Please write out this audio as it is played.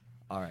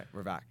All right,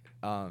 we're back.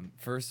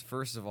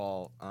 First of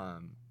all,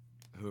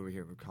 who are we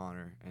here with?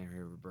 Connor and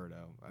here with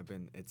Roberto.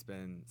 It's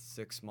been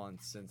 6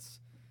 months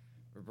since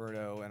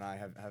Roberto and I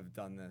have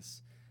done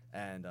this,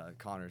 and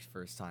Connor's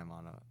first time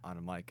on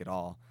a mic at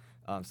all.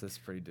 So this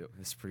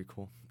is pretty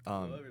cool.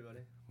 Hello, everybody.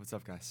 What's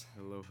up, guys?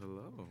 Hello.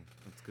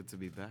 It's good to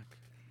be back.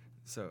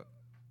 So,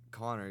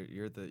 Connor,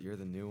 you're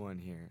the new one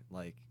here.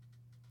 Like,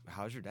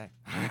 how's your day?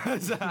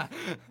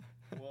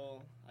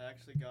 Well, I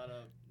actually got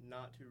up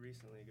not too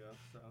recently ago,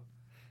 so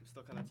I'm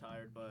still kind of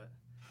tired, but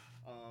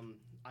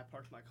I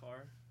parked my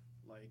car,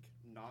 like,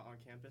 not on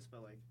campus,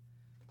 but, like,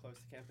 close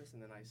to campus,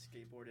 and then I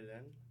skateboarded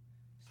in,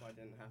 so I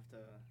didn't have to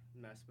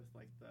mess with,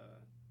 like, the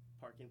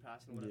parking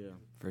pass and whatever. Yeah,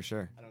 for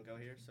sure. I don't go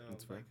here, so,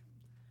 That's like, fair.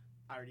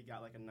 I already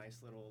got, like, a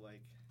nice little,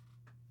 like,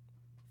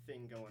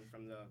 thing going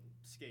from the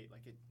skate.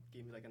 Like, it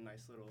gave me, like, a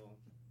nice little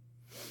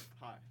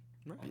high.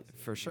 Right. Honestly.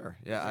 For sure.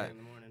 Yeah. In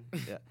the morning.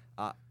 Yeah.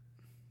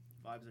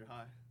 Vibes are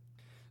high.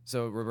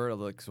 So Roberto,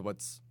 look. So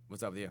what's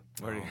up with you?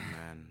 What are you?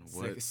 Man,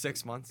 what?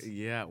 6 months.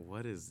 Yeah,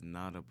 what is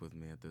not up with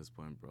me at this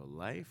point, bro?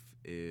 Life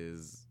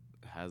has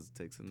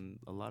taken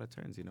a lot of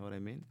turns. You know what I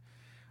mean?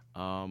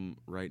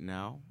 Right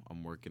now,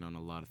 I'm working on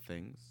a lot of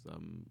things.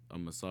 I'm a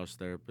massage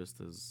therapist,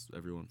 as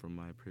everyone from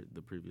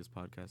the previous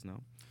podcast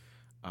know.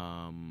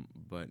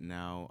 But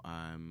now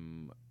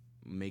I'm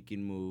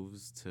making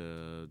moves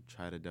to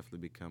try to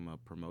definitely become a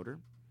promoter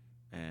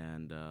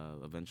and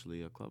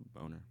eventually a club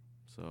owner.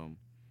 So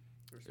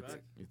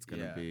Respect. it's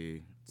gonna Yeah.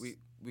 be.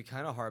 We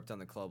kind of harped on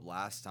the club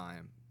last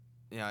time,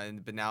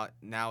 but now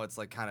it's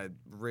like kind of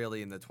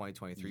really in the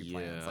 2023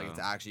 plans.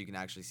 Like you can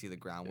actually see the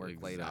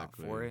groundwork laid out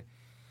for it.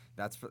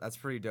 That's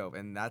pretty dope,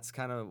 and that's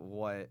kind of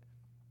what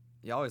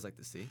you always like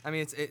to see. I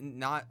mean, it's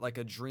not like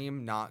a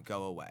dream not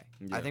go away.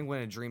 Yeah. I think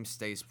when a dream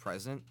stays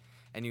present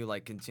and you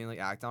like continually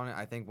act on it,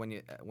 I think when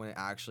it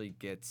actually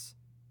gets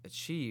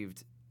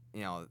achieved,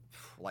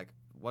 like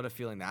what a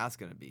feeling that's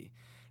gonna be.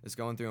 Is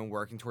going through and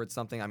working towards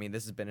something. I mean,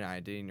 this has been an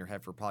idea in your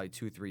head for probably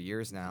 2-3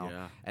 years now,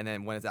 Yeah. and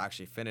then when it's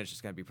actually finished, it's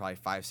gonna be probably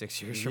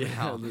 5-6 years from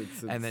now.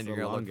 And then you're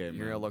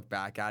gonna look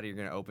back at it. You're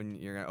gonna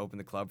open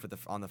the club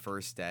on the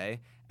first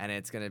day, and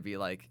it's gonna be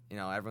like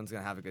everyone's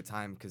gonna have a good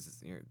time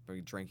because you're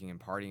drinking and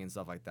partying and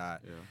stuff like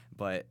that. Yeah.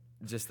 But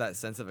just that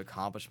sense of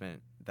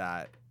accomplishment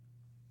that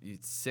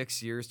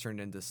 6 years turned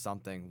into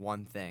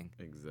one thing.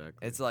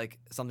 Exactly. It's like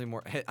something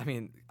more. I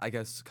mean, I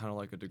guess kind of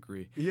like a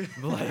degree. Yeah.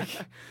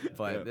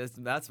 But Yeah.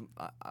 that's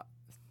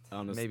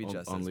Honestly, maybe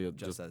just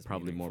as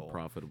probably meaningful. more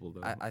profitable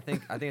though. I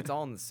think it's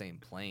all in the same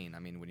plane. I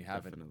mean, when you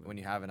have Definitely. when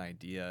you have an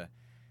idea,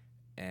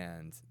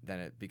 and then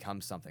it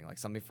becomes something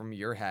from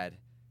your head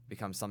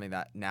becomes something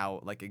that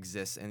now like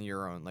exists in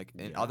your own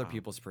in other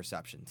people's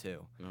perception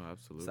too. No,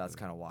 absolutely. So that's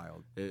kind of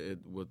wild.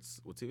 What's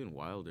even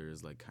wilder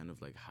is like kind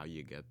of like how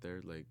you get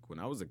there. Like when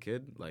I was a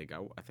kid, like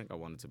I think I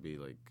wanted to be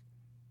like,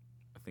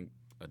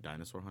 a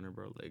dinosaur hunter,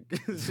 bro. Like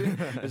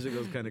that shit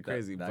goes kind of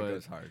crazy. That but,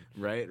 goes hard.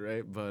 Right.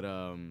 But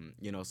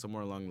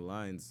somewhere along the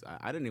lines,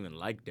 I didn't even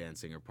like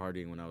dancing or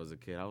partying when I was a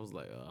kid. I was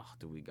like, oh,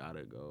 do we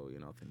gotta go?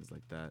 Things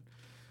like that.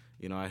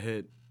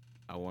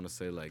 I want to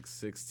say like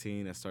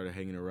 16. I started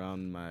hanging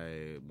around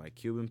my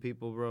Cuban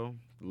people, bro.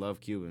 Love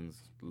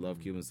Cubans.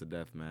 Love Cubans to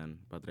death, man.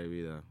 Patria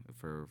vida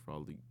for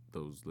all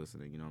those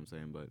listening. You know what I'm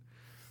saying? But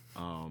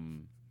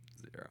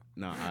Zero.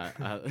 no, I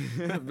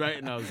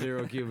right now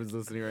 0 Cubans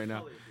listening right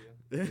now.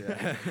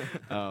 Yeah.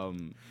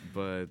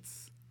 But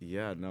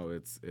yeah, no,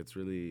 it's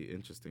really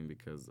interesting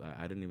because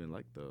I didn't even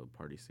like the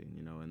party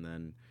scene, and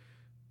then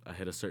I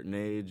hit a certain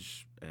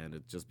age and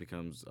it just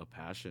becomes a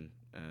passion,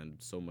 and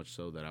so much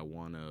so that I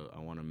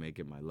wanna make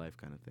it my life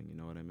kind of thing. You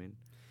know what I mean?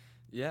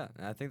 Yeah,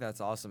 and I think that's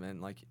awesome,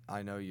 and like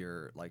I know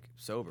you're like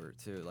sober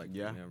too, like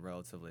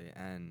relatively,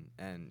 and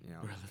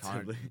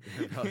Relatively.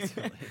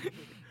 relatively,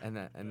 and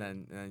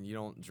then you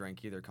don't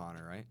drink either,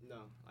 Connor, right?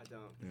 No, I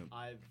don't. Yep.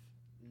 I've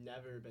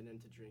never been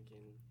into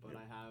drinking, but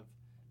I have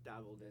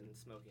dabbled in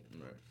smoking.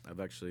 Right. I've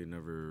actually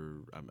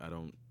never.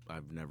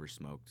 I've never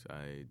smoked.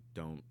 I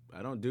don't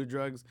do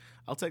drugs.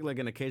 I'll take like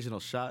an occasional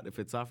shot if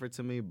it's offered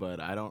to me, but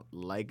I don't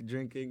like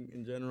drinking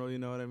in general. You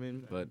know what I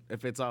mean? But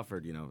if it's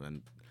offered,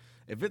 and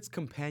if it's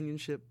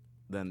companionship,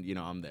 then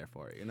I'm there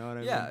for it. You know what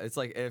I mean? Yeah, it's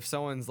like if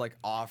someone's like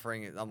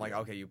offering it, I'm like,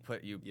 okay, you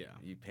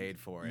paid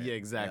for it. Yeah,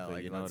 exactly.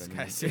 Like, you know what I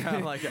mean? Yeah,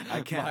 I'm like,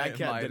 I can't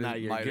deny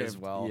your might gift. as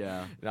well.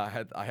 Yeah.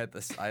 I had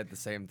the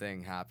same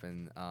thing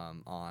happen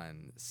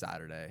on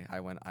Saturday. I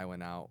went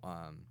out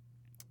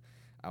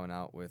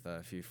with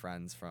a few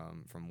friends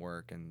from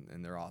work,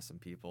 and they're awesome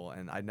people,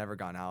 and I'd never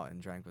gone out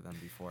and drank with them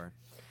before.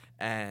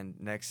 And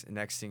next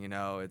thing you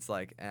know, it's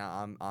like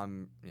I'm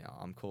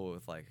cool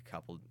with like a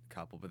couple,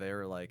 but they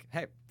were like,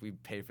 hey, we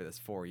paid for this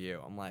for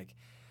you. I'm like,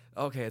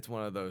 okay, it's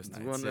one of those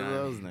nights. One of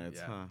those nights,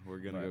 yeah. huh? We're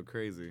gonna go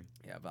crazy.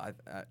 Yeah, but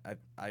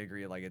I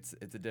agree. Like it's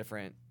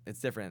different in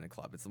a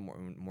club. It's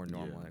more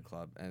normal in a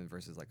club and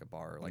versus like a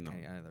bar or like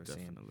any other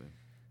scene. Definitely.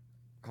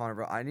 Connor,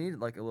 bro, I need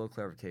like a little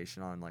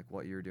clarification on like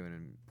what you're doing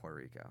in Puerto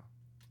Rico,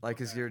 like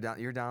because you're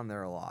down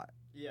there a lot.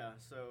 Yeah,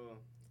 so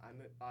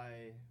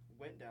I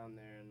went down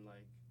there and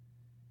like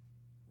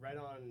right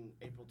on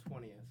April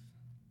 20th.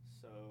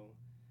 So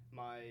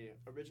my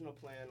original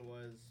plan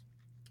was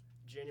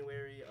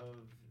January of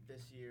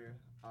this year,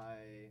 I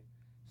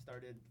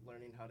started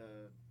learning how to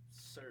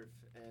surf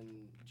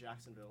in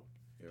Jacksonville.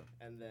 Yeah.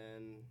 And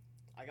then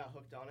I got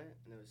hooked on it,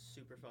 and it was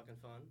super fucking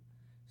fun.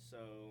 So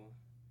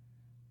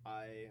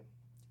I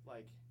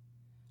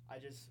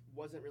just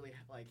wasn't really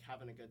like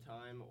having a good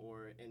time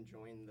or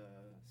enjoying the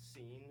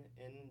scene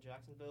in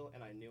Jacksonville,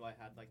 and I knew I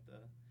had like the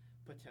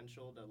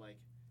potential to like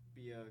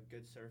be a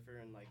good surfer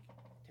and like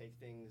take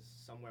things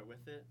somewhere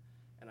with it.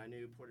 And I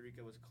knew Puerto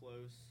Rico was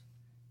close,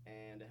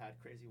 and it had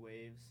crazy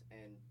waves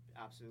and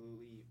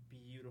absolutely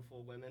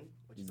beautiful women,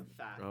 which is a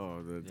fact.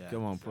 Oh, Yeah.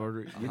 come on, So, Puerto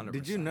Rico. 100%.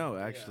 Did you know,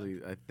 actually,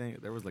 I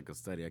think there was like a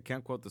study. I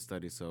can't quote the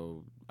study,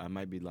 so I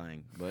might be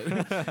lying. But,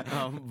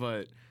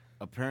 but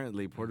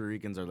apparently Puerto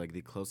Ricans are like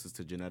the closest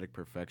to genetic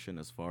perfection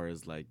as far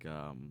as like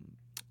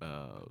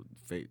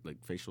like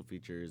facial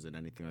features and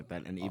anything like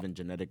that, and even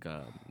genetic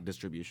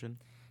distribution.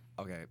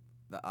 Okay.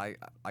 I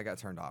got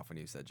turned off when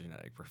you said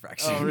genetic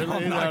perfection. Oh, really?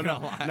 I'm No, not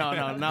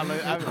gonna lie.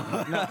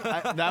 not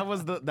like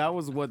that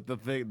was what the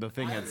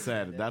thing had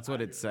said. That's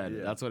what it said.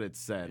 Yeah. That's what it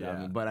said.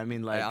 Yeah. But I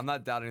mean, like, Hey, I'm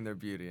not doubting their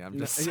beauty. I'm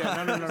just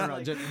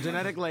no.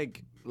 Genetic,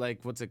 like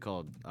what's it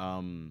called?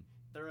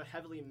 They're a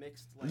heavily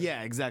mixed. Like,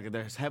 Yeah, exactly.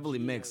 They're heavily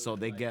mixed, so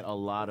they like, get a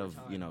lot over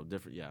of time.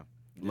 Different. Yeah,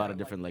 a lot of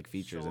different like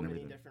features so and many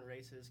everything. different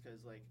races,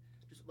 because like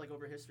just like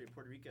over history of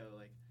Puerto Rico,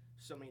 like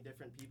so many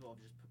different people have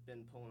just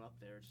been pulling up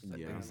there. Just, like,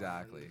 Yeah. going up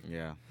Exactly. and,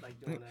 Yeah, like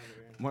doing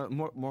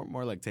whatever.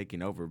 more like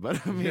taking over.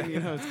 But I mean,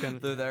 it's kind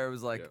of. Through there it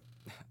was like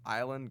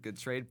island, good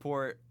trade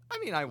port. I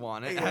mean, I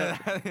want it. Yeah.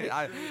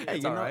 Hey,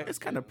 it's all right. It's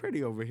kind of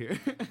pretty over here.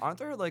 Aren't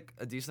there like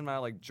a decent amount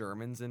of like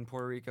Germans in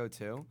Puerto Rico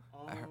too?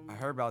 I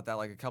heard about that.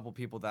 Like a couple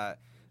people that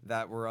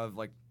were of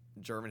like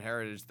German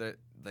heritage that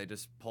they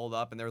just pulled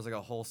up, and there was like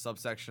a whole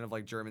subsection of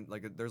like German.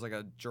 Like there's like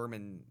a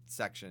German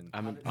section.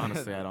 I mean,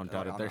 honestly, I don't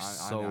doubt it. They're On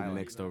so the island.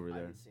 mixed over I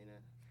there. haven't seen it.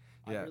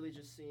 Yeah. I've really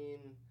just seen,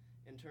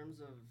 in terms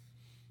of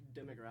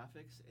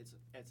demographics,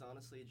 it's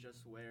honestly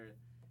just where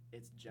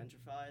it's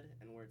gentrified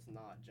and where it's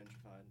not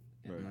gentrified,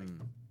 and Right. like,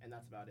 Mm. and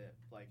that's about it.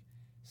 Like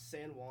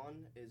San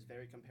Juan is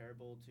very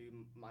comparable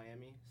to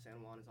Miami.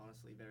 San Juan is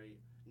honestly very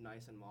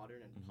nice and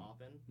modern and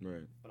poppin'.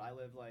 Right. But I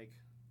live like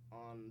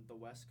on the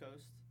west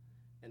coast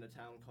in a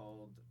town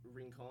called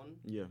Rincon,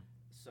 Yeah.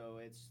 so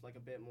it's like a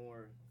bit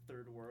more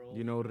third world. Do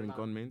you know what Well, not-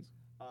 rincon means?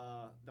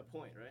 The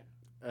point, right?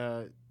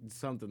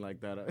 Something like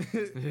that.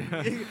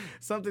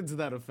 Something to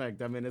that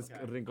effect. I mean, it's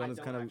Okay. rincon I is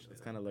don't kind of actually, it's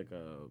though. kind of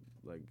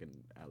like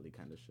an alley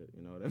kind of shit.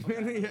 You know what I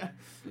Okay, mean? okay.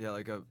 Yeah,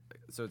 like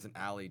so it's an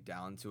alley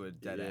down to a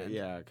dead yeah, end.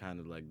 yeah, kind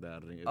of like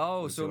that.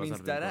 Oh, so it means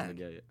dead end.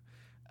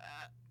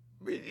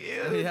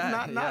 Yeah,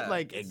 Not yeah.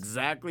 like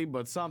exactly,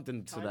 but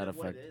something to Kind that of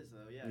what effect. it is, though.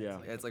 Yeah. Yeah.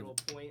 It's It's like a like-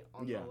 little point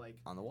on Yeah. the like.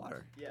 On the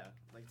water. Yeah,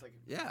 like it's like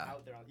Yeah.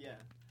 out there. Yeah.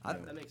 I-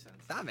 That makes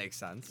sense. That makes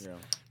sense. Yeah.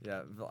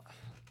 Yeah.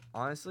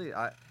 Honestly,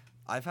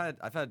 I've had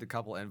a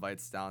couple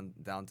invites down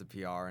to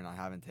PR, and I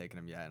haven't taken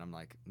them yet, and I'm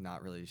like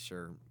not really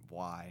sure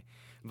why,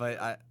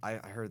 but I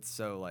heard it's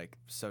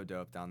so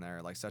dope down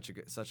there, like such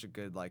a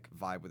good like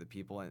vibe with the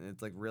people, and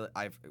it's like really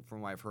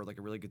from what I've heard, like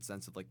a really good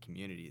sense of like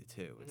community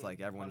too. It's Mhm.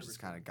 like everyone's just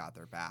 100%. kind of got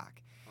their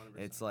back. 100%.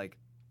 It's like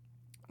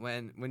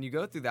when you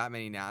go through that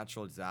many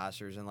natural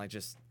disasters and like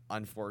just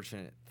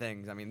unfortunate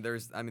things. I mean,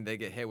 they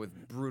get hit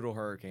with brutal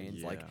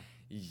hurricanes like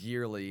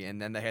yearly,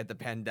 and then they had the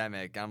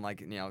pandemic. I'm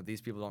like,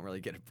 these people don't really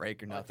get a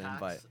break or nothing,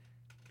 but Attacks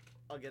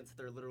against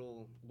their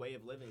literal way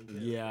of living. Too.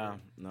 Yeah.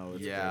 No.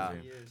 It's Yeah.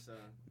 crazy. Years,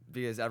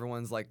 because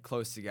everyone's like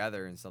close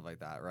together and stuff like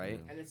that, right?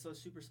 Yeah. and it's a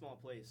super small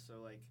place,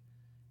 so like,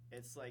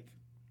 it's like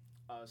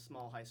a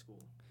small high school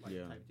like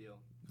Yeah. type deal.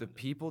 The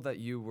people that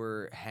you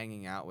were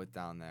hanging out with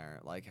down there,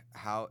 like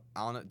I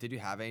don't know, did you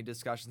have any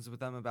discussions with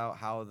them about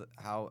how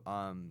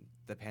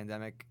the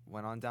pandemic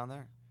went on down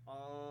there?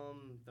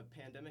 The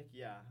pandemic,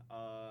 yeah.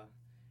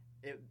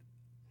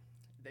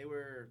 They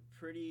were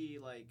pretty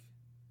like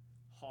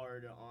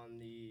hard on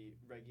the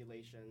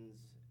regulations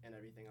and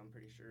everything. I'm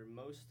pretty sure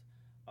most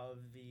of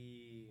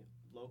the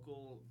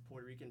local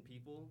Puerto Rican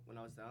people, when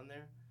I was down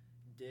there,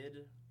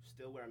 did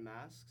still wear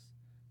masks,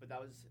 but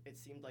it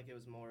seemed like it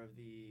was more of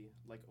the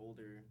like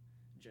older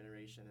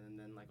generation, and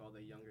then like all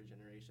the younger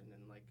generation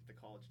and like the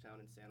college town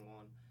in San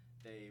Juan,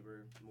 they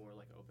were more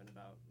like open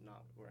about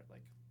not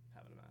like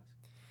having a mask.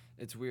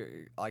 It's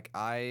weird. Like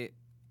I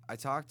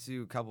talked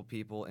to a couple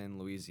people in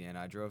Louisiana.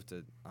 I drove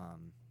to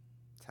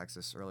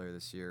Texas earlier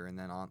this year, and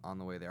then on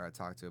the way there, I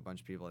talked to a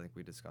bunch of people. I think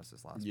we discussed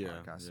this last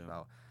podcast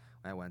about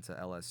when I went to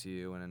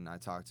LSU, and then I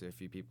talked to a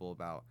few people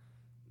about.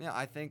 Yeah,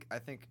 I think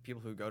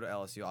people who go to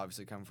LSU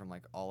obviously come from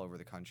like all over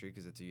the country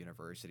because it's a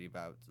university,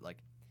 but like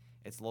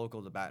it's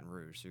local to Baton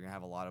Rouge, so you're gonna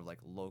have a lot of like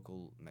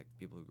local like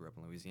people who grew up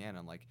in Louisiana.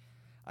 And like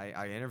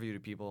I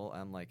interviewed people,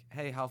 and I'm like,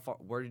 hey,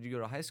 where did you go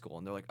to high school?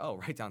 And they're like, oh,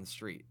 right down the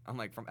street. I'm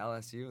like, from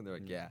LSU, and they're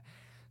like, yeah.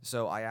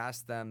 So I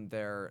asked them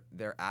their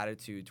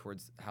attitude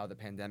towards how the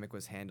pandemic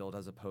was handled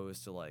as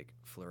opposed to like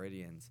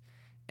Floridians,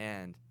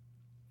 and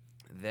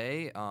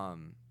they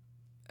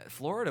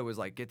Florida was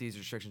like, get these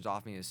restrictions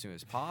off me as soon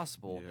as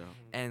possible.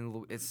 Yeah.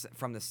 And it's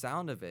from the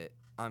sound of it,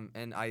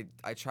 and I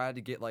tried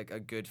to get like a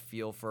good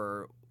feel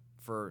for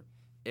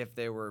if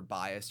they were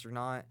biased or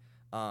not.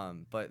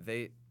 But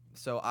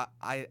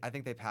I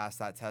think they passed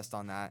that test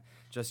on that.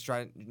 Just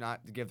try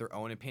not to give their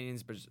own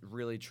opinions, but just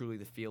really truly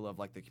the feel of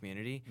like the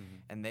community.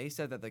 And they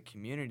said that the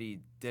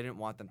community didn't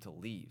want them to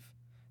leave.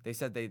 They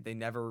said they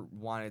never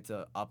wanted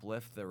to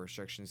uplift the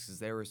restrictions because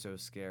they were so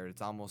scared.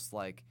 It's almost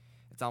like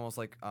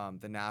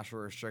the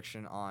national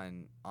restriction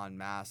on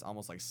masks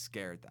almost like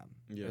scared them.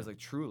 Yeah. It was like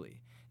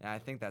truly, and I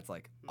think that's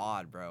like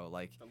odd, bro.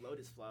 Like the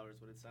lotus flowers,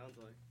 what it sounds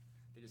like.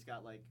 They just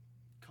got like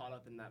caught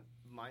up in that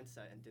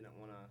mindset and didn't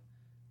want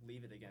to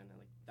leave it again. And,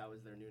 like that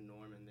was their new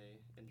norm, and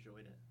they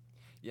enjoyed it.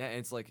 Yeah, and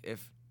it's like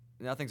if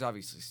nothing's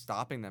obviously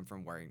stopping them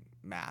from wearing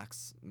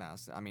masks.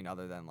 I mean,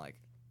 other than like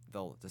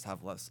they'll just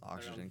have less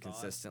oxygen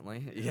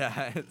consistently.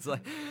 Yeah, it's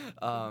like,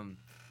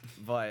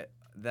 but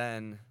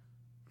then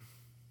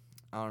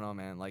I don't know,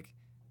 man. Like,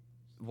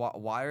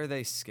 why are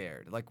they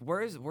scared? Like,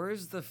 where's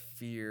the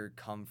fear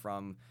come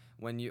from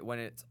when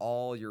it's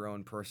all your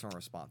own personal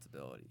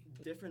responsibility?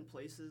 Different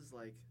places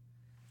like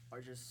are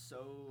just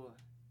so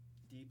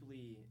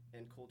deeply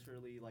and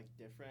culturally like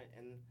different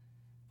in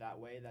that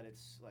way that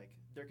it's like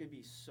there could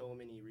be so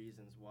many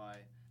reasons why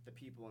the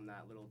people in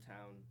that little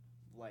town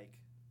like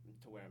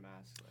to wear a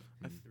mask.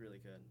 Like, it's really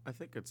good. I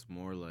think it's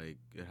more like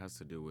it has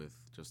to do with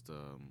just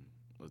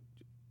with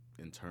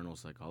internal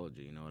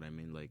psychology. You know what I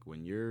mean? Like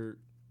when you're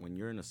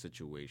in a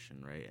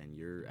situation, right, and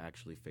you're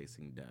actually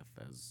facing death,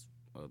 as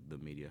the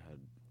media had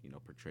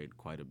portrayed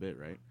quite a bit,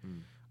 right?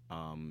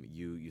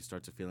 You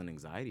start to feel an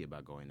anxiety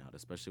about going out,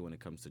 especially when it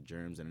comes to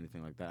germs and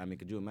anything like that. I mean,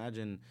 could you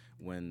imagine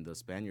when the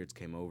Spaniards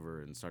came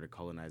over and started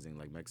colonizing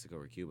like Mexico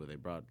or Cuba? They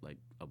brought like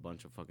a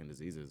bunch of fucking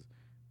diseases,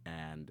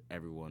 and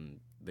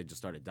they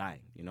just started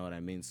dying. You know what I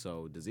mean?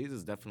 So disease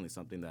is definitely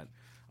something that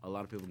a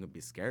lot of people can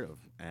be scared of,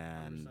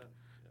 and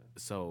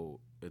so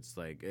it's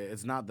like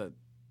it's not that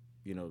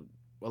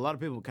a lot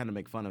of people kind of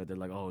make fun of it. They're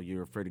like, oh,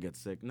 you're afraid to get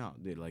sick. No,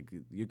 dude, like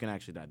you can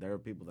actually die. There are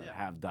people that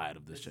have died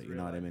of this shit. You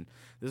know what I mean?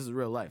 This is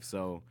real life.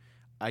 So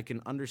I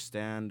can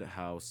understand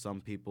how some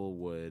people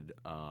would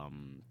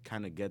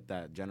kind of get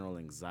that general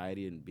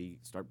anxiety and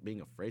start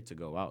being afraid to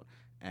go out.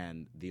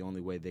 And the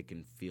only way they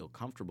can feel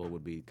comfortable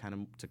would be kind of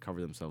to cover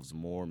themselves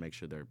more, make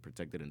sure they're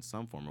protected in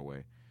some form or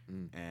way.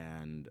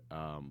 And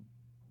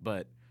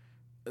but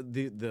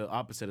the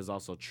opposite is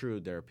also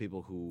true. There are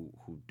people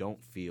who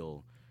don't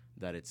feel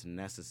that it's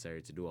necessary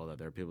to do all that.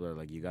 There are people that are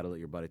like, you got to let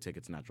your body take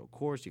its natural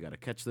course. You got to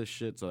catch this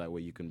shit so that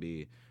way you can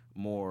be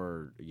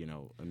more,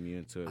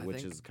 immune to it,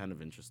 which is kind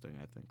of interesting,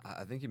 I think.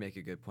 I think you make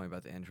a good point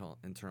about the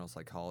internal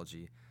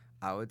psychology.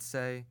 I would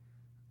say,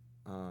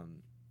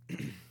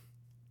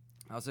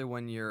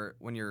 when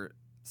you're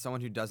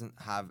someone who doesn't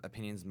have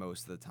opinions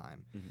most of the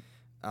time,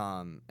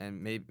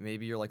 and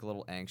maybe you're like a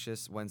little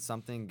anxious when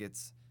something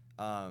gets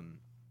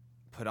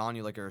put on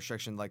you like a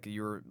restriction, like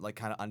you're like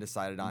kind of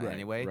undecided on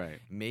anyway. Right.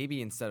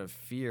 Maybe instead of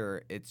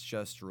fear, it's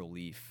just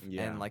relief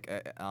and like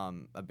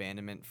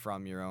abandonment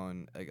from your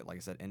own, like I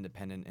said,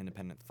 independent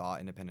thought,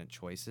 independent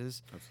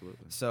choices.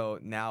 Absolutely. So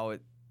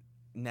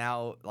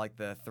now like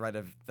the threat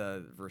of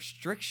the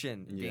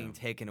restriction being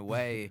taken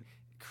away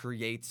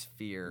creates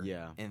fear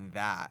in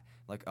that.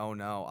 Like, oh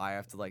no, I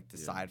have to like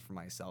decide for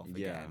myself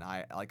again.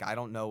 I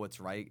don't know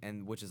what's right,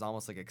 and which is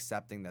almost like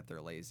accepting that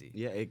they're lazy.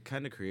 Yeah, it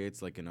kind of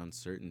creates like an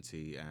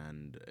uncertainty,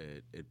 and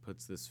it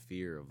puts this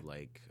fear of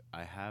like,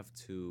 I have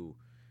to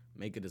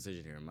make a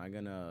decision here. Am I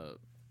gonna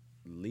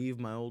leave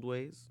my old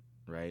ways,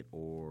 right,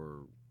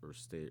 or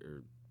stay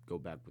or go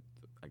back with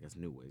I guess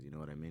new ways? You know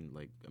what I mean?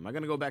 Like, am I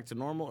gonna go back to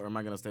normal, or am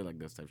I gonna stay like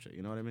this type shit?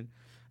 You know what I mean?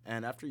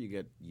 And after you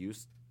get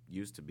used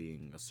to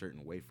being a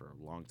certain way for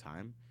a long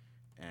time,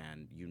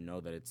 and you know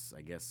that it's,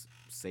 I guess,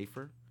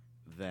 safer,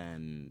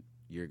 then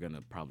you're going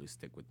to probably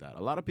stick with that.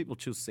 A lot of people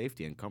choose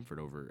safety and comfort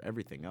over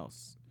everything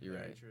else. You're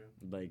right. True.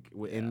 Like,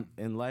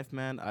 in life,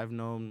 man, I've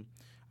known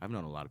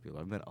a lot of people.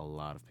 I've met a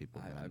lot of people,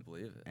 man. I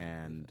believe it.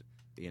 And,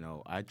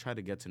 I try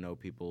to get to know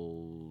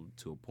people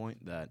to a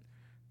point that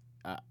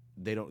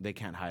they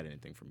can't hide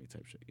anything from me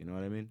type shit. You know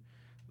what I mean?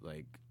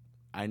 Like,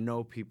 I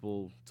know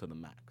people to the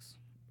max.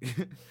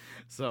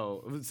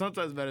 So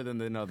sometimes better than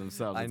they know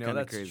themselves. I it's know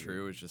that's crazy.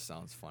 True. It just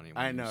sounds funny.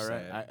 I know,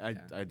 right?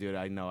 I do it.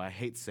 I know. I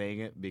hate saying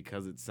it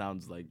because it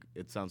sounds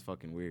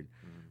fucking weird,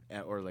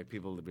 or like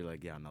people would be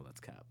like, "Yeah, no, that's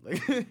cap."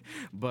 Like,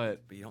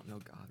 but you don't know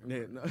God.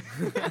 Yeah, no.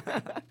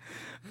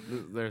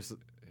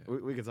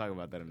 We can talk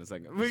about that in a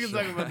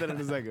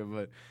second.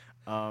 But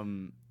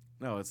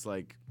no, it's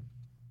like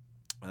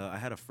I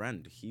had a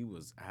friend. He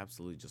was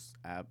absolutely just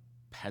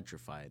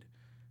petrified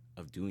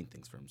of doing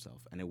things for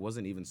himself, and it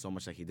wasn't even so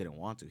much that he didn't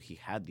want to. He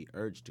had the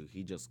urge to.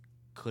 He just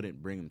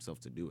couldn't bring himself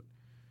to do it.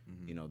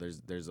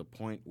 There's a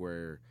point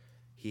where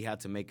he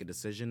had to make a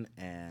decision,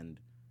 and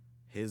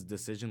his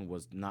decision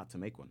was not to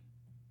make one,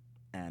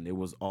 and it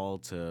was all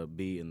to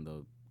be in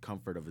the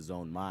comfort of his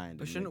own mind.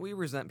 But shouldn't we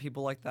resent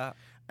people like that?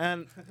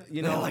 And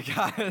like,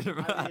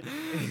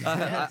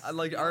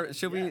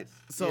 should we?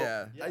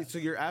 So, so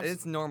you're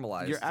it's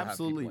normalized. You're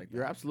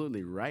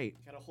absolutely right.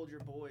 You gotta hold your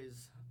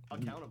boys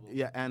accountable.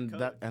 Yeah, and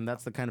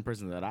that's the kind of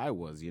person that I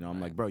was. You know,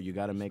 I'm like, bro, you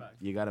gotta make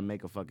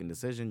a fucking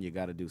decision. You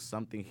gotta do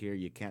something here.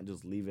 You can't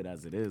just leave it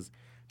as it is,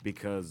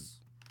 because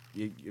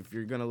if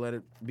you're gonna let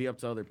it be up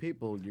to other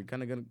people, you're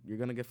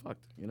gonna get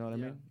fucked. You know what I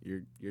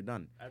mean? You're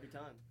done. Every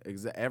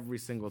time. Every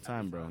single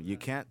time, bro. You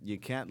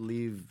can't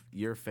leave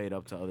your fate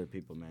up to other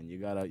people, man. You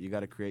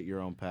gotta create your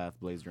own path,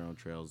 blaze your own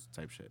trails,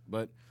 type shit.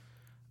 But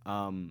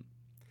and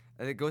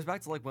it goes back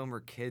to like when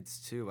we're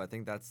kids too. I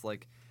think that's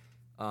like,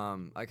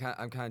 I'm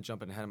kind of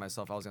jumping ahead of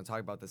myself. I was gonna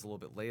talk about this a little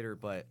bit later,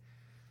 but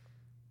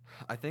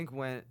I think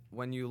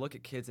when you look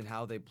at kids and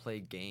how they play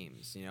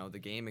games, you know, the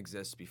game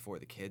exists before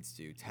the kids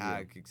do.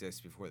 Tag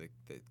exists before the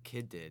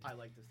kid did. I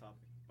like this topic.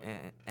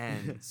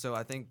 And so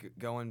I think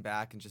going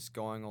back and just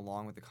going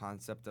along with the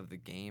concept of the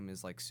game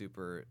is like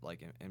super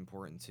like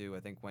important too.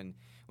 I think when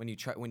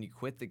you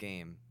quit the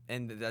game,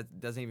 and that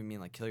doesn't even mean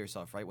like kill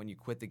yourself, right? When you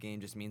quit the game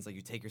just means like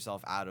you take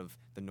yourself out of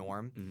the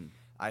norm. Mm-hmm.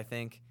 I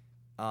think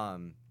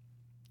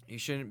you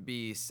shouldn't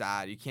be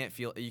sad.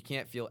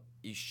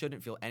 You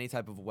shouldn't feel any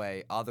type of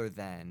way other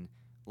than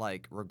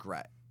like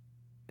regret.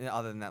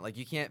 Other than that, like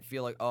you can't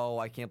feel like, oh,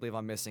 I can't believe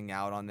I'm missing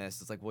out on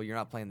this. It's like, well, you're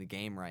not playing the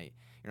game right.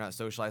 You're not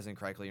socializing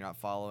correctly. You're not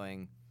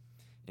following,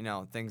 you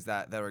know, things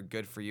that are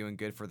good for you and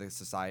good for the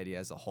society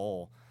as a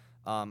whole.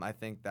 I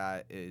think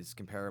that is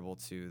comparable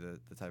to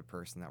the type of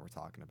person that we're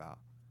talking about.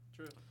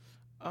 True.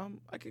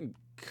 I can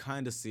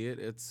kind of see it.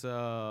 It's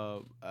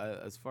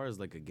as far as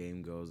like a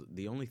game goes,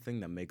 the only thing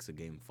that makes a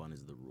game fun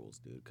is the rules,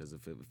 dude. Because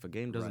if a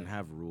game doesn't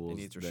have rules,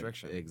 it needs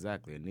restriction.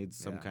 Exactly, it needs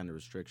some kind of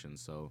restriction.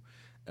 So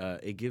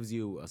it gives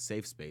you a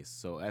safe space.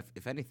 So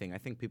if anything, I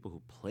think people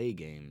who play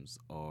games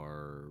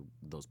are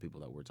those people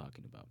that we're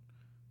talking about.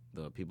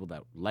 The people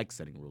that like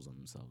setting rules on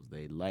themselves.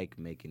 They like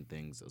making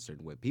things a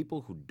certain way.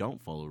 People who don't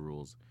follow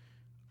rules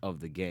of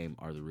the game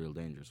are the real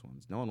dangerous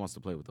ones. No one wants to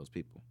play with those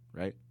people,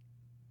 right?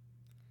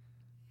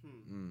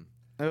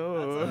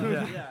 Oh,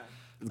 yeah.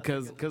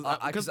 Because think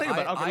about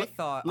it.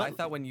 I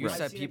thought when you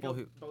said people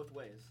who both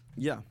ways.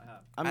 Yeah,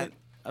 I mean,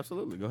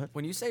 absolutely. Go ahead.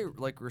 When you say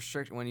like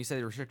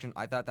restriction,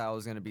 I thought that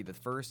was going to be the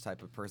first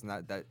type of person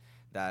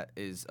that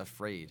is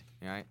afraid,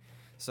 right?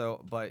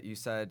 So, but you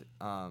said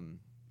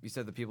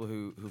the people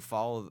who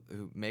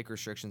make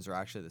restrictions are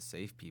actually the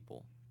safe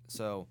people.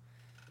 So,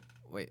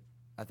 wait,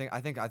 I think I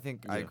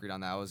agreed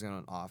on that. I was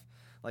going off,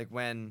 like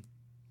when.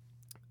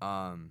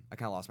 I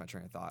kind of lost my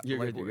train of thought.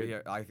 You're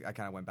good. I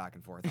kind of went back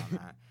and forth on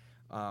that.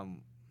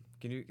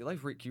 Can you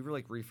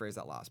rephrase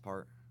that last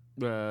part?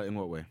 In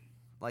what way?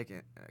 Like,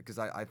 because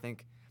I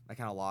think I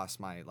kind of lost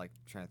my like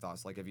train of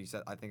thoughts. Like, if you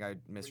said, I think I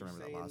misremembered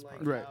that last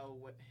part. Right.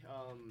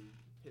 How,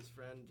 his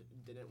friend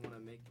didn't want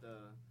to make the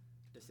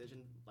decision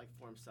like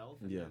for himself.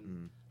 And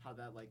then how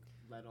that like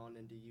led on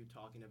into you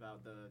talking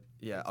about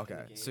the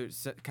okay. Game.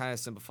 So kind of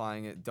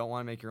simplifying it. Don't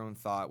want to make your own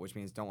thought, which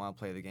means don't want to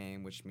play the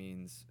game, which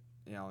means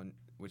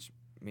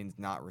means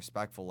not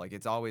respectful. Like,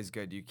 it's always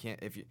good. You can't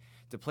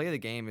to play the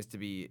game is to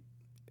be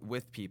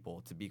with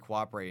people, to be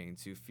cooperating,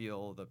 to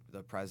feel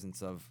the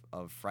presence of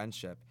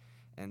friendship,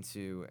 and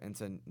to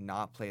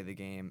not play the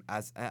game.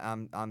 As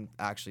I'm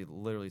actually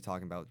literally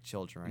talking about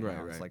children right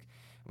now. It's like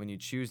when you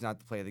choose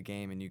not to play the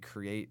game and you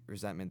create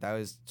resentment, that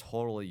is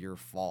totally your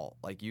fault.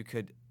 Like, you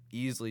could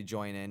easily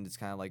join in, just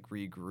kind of like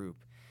regroup.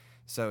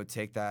 So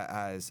take that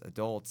as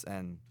adults,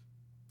 and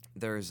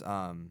there's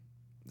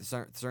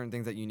certain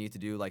things that you need to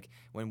do. Like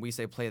when we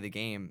say play the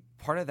game,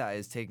 part of that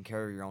is taking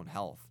care of your own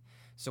health.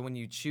 So when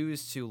you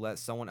choose to let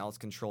someone else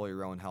control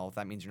your own health,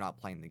 that means you're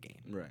not playing the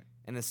game. Right.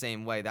 In the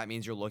same way, that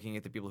means you're looking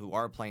at the people who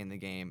are playing the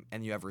game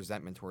and you have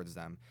resentment towards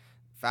them.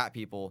 Fat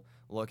people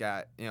look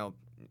at,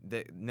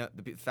 the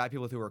fat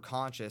people who are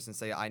conscious and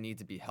say, I need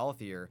to be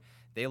healthier.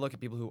 They look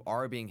at people who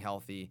are being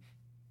healthy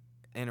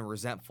in a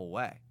resentful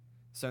way.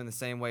 So in the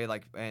same way,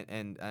 like,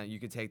 and you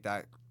could take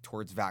that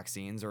towards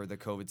vaccines or the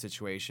COVID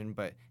situation,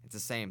 but it's the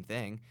same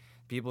thing.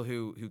 People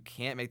who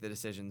can't make the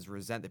decisions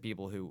resent the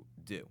people who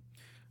do.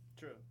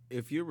 True.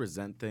 If you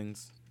resent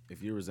things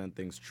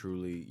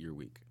truly, you're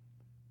weak.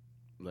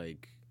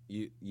 Like,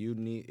 you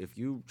need, if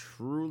you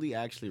truly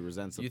actually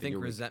resent something, you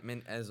think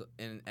resentment as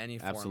in any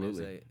form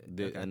absolutely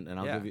is and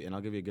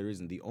I'll give you a good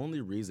reason. The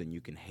only reason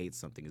you can hate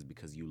something is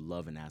because you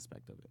love an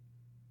aspect of it.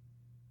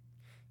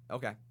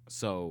 Okay.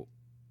 So,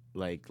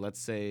 like, let's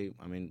say,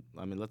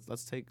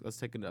 let's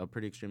take a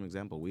pretty extreme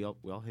example. We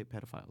all hate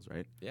pedophiles,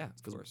 right? Yeah,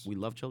 of course. We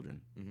love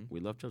children. Mm-hmm.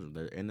 We love children.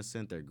 They're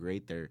innocent. They're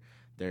great.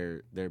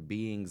 They're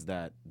beings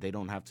that they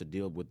don't have to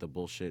deal with the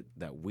bullshit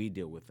that we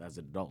deal with as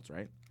adults,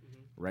 right?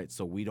 Mm-hmm. Right.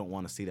 So we don't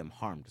want to see them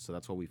harmed. So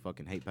that's why we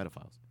fucking hate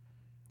pedophiles,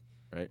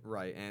 right?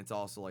 Right, and it's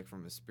also like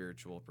from a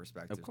spiritual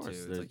perspective of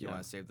course, too. It's like you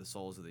want to save the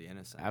souls of the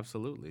innocent.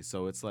 Absolutely.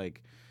 So it's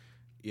like,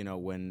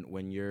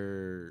 when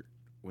you're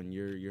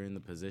in the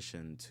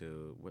position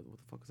to what the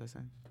fuck was I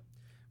saying?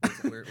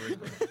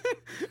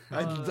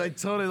 I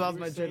totally lost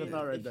my train of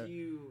thought right there. If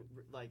you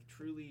like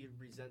truly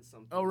resent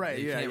something. Oh right,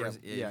 you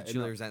yeah.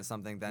 truly resent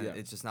something, then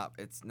it's just not.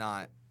 It's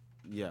not.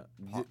 Yeah,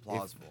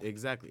 plausible.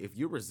 Exactly. If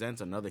you resent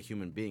another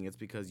human being, it's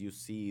because you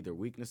see their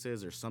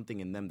weaknesses or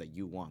something in them that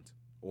you want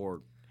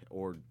or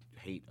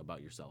hate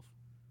about yourself.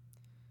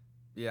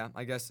 Yeah,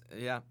 I guess.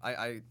 Yeah,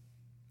 I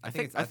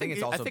think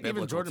it's also biblical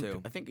even Jordan.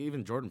 too. I think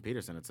even Jordan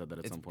Peterson had said that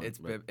at some point.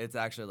 It's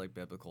actually like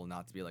biblical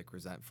not to be like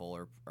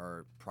resentful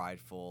or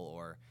prideful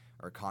or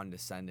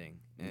condescending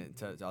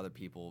to other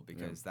people,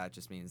 because that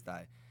just means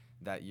that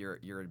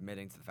you're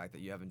admitting to the fact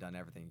that you haven't done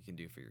everything you can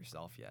do for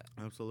yourself yet.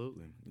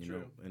 Absolutely.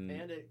 True. And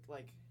it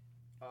like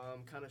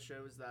kind of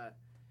shows that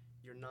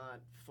you're not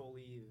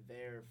fully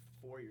there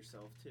for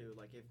yourself too.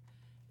 Like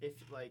if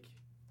like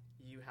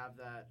you have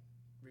that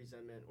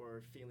resentment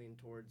or feeling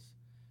towards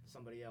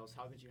somebody else,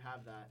 how could you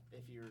have that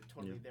if you're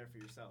totally there for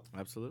yourself?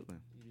 Absolutely.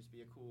 You just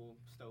be a cool,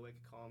 stoic,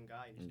 calm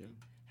guy and just be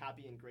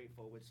happy and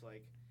grateful, which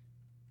like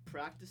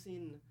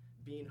practicing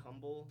being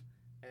humble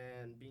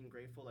and being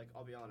grateful, like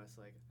I'll be honest,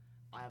 like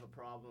I have a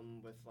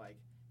problem with like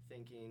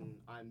thinking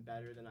I'm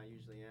better than I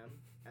usually am,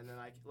 and then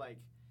I like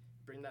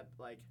bring that,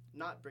 like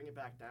not bring it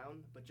back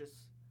down, but just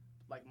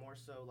like more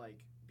so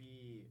like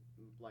be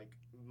like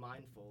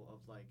mindful of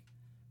like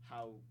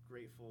how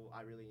grateful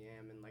I really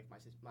am, and like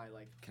my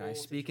like. Can I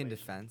speak in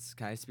defense?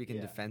 Can I speak in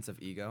defense of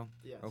ego,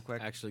 real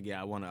quick? Actually, yeah,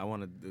 I want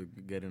to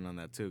get in on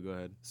that too. Go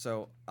ahead.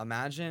 So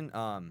imagine,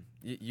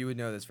 you would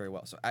know this very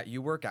well. So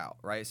you work out,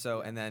 right?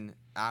 So and then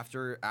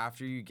after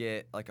you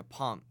get like a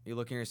pump, you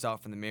look at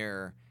yourself in the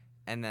mirror,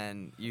 and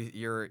then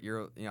you're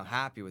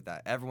happy with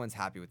that. Everyone's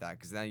happy with that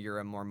because then you're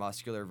a more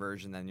muscular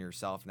version than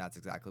yourself, and that's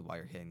exactly why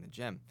you're hitting the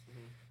gym.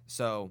 Mm-hmm.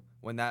 So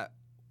when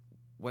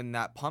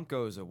that pump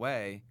goes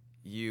away,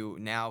 you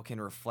now can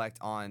reflect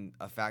on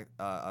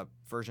a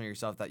version of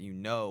yourself that you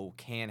know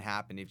can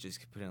happen if you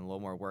just put in a little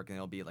more work, and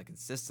it'll be like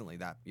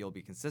you'll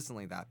be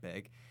consistently that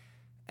big.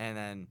 And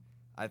then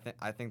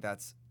I think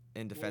that's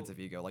in defense of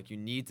ego. Like you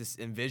need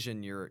to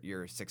envision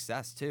your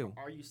success too.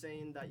 Are you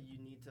saying that you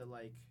need to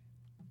like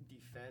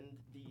defend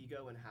the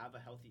ego and have a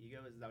healthy ego?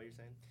 Is that what you're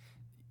saying?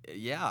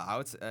 Yeah, I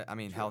would say. I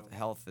mean,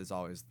 health is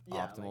always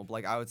optimal.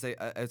 Like I would say,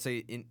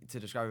 to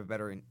describe it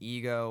better, an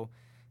ego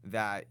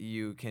that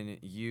you can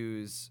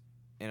use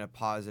in a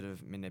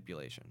positive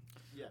manipulation.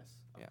 Yes,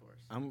 of course.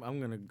 I'm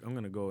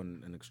gonna go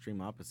in an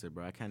extreme opposite,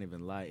 bro. I can't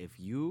even lie. If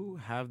you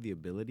have the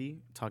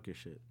ability, talk your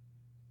shit.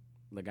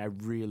 Like I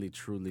really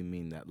truly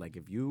mean that. Like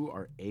if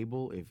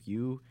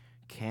you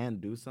can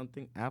do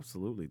something,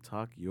 absolutely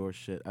talk your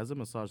shit. As a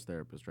massage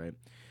therapist, right?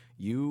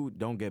 You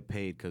don't get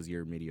paid because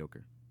you're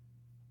mediocre.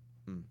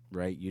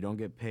 Right? You don't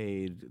get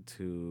paid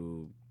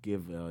to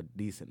give a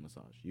decent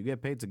massage. You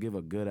get paid to give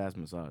a good ass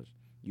massage.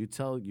 You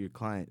tell your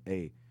client,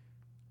 hey,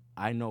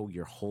 I know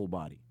your whole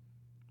body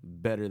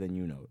better than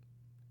you know it,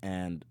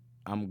 and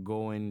I'm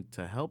going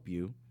to help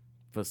you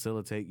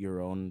facilitate your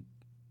own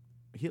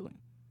healing.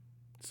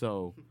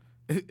 So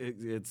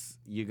it's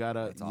you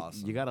gotta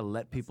awesome. you gotta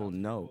let people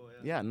know.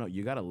 Cool,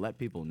 You gotta let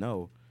people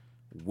know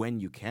when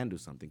you can do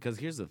something. Because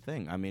here's the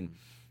thing. I mean,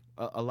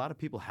 a lot of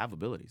people have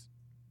abilities.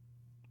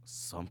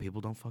 Some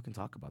people don't fucking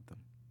talk about them.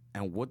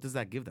 And what does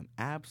that give them?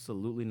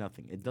 Absolutely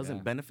nothing. It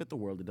doesn't benefit the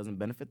world. It doesn't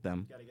benefit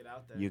them. You gotta get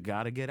out there. You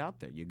gotta get out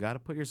there. You gotta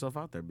put yourself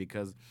out there,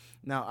 because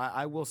now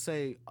I will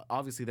say,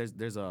 obviously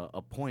there's a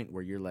point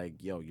where you're like,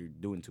 yo, you're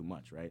doing too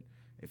much, right?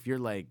 If you're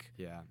like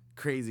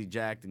crazy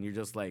jacked and you're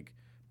just like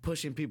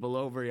pushing people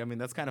over, I mean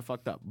that's kind of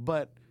fucked up.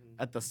 But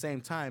at the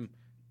same time,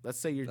 let's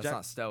say you're That's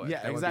not stoic.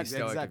 Yeah, that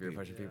exactly. Would be stoic Exactly. If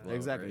you're pushing people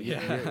Exactly.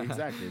 over. Yeah,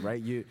 exactly.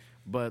 Right.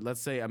 But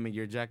let's say, I mean,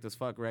 you're jacked as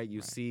fuck, right?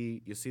 You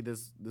see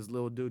this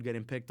little dude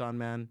getting picked on,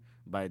 man,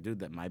 by a dude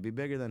that might be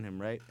bigger than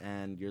him, right?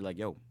 And you're like,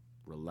 yo,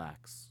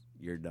 relax.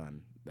 You're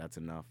done. That's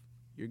enough.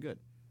 You're good.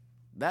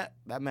 That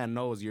man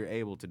knows you're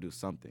able to do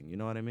something. You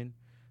know what I mean?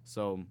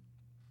 So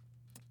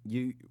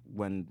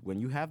when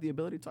you have the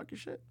ability to talk your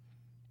shit.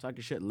 Talk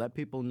your shit. Let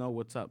people know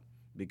what's up,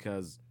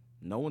 because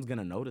no one's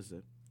gonna notice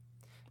it.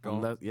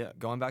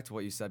 Going back to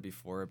what you said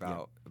before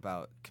about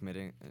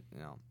committing,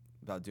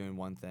 about doing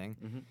one thing.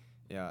 Mm-hmm.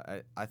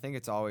 Yeah, I think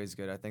it's always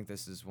good. I think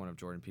this is one of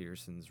Jordan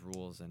Peterson's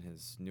rules in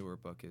his newer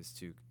book, is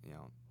to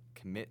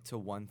commit to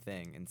one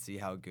thing and see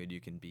how good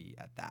you can be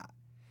at that.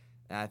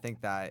 And I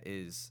think that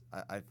is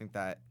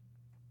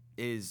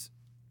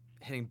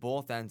hitting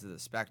both ends of the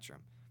spectrum.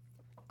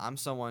 I'm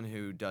someone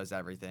who does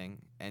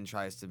everything and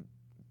tries to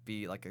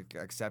be like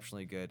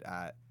exceptionally good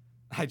at.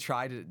 I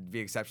try to be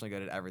exceptionally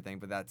good at everything,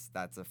 but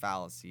that's a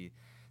fallacy.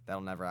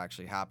 That'll never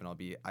actually happen.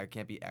 I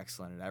can't be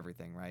excellent at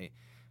everything, right?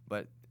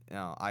 But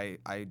I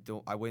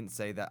wouldn't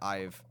say that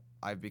I've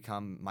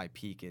become my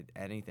peak at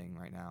anything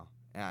right now.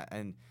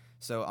 And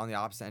so on the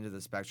opposite end of the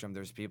spectrum,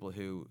 there's people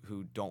who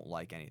don't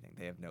like anything.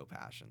 They have no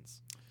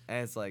passions.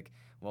 And it's like,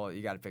 well,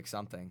 you got to pick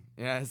something.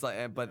 Yeah, it's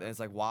like, but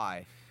it's like,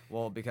 why?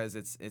 Well, because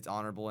it's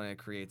honorable and it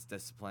creates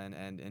discipline,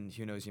 and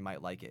who knows, you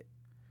might like it.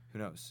 Who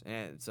knows?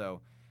 And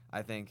so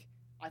I think.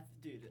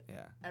 Dude,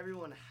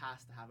 everyone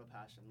has to have a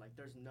passion. Like,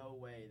 there's no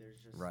way there's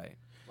just like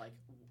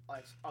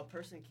a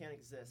person can't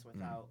exist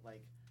without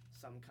like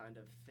some kind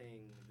of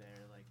thing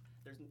there. Like,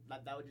 there's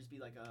that would just be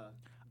like a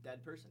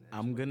dead person.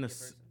 I'm gonna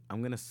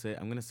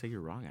say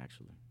you're wrong,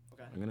 actually.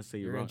 Okay. I'm gonna say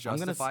you're gonna wrong.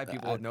 justify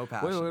people with no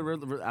passion.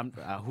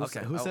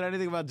 Wait. Who said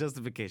anything about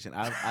justification?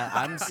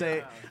 I'm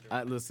saying,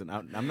 listen,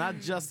 I'm not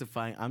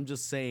justifying. I'm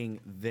just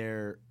saying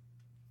there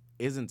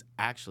isn't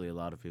actually a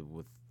lot of people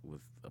with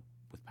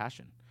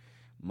passion.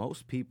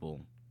 Most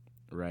people,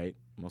 right?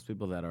 Most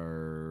people that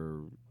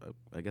are,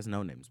 I guess,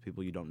 no names,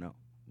 people you don't know,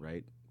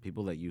 right?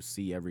 People that you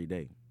see every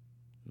day.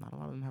 Not a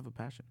lot of them have a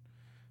passion.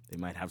 They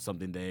might have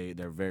something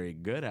they're very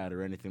good at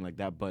or anything like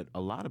that, but a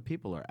lot of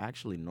people are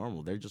actually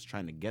normal. They're just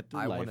trying to get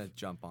through life. I want to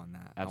jump on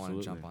that.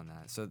 Absolutely.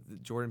 So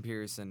Jordan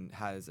Peterson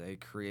has a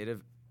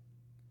creative.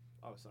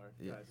 Oh, sorry.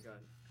 Yeah. Guys, go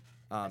ahead.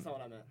 That's not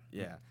what I meant.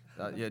 Yeah.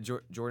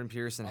 Jordan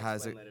Peterson I'll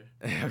has explain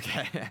a later.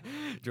 okay.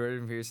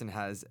 Jordan Peterson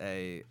has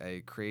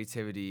a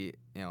creativity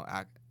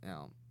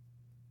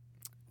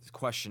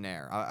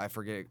questionnaire. I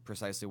forget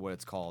precisely what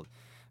it's called,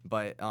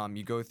 but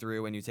you go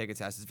through and you take a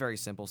test. It's very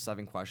simple,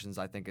 7 questions.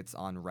 I think it's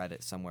on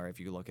Reddit somewhere. If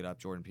you look it up,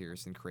 Jordan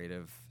Peterson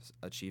Creative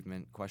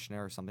Achievement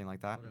Questionnaire or something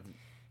like that,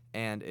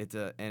 and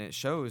it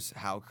shows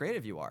how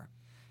creative you are,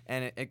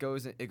 and it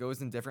goes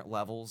in different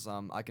levels.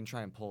 I can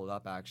try and pull it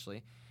up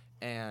actually.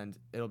 And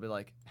it'll be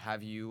like,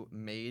 have you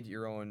made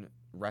your own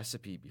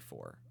recipe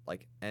before?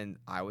 Like, and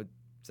I would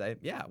say,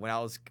 yeah. When I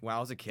was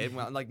a kid,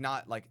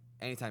 not like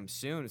anytime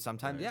soon.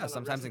 Sometimes, yeah.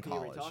 Sometimes in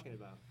college. What are we talking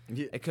about?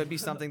 It could be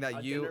something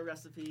that dinner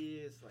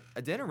recipe is like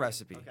a dinner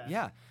recipe. Okay.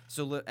 Yeah.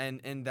 So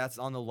and that's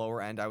on the lower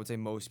end. I would say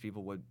most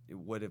people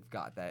would have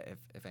got that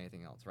if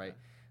anything else, right?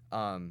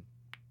 Okay.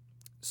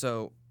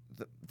 So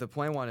the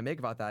point I want to make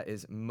about that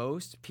is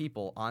most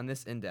people on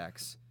this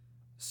index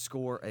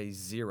score a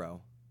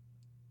 0.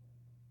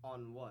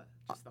 On what?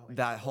 Just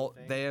that whole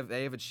thing? they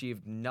have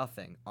achieved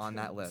nothing on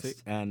that list. See,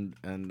 and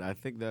I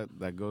think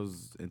that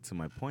goes into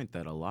my point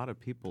that a lot of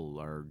people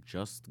are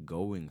just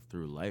going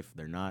through life.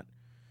 They're not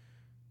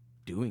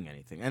doing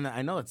anything. And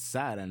I know it's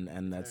sad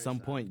and at some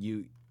point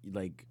you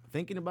like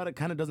thinking about it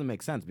kind of doesn't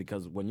make sense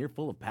because when you're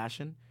full of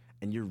passion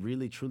and you're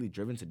really truly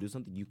driven to do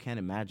something, you can't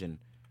imagine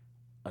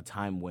a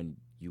time when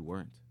you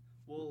weren't.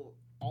 Well,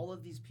 all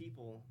of these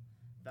people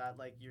that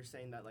like you're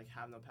saying that like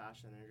have no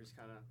passion and are just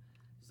kind of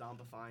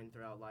zombifying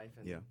throughout life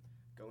and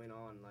going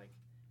on, like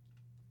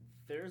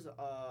there's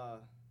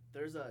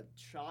a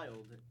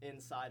child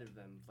inside of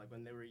them like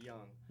when they were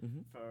young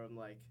from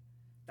like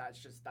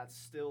that's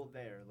still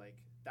there, like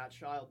that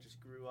child just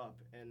grew up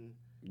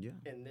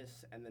in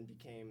this and then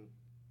became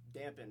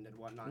dampened and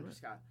whatnot and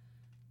just got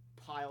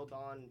piled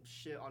on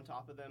shit on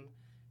top of them.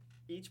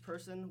 Each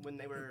person when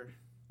they were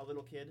a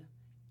little kid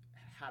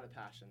had a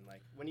passion.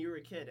 Like when you were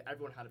a kid,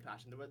 everyone had a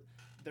passion.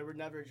 There were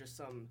never just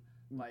some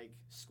like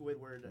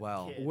Squidward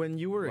kid. When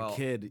you were a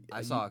kid,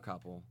 I saw a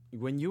couple.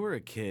 When you were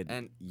a kid,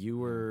 and you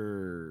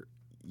were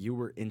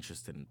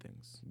interested in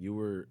things. You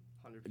were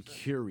 100%.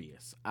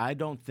 Curious. I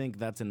don't think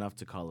that's enough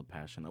to call a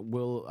passion.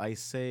 Will I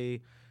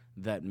say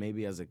that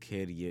maybe as a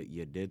kid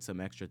you did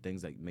some extra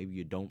things that maybe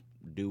you don't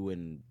do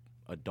in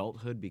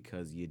adulthood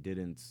because you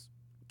didn't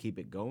keep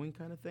it going,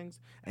 kind of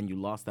things, and you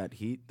lost that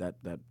heat, that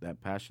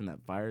passion,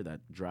 that fire, that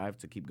drive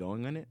to keep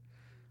going on it.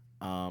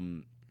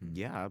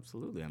 Yeah,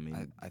 absolutely. I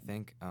mean, I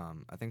think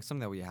something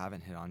that we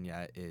haven't hit on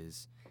yet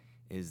is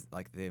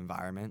like the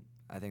environment.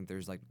 I think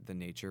there's like the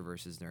nature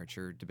versus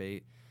nurture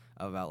debate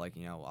about like,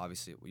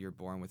 obviously you're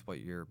born with what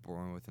you're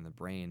born with in the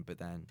brain, but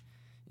then,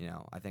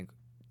 I think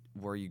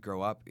where you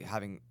grow up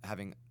having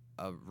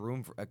a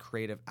room for a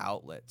creative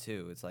outlet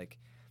too. It's like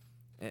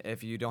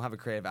if you don't have a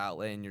creative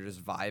outlet and you're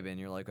just vibing,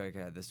 you're like,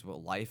 okay, this is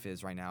what life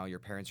is right now. Your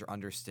parents are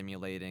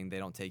understimulating. They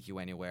don't take you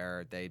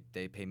anywhere.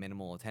 They pay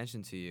minimal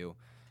attention to you.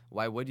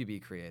 Why would you be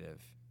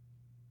creative?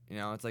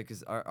 It's like,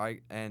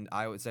 and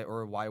I would say,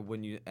 or why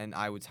wouldn't you? And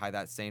I would tie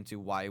that same to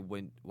why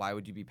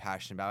would you be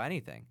passionate about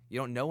anything? You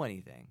don't know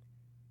anything.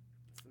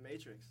 It's the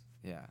Matrix.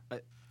 Yeah,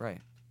 right.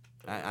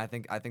 I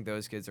think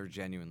those kids are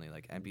genuinely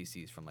like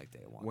NPCs from like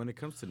day one. When it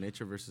comes to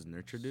nature versus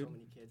nurture, dude, so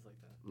many kids like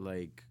that.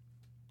 Like,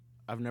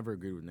 I've never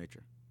agreed with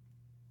nature.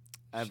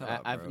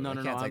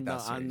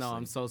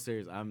 I'm so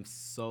serious. I'm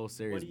so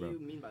serious, bro. What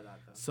do you mean by that,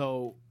 though?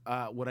 So,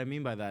 what I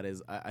mean by that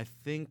is, I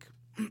think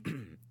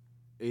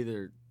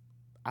either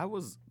I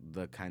was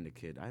the kind of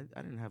kid,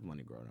 I didn't have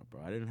money growing up,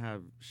 bro. I didn't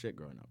have shit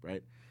growing up,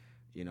 right?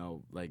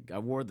 Like, I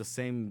wore the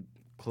same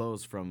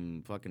clothes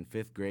from fucking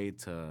 5th grade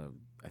to,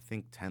 I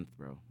think, 10th,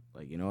 bro.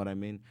 Like, you know what I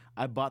mean?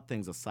 I bought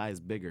things a size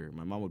bigger.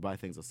 My mom would buy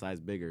things a size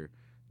bigger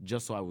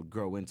just so I would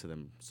grow into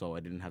them so I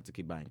didn't have to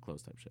keep buying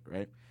clothes type shit,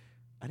 right?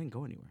 I didn't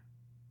go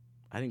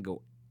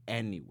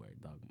anywhere,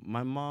 dog.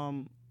 My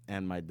mom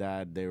and my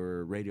dad, they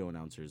were radio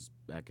announcers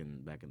back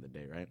in the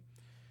day, right?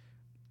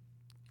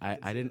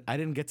 I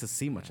didn't get to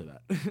see much of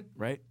that,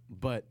 right?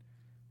 But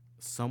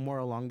somewhere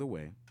along the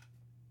way,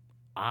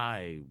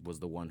 I was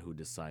the one who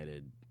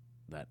decided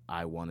that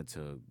I wanted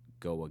to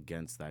go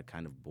against that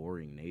kind of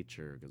boring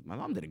nature because my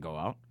mom didn't go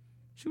out.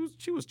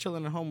 She was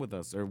chilling at home with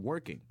us or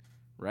working,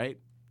 right?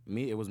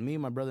 It was me,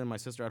 my brother, and my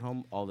sister at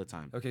home all the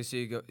time. Okay, so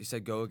you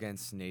said go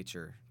against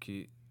nature.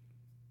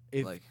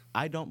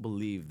 I don't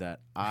believe that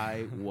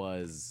I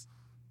was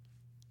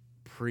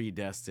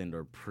predestined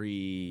or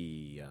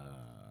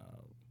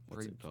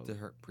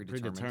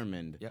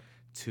predetermined yep.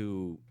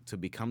 to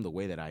become the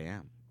way that I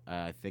am.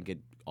 I think it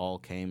all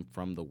came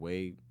from the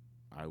way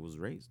I was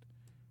raised,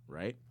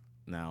 right?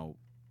 Now,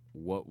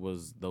 what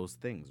was those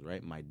things,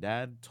 right? My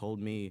dad told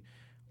me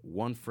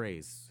one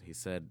phrase. He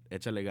said,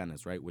 échale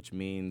ganas, right? Which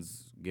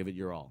means give it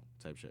your all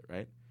type shit,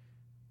 right?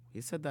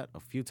 He said that a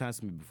few times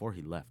to me before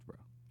he left, bro.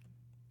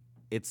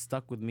 It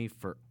stuck with me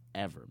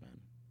forever, man.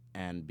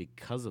 And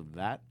because of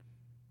that,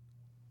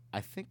 I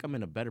think I'm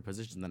in a better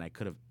position than I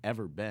could have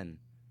ever been.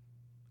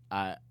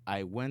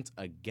 I went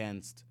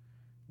against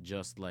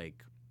just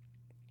like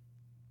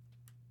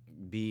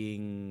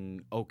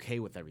being okay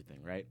with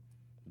everything, right?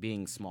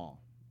 Being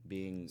small,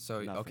 being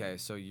So nothing. okay,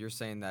 so you're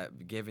saying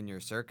that given your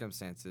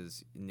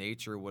circumstances,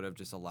 nature would have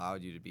just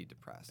allowed you to be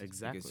depressed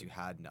Exactly. because you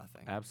had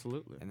nothing.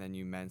 Absolutely. And then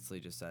you mentally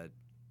just said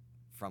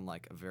from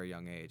like a very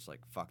young age,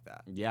 like fuck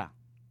that. Yeah.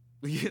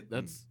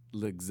 That's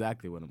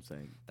exactly what I'm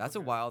saying. That's a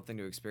wild thing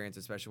to experience,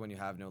 especially when you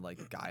have no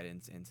like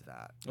guidance into that.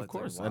 Of That's, like,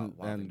 course, wild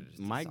thing and to just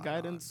my decide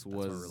guidance on.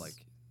 That's why was we're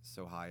like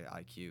so high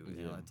IQ. You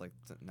know, Yeah. it's like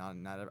not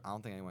I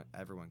don't think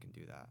everyone can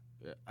do that.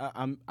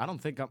 I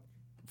don't think I'm.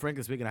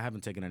 Frankly speaking, I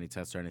haven't taken any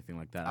tests or anything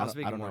like that. I was I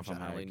speaking don't know more if I'm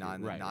high generally,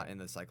 IQ. not in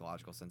the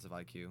psychological sense of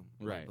IQ.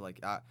 Right. Like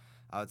I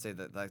would say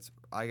that's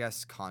I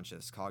guess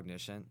conscious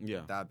cognition.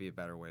 Yeah. That'd be a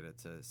better way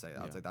to say it.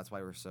 I would Yeah. say that's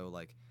why we're so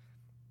like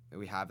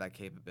we have that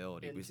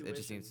capability. It just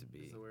seems to Intuition be.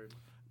 is the word.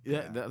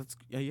 Yeah,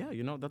 Yeah.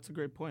 You know, that's a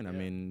great point. I Yeah.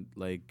 mean,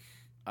 like,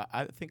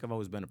 I think I've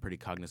always been a pretty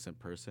cognizant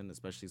person,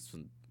 especially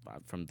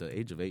from the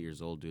age of 8 years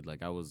old, dude.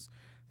 Like, I was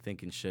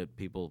thinking shit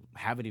people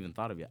haven't even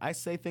thought of yet. I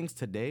say things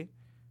today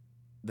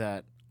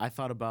that I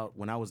thought about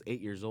when I was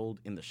 8 years old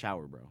in the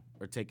shower, bro,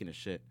 or taking a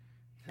shit,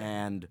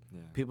 and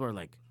Yeah. people are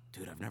like,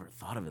 "Dude, I've never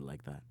thought of it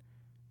like that,"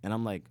 and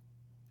I'm like,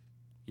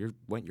 "You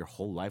went your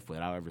whole life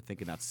without ever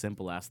thinking that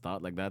simple ass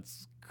thought? Like,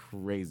 that's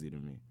crazy to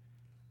me."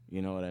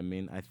 You know what I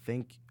mean? I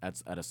think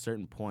at a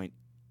certain point,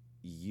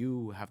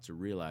 you have to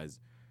realize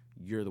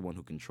you're the one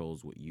who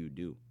controls what you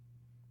do,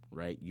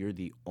 right? You're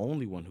the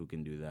only one who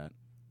can do that,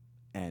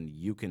 and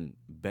you can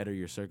better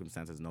your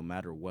circumstances no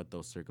matter what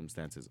those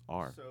circumstances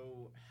are.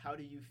 So, how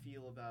do you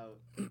feel about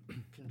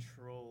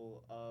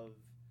control of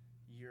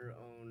your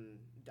own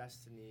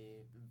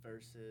destiny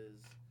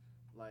versus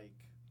like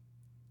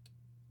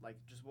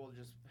just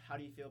how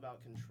do you feel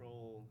about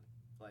control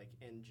like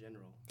in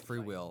general? Free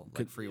Like, will,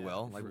 Could- free yeah,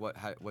 will. Like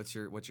what's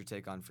your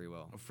take on free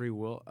will? Free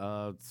will.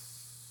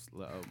 Asking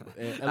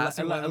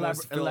one of the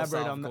most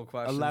Elaborate on philosophical that.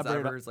 questions Elaborate.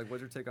 ever. It's like,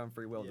 what's your take on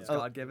free will? Does Yeah.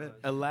 God give it?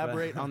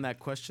 Elaborate on that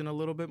question a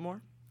little bit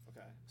more.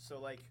 Okay. So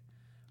like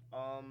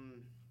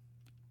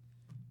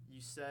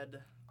you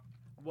said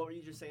what were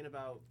you just saying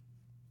about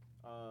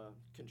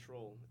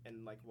control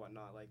and like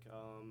whatnot? Like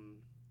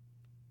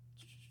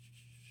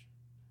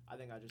I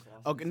think I just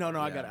lost Okay, it. no,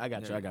 I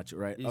Yeah, got you.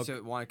 Right. You Okay.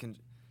 so want to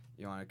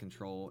you want to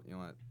control. You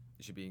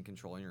should be in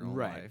control in your own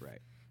Right. life.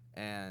 Right.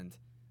 And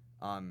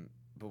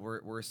but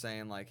we're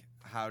saying like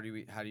how do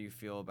you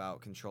feel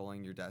about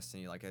controlling your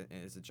destiny like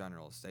as a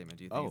general statement?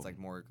 Do you think it's Oh. like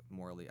more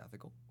morally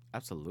ethical?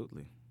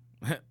 Absolutely.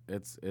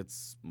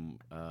 it's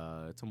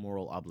a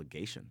moral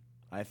obligation,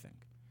 I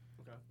think.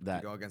 Okay. That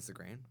To go against the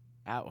grain?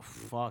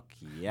 fuck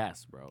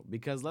yes, bro.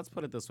 Because let's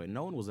put it this way: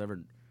 no one was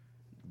ever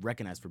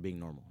recognized for being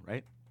normal,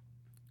 right?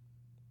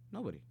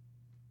 Nobody.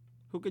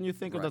 Who can you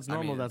think of Right. that's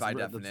normal? I mean, that's by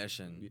that's-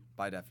 definition,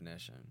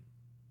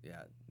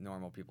 yeah,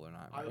 normal people are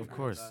not. I would Of agree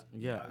course, with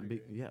that. yeah, I would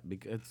agree.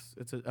 because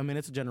it's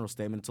a general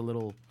statement. It's a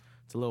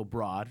little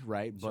broad,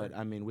 right? Sure. But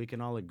I mean, we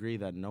can all agree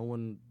that no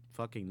one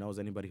fucking knows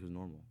anybody who's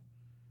normal,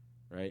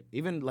 right?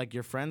 Even like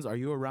your friends. Are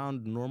you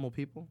around normal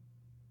people?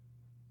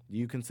 Do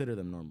you consider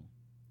them normal?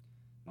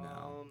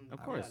 No, Of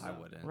yeah, course. I no.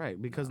 wouldn't.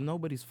 Right, because No.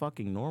 nobody's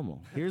fucking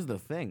normal. Here's the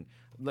thing.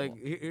 Like,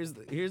 Well- here's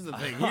the thing. Here's the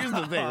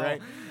thing,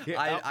 right? Here-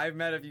 I've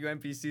met a few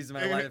NPCs in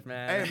my Hey, life,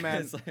 man. Hey,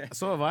 man. It's like-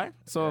 So have I.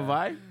 So have Yeah.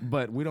 I.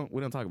 But we don't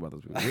talk about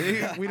those people.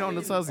 We don't I mean,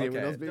 associate with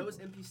okay. those people. Those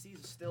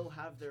NPCs still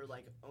have their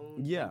like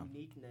own Yeah.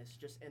 uniqueness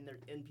just in their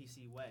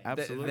NPC way.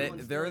 Absolutely.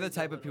 Everyone's They're the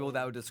still type of their people own-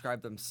 that would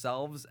describe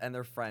themselves and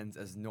their friends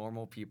as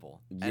normal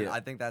people. And Yeah.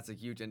 I think that's a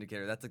huge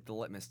indicator. That's like the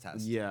litmus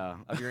test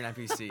Yeah. of you're an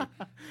NPC.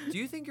 Do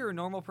you think you're a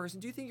normal person?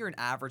 Do you think you're an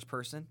average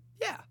person?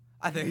 Yeah.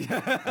 I think.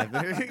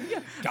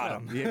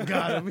 Got him. Yeah,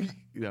 got him.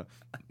 Yeah.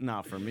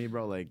 Nah, for me,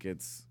 bro, like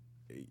it's.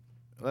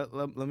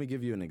 Let me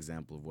give you an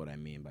example of what I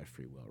mean by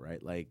free will,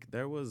 right? Like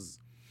there was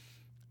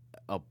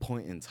a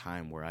point in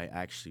time where I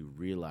actually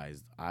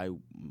realized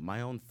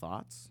my own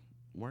thoughts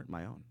weren't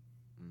my own,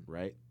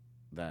 right?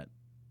 That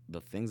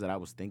the things that I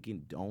was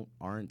thinking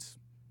aren't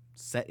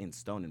set in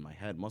stone in my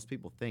head. Most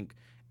people think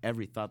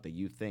every thought that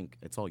you think,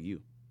 it's all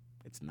you.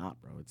 It's not,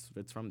 bro.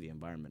 It's from the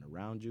environment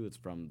around you. It's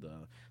from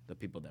the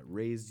people that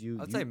raised you.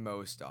 I'd say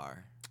most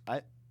are.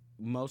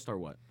 Most are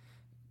what?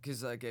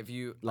 Because like if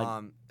you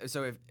Like-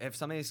 so if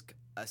something is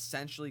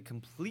essentially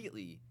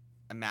completely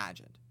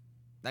imagined,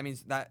 that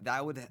means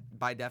that would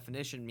by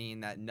definition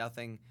mean that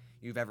nothing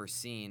you've ever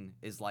seen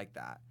is like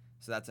that.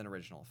 So that's an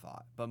original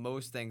thought. But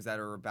most things that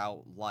are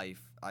about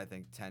life, I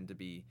think, tend to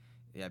be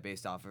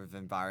based off of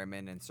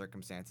environment and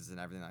circumstances and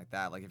everything like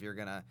that. Like if you're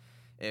gonna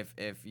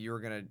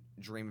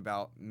dream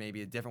about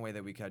maybe a different way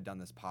that we could have done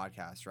this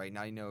podcast, right?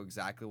 Now you know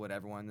exactly what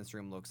everyone in this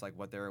room looks like,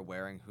 what they're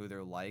wearing, who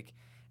they're like.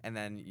 and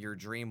then your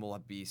dream will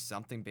be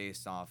something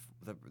based off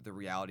the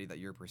reality that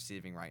you're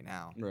perceiving right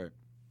now. Right.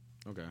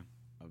 Okay.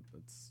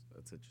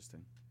 That's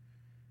interesting.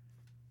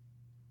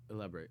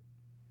 Elaborate.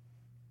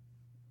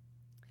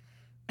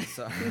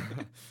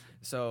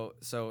 So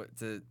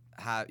to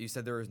have, you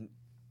said there was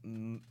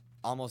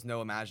almost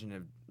no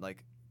imaginative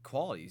like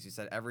qualities. You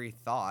said every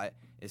thought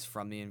is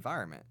from the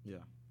environment. Yeah.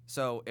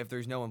 So if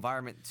there's no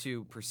environment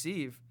to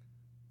perceive,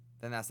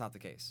 then that's not the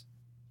case,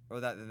 or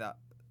that.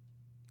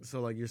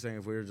 So like you're saying,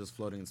 if we were just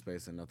floating in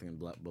space and nothing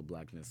but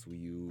blackness,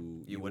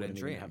 you wouldn't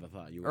dream. Even have a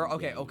thought.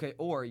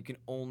 Or you can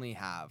only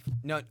have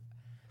no.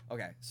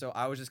 Okay, so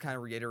I was just kind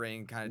of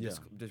reiterating, kind of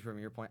disproving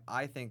your point.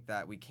 I think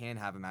that we can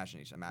have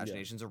imagination.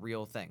 Imagination's a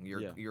real thing.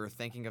 You're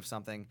thinking of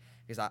something,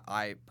 because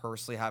I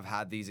personally have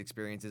had these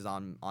experiences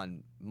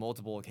on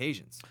multiple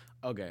occasions.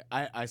 Okay,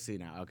 I see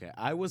now. Okay,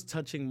 I was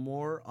touching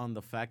more on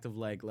the fact of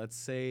like, let's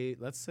say,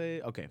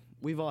 okay,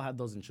 we've all had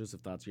those intrusive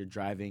thoughts. You're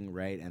driving,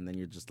 right, and then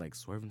you're just like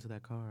swerving to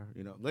that car,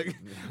 like,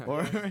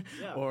 or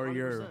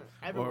 100%.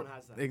 Everyone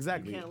has that.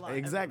 Exactly, You can't lie.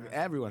 exactly.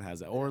 Everyone has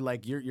that. Or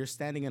like you're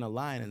standing in a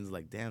line and it's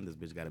like, damn, this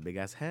bitch got a big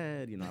ass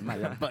head. I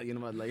might, but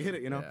like hit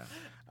it.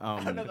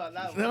 I don't know about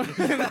that one.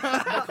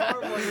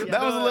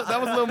 That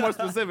was a little more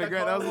specific,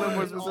 right? That was a little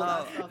more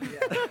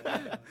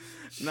specific.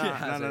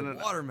 No.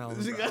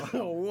 Watermelon. She got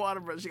a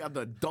watermelon. She got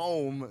the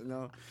dome.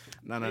 No.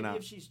 Maybe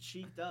if she's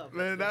cheeked up.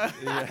 No.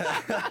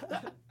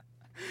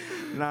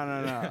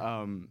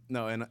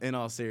 No. In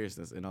all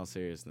seriousness,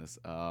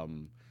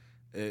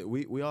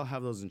 we all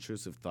have those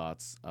intrusive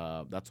thoughts.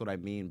 That's what I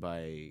mean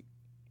by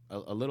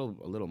a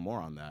little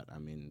more on that. I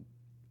mean,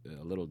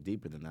 a little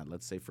deeper than that.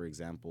 Let's say, for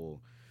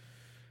example,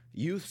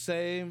 you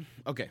say,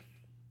 okay,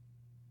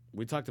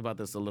 we talked about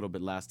this a little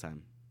bit last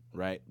time,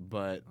 right?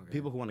 But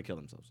people who want to kill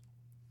themselves.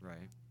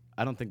 Right.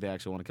 I don't think they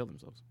actually want to kill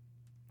themselves.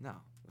 No,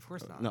 of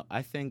course not. No,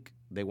 I think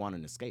they want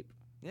an escape.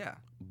 Yeah.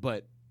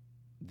 But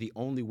the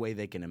only way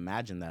they can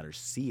imagine that or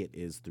see it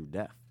is through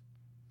death.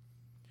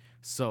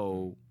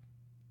 So,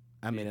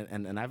 I mean,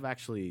 and I've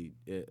actually,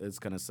 it's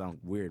gonna sound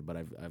weird, but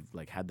I've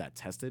like had that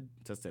tested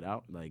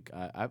out. Like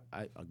I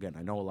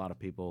know a lot of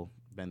people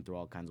been through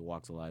all kinds of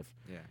walks of life.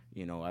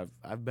 Yeah.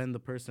 I've been the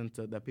person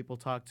that people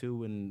talk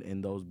to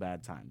in those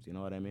bad times. You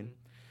know what I mean?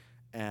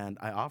 And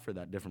I offer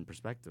that different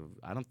perspective.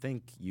 I don't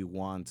think you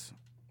want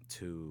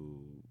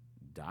to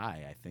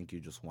die. I think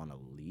you just want to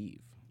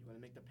leave. You want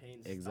to make the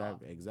pain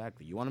stop.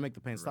 Exactly. You want to make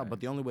the pain stop,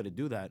 but the only way to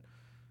do that,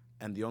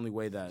 and the only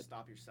way that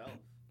stop yourself.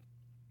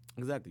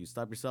 Exactly. You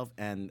stop yourself,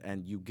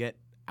 and you get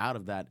out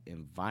of that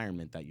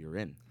environment that you're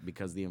in,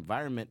 because the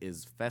environment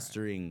is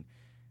festering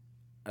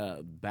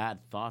bad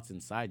thoughts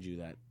inside you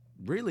that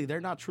really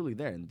they're not truly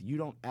there, and you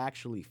don't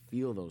actually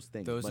feel those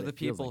things. Those are the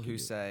people who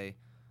say,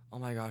 "Oh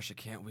my gosh, I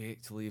can't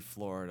wait to leave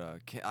Florida.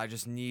 I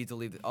just need to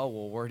leave." Oh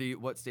well,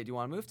 what state do you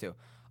want to move to?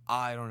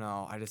 I don't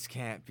know. I just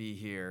can't be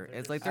here.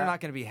 It's like they're not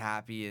gonna be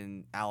happy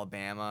in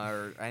Alabama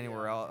or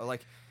anywhere else.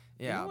 Like,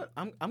 yeah. You know what?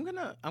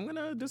 I'm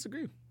gonna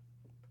disagree.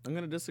 I'm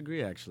gonna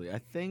disagree. Actually, I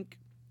think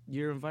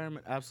your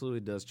environment absolutely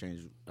does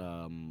change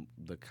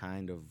the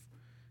kind of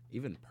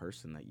even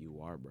person that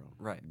you are, bro.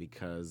 Right.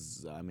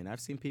 Because I mean,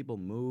 I've seen people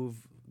move,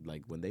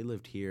 like when they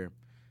lived here,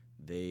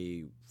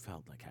 they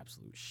felt like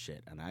absolute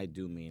shit, and I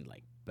do mean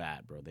like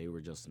bad, bro. They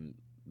didn't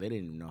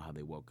even know how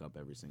they woke up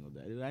every single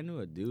day. I knew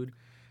a dude,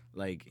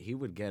 like he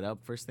would get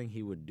up, first thing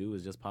he would do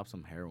is just pop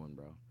some heroin,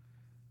 bro.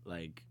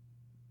 Like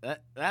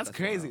that's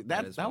crazy.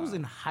 Wild. That was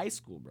in high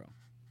school, bro.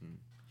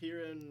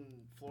 Here in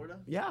Florida?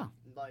 Yeah.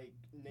 Like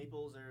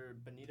Naples or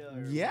Bonita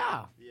or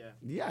Yeah,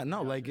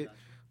 no,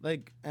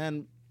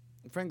 and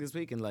frankly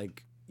speaking,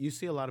 like you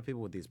see a lot of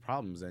people with these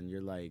problems and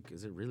you're like,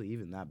 is it really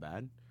even that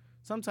bad?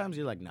 Sometimes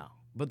you're like, no.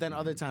 But then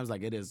other times,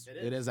 like it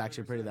is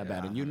actually pretty that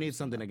bad, and you need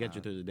something to get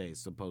you through the day,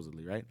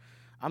 supposedly, right?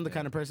 I'm the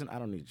kind of person, I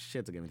don't need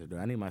shit to get me through the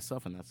day. I need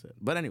myself, and that's it.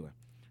 But anyway,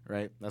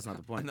 right? That's not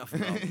the point. Enough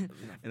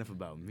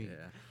about me.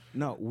 Yeah.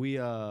 No, we,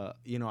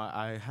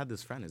 I had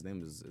this friend. His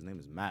name is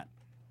Matt.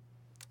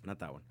 Not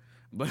that one,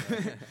 but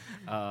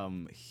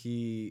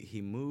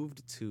he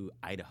moved to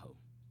Idaho,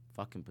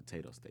 fucking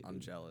potato state. I'm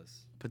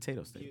jealous.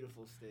 Potato state.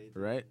 Beautiful state.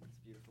 Right? It's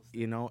a beautiful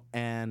state.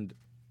 And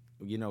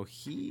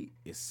he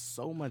is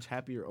so much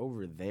happier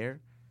over there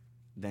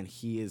than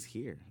he is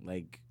here.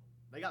 Like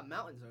they got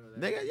mountains over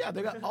there.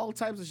 They got all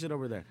types of shit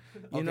over there.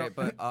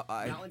 But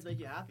mountains make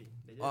you happy.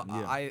 They do.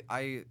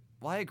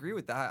 I agree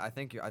with that. I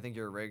think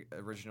your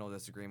original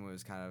disagreement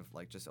was kind of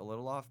like just a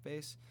little off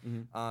base,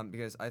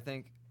 because I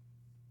think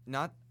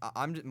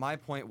my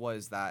point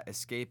was that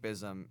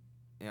escapism,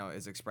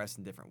 is expressed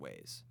in different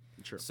ways.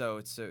 Sure. So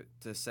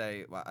to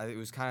say, well, it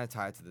was kind of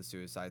tied to the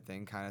suicide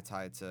thing, kind of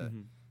tied to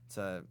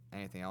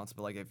anything else.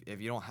 But like if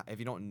you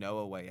don't know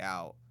a way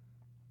out,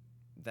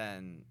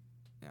 then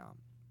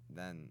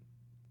then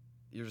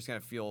you're just gonna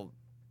feel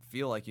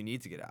like you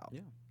need to get out.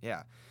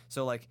 Yeah.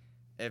 So like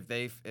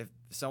if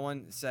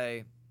someone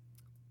say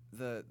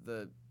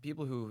the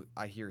people who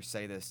I hear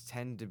say this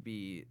tend to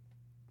be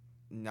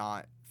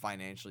not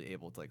financially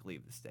able to like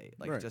leave the state,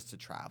 like Right. just to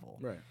travel.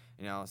 Right.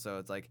 You know, so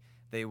it's like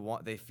they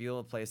feel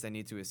a place they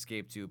need to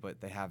escape to,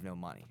 but they have no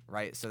money,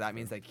 right? So that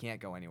means they can't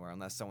go anywhere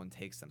unless someone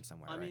takes them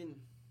somewhere. I right? mean,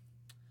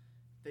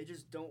 they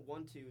just don't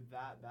want to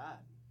that bad.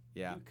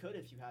 Yeah. You could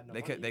if you had no They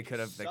money. could they It could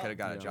have suck.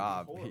 got a Yeah.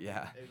 job. Horrible.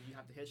 Yeah. If you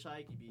have to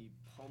hitchhike, you'd be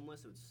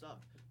homeless. It would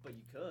suck. But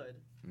you could.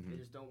 Mhm. They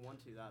just don't want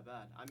to that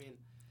bad. I mean,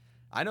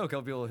 I know a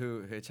couple people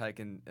who hitchhike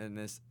in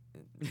this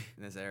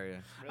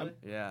area. really?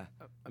 Yeah.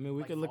 I mean,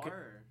 we Like could look at. far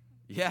or-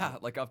 Yeah,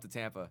 like up to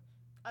Tampa.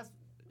 That's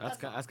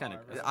not kinda-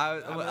 far, bro. I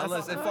mean,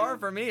 Listen, that's far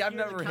for me, I've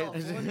Here to never hit.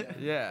 California,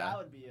 Yeah. That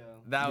would be a.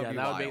 That would yeah, be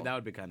that would be wild. that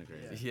would be kind of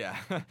crazy. Yeah.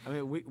 I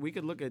mean, we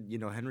could look at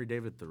Henry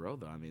David Thoreau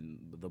though. I mean,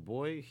 the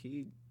boy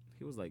he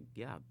was like,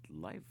 yeah,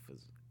 life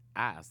is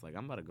ass. Like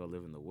I'm about to go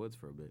live in the woods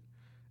for a bit,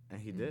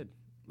 and he did.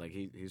 Like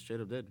he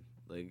straight up did.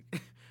 Like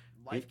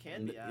Life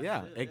can be ass,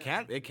 yeah, too,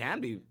 it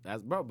can be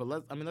as bro. But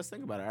let's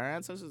think about it. Our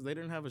ancestors they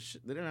didn't have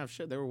they didn't have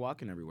shit. They were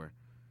walking everywhere,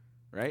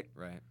 right?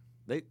 Right.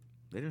 They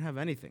didn't have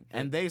anything,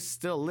 and they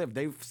still lived.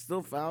 They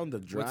still found the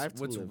drive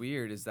What's to live.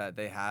 weird is that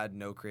they had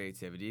no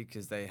creativity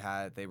because they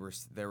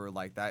were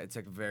like that. It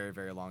took a very,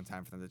 very long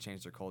time for them to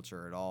change their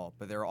culture at all.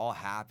 But they were all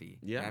happy.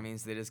 Yeah. That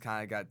means they just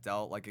kind of got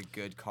dealt like a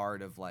good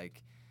card of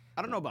like.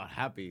 I don't know about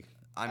happy.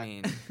 I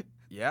mean,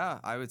 yeah,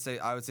 I would say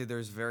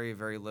there's very,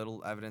 very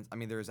little evidence. I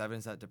mean, there's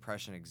evidence that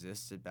depression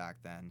existed back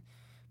then,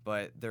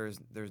 but there's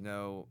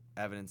no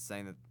evidence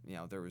saying that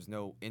there was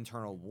no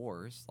internal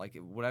wars. Like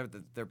whatever,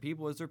 their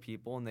people is their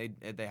people, and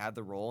they had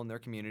the role in their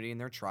community and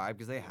their tribe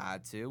because they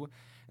had to,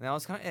 and that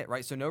was kind of it,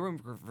 right? So no room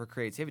for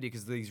creativity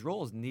because these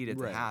roles needed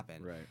to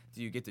happen. Right.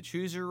 Do you get to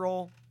choose your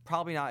role?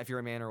 Probably not if you're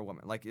a man or a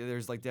woman. Like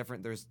there's like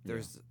different there's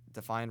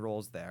defined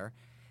roles there,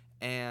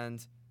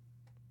 and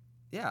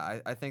yeah,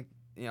 I think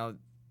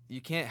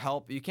you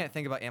can't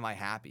think about am I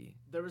happy.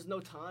 There was no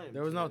time.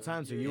 There was no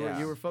time, so you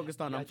were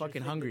focused on you I'm had your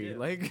fucking thing to hungry. do.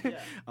 Like Yeah.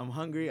 I'm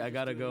hungry. I Just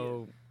gotta doing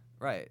go.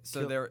 Right.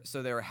 So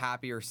they were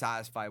happy or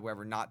satisfied,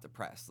 whatever, not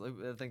depressed.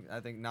 I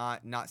think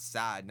not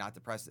sad, not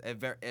depressed.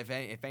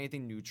 If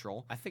anything,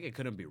 neutral. I think it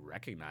couldn't be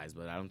recognized,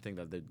 but I don't think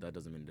that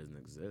doesn't mean it doesn't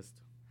exist.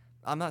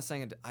 I'm not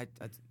saying it, I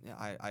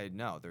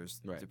know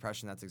there's Right.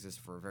 depression that's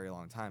existed for a very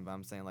long time, but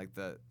I'm saying like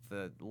the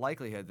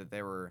likelihood that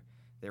they were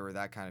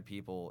that kind of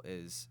people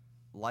is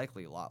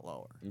likely a lot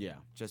lower. Yeah.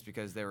 Just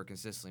because they were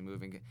consistently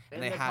moving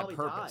and they'd they had probably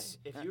purpose.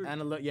 Die. If you were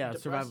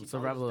depressed, survival you'd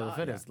survival of the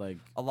probably fittest. die. Like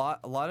A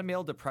lot of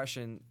male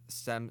depression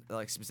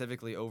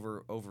specifically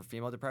over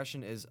female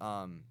depression is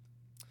a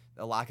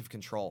lack of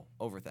control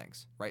over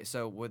things, right?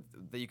 So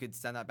you could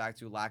send that back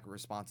to lack of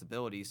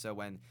responsibility. So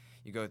when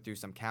you go through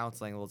some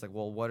counseling, it's like,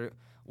 well, what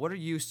are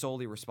you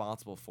solely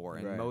responsible for?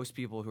 And Right. most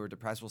people who are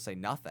depressed will say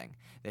nothing.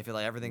 They feel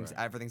like everything's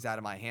out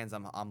of my hands.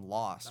 I'm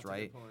lost, That's a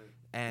right? good point.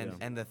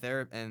 And the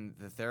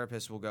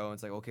therapist will go and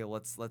it's like, okay,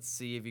 let's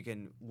see if you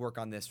can work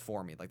on this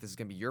for me. Like this is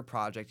gonna be your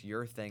project,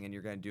 your thing, and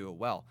you're gonna do it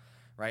well,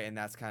 right? And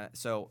that's kind of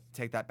so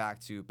take that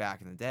back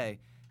in the day.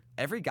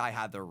 Every guy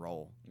had their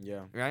role,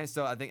 yeah. right?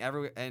 So I think I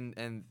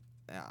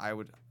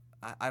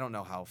don't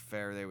know how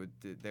fair they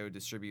would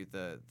distribute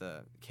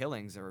the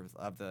killings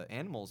of the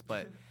animals,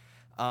 but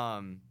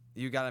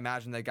you got to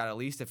imagine they got at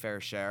least a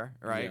fair share,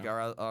 right? Yeah. Or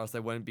else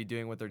they wouldn't be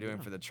doing what they're doing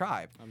for the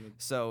tribe. I mean,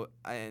 So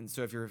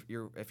if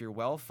you're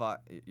well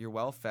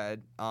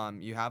fed,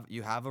 you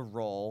have a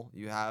role,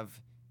 you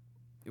have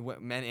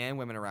men and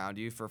women around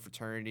you for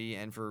fraternity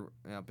and for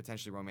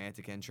potentially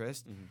romantic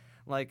interest. Mhm.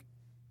 Like,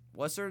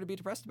 what's there to be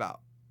depressed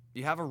about?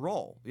 You have a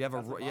role. You have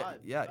That's the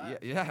vibe.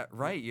 yeah,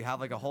 right. You have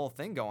like a whole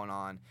thing going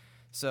on.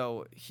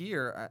 So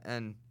here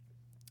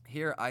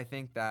I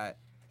think that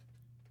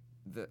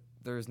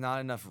there's not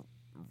enough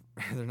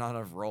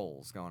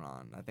roles going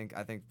on. I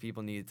think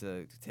people need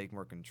to take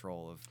more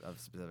control of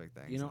specific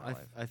things. in their life.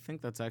 I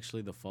think that's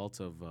actually the fault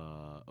of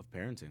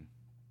parenting.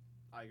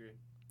 I agree.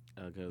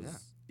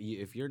 Because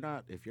if you're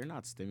not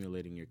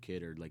stimulating your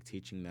kid or like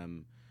teaching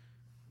them,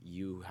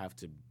 you have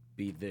to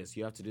be this,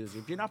 you have to do this.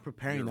 If you're not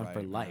preparing You're them right, for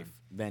man. life,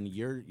 then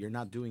you're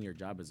not doing your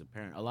job as a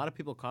parent. A lot of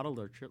people coddle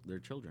their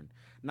children.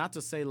 Not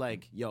to say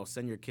like, yo,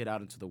 send your kid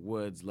out into the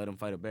woods, let him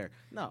fight a bear.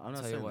 No, I'm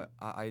not Tell saying you what,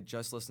 I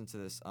just listened to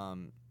this.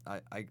 I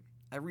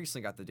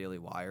recently got the Daily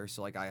Wire,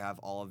 so like I have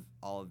all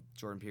of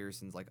Jordan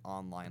Peterson's like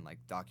online like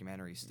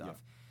documentary stuff. Yeah.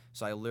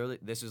 So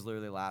this was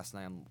literally last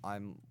night.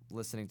 I'm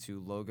listening to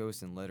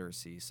Logos and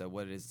Literacy. So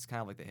what it is, it's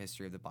kind of like the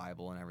history of the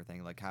Bible and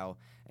everything, like how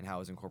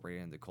it's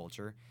incorporated into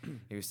culture.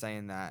 He was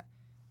saying that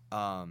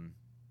back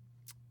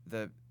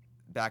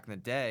in the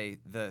day,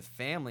 the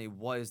family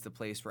was the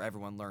place where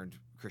everyone learned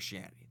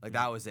Christianity. Like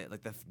that was it.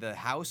 Like the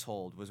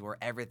household was where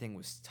everything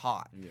was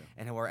taught. Yeah.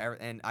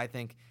 And I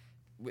think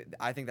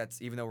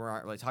that's, even though we're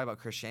not really talking about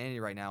Christianity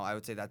right now, I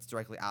would say that's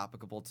directly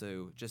applicable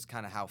to just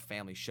kind of how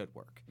family should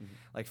work. Mhm.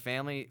 Like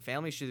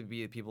family should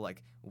be people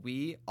like,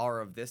 we are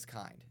of this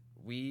kind.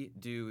 We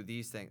do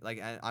these things. Like,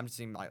 and I'm just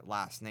saying my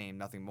last name,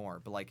 nothing more.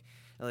 But like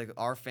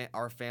our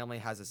family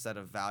has a set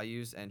of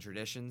values and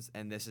traditions,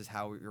 and this is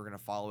how you're gonna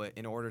follow it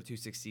in order to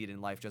succeed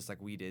in life, just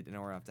like we did, in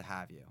order to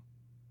have you.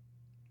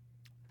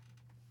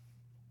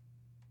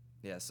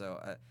 Yeah. So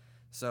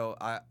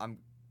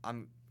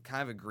I'm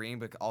kind of agreeing,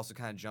 but also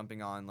kind of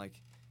jumping on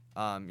like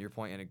your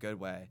point in a good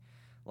way.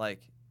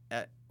 Like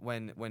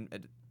when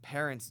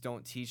parents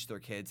don't teach their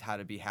kids how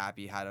to be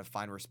happy, how to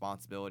find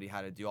responsibility,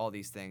 how to do all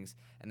these things,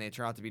 and they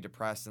turn out to be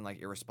depressed and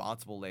like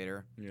irresponsible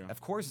later. Yeah.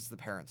 Of course, it's the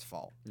parents'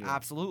 fault. Yeah.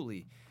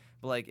 Absolutely.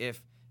 But like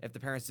if the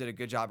parents did a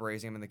good job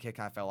raising him and the kid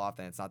kind of fell off,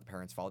 then it's not the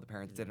parents' fault. The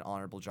parents did an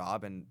honorable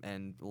job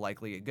and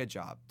likely a good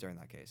job during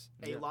that case.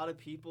 A lot of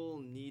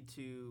people need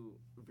to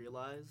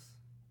realize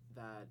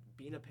that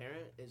being a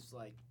parent is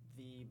like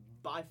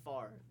by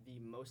far the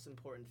most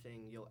important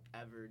thing you'll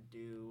ever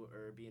do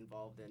or be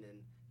involved in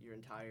your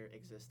entire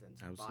existence.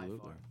 Absolutely.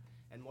 By far.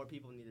 And more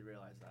people need to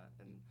realize that.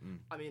 And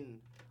I mean,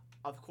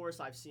 of course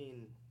I've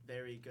seen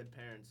very good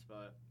parents,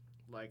 but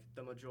like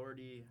the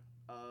majority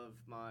of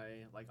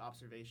my like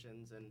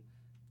observations and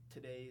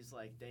today's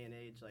like day and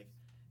age, like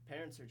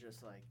parents are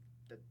just like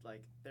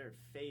they're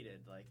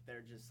faded. Like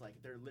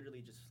they're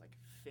literally just like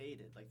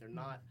faded. Like they're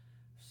not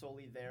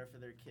solely there for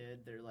their kid.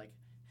 They're like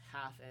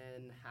half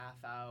in, half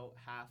out,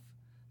 half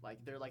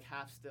like they're like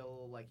half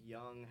still like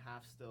young,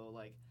 half still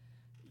like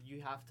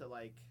you have to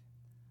like.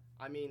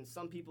 I mean,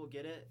 some people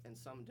get it and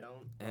some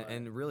don't.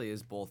 And really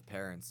is both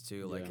parents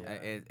too. Like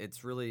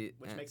it's really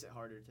which makes it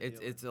harder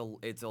to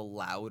it's a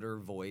louder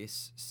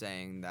voice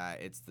saying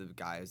that it's the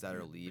guys that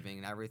are leaving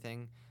and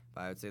everything.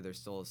 But I would say there's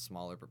still a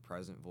smaller but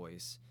present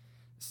voice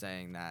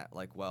saying that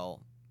like,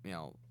 well, you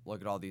know,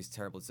 look at all these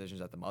terrible decisions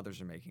that the mothers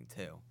are making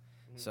too.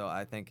 Mm-hmm. So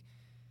I think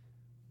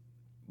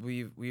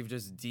we've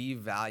just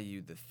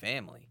devalued the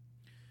family.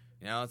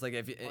 You know, it's like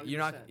if you're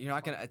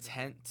not gonna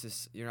attend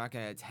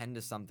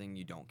to something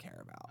you don't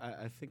care about.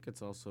 I think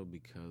it's also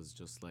because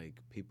just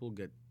like people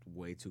get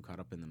way too caught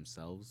up in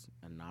themselves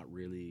and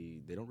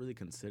they don't really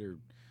consider.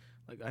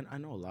 Like I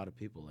know a lot of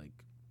people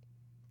like.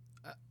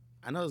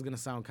 I know it's gonna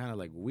sound kind of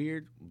like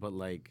weird, but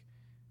like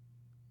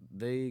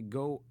they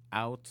go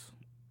out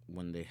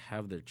when they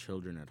have their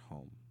children at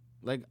home.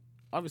 Like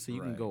obviously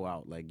you can go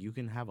out, like you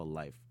can have a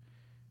life,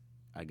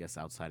 I guess,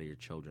 outside of your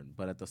children.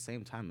 But at the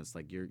same time, it's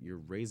like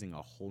you're raising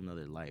a whole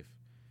nother life.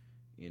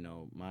 You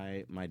know,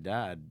 my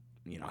dad,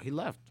 you know, he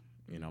left.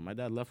 You know, my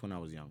dad left when I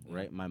was young,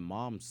 right? My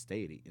mom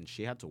stayed, and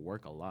she had to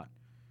work a lot.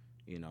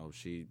 You know,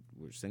 she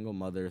was single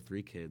mother,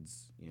 3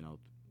 kids. You know,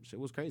 shit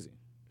was crazy.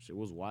 Shit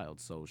was wild.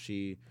 So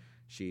she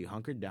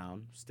hunkered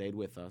down, stayed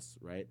with us,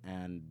 right?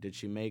 And did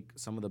she make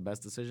some of the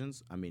best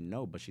decisions? I mean,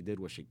 no, but she did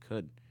what she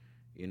could.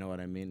 You know what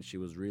I mean? She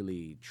was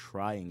really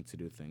trying to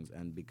do things,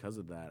 and because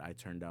of that, I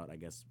turned out, I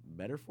guess,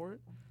 better for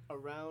it.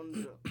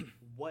 Around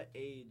what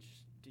age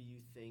do you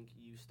think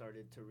you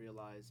started to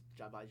realize,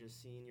 by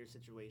just seeing your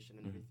situation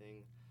and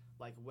everything,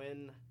 like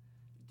when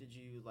did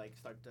you like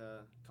start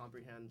to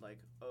comprehend, like,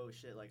 oh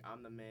shit, like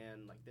I'm the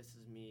man, like this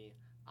is me,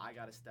 I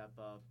gotta step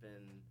up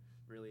and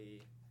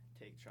really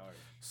take charge?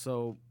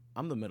 So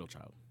I'm the middle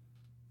child.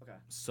 Okay.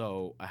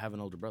 So I have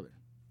an older brother.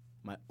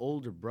 My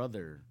older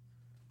brother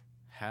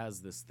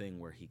has this thing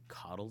where he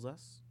coddles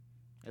us.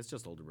 It's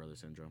just older brother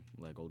syndrome,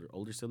 like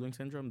older sibling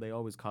syndrome. They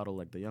always coddle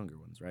like the younger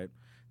ones, right?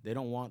 They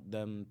don't want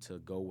them to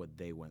go what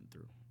they went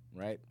through,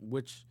 right?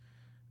 Which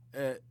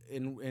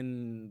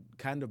in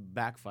kind of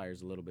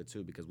backfires a little bit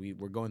too, because we're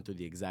going through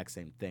the exact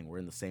same thing. We're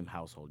in the same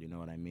household, you know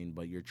what I mean?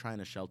 But you're trying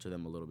to shelter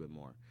them a little bit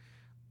more.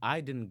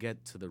 I didn't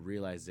get to the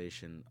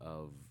realization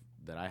of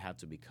that I have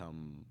to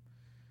become,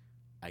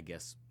 I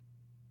guess,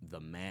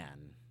 the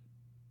man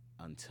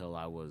until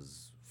I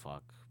was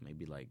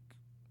maybe like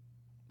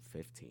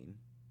 15.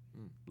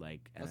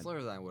 Like that's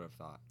lower than I would have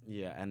thought.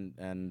 Yeah,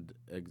 and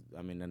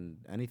I mean, and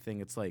anything,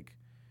 it's like,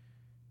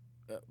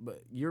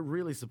 but you're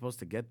really supposed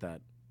to get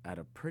that at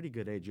a pretty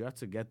good age. You have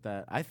to get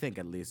that. I think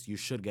at least you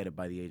should get it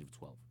by the age of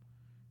 12,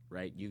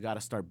 right? You got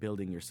to start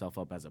building yourself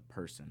up as a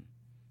person,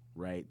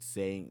 right?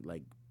 Saying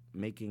like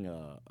making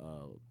a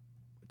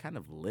kind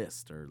of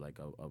list or like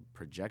a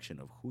projection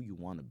of who you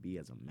want to be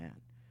as a man.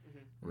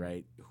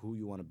 Right, who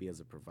you want to be as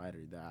a provider.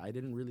 I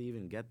didn't really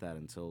even get that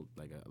until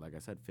like I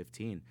said,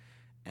 15,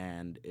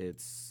 and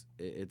it's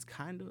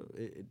kind of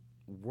it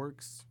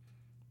works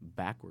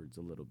backwards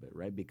a little bit,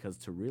 right? Because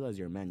to realize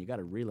you're a man, you got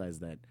to realize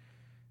that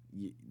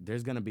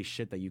there's gonna be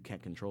shit that you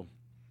can't control.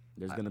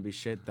 There's gonna be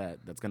shit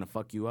that's gonna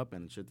fuck you up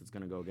and shit that's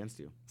gonna go against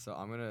you. So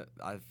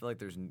I feel like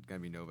there's gonna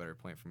be no better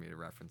point for me to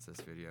reference this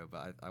video,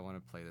 but I want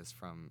to play this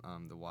from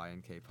the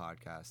Y&K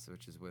podcast,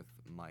 which is with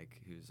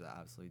Mike, who's an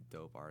absolutely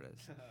dope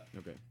artist.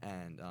 Okay.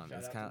 And shout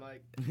it's out kind to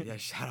of Mike. Yeah,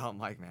 shout out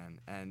Mike, man.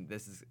 And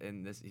this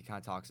he kind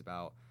of talks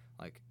about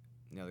like,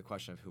 you know, the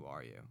question of who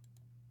are you.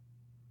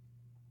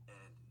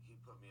 And he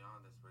put me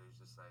on this where he's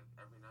just like,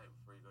 every night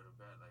before you go to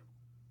bed, like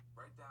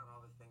write down all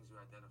the things you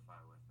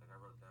identify with. Like I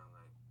wrote down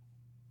like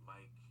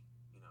Mike,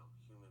 you know,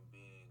 human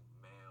being,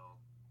 male,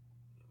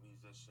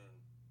 musician,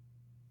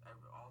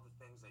 all the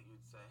things that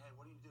you'd say, hey,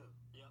 what do you do?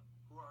 Yep.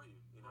 Who are you?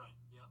 You know? Right.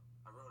 Yep.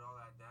 I wrote all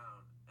that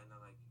down, and then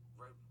like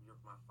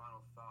my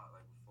final thought,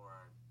 like before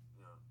I,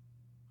 you know,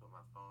 put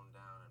my phone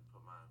down and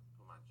put my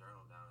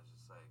journal down, is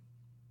just like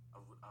a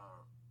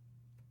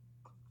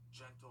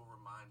gentle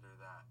reminder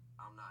that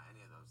I'm not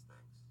any of those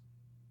things.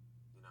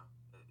 You know,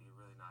 you're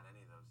really not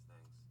any of those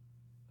things,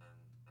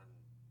 and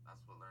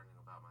that's what learning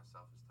about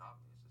myself has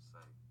taught me. It's just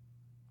like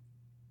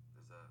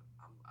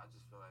I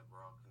just feel like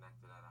we're all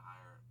connected at a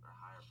higher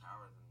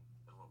power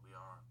than what we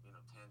are,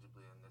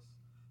 tangibly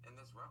in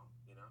this realm,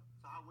 So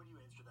how would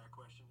you answer that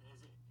question?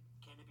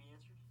 Can it be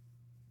answered?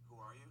 Who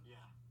are you?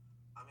 Yeah.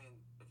 I mean,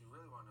 if you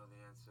really want to know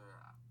the answer,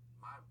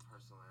 my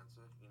personal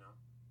answer,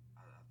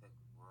 I think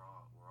we're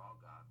all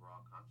God, we're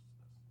all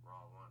consciousness, we're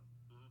all one.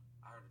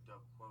 Mm-hmm. I heard a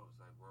dope quote,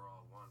 it's like we're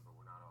all one, but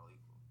we're not all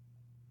equal.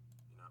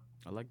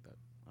 I like that.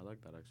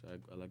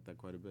 Actually. I like that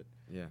quite a bit.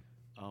 Yeah.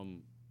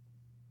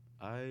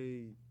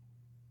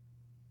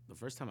 The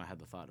first time I had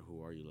the thought,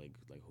 who are you, like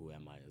who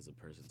am I as a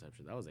person type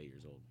shit, that was 8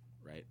 years old,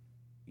 right?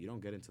 You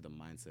don't get into the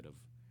mindset of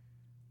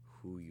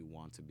who you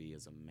want to be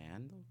as a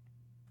man, though,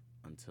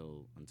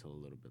 until a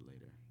little bit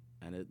later.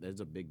 And there's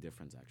a big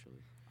difference,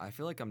 actually. I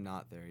feel like I'm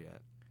not there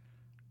yet.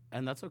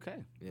 And that's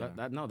okay. Yeah.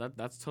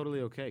 That's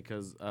totally okay,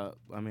 because,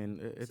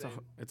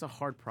 it's a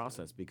hard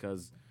process,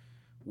 because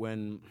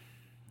when...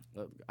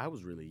 I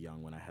was really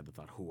young when I had the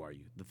thought, who are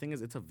you? The thing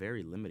is, it's a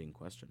very limiting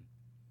question.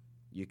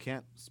 You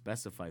can't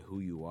specify who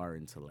you are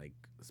into, like,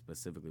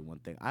 specifically one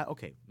thing. I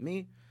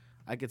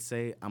could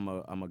say I'm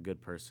a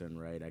good person,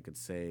 right? I could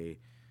say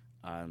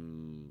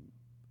I'm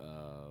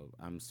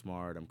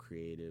smart, I'm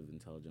creative,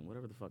 intelligent,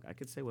 whatever the fuck. I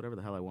could say whatever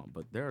the hell I want,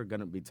 but there are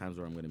going to be times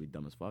where I'm going to be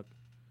dumb as fuck.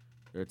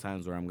 There are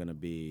times where I'm going to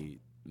be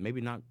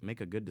maybe not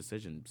make a good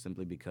decision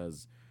simply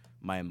because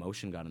my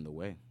emotion got in the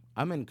way.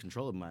 I'm in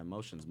control of my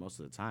emotions most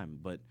of the time,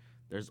 but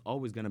there's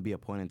always going to be a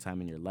point in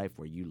time in your life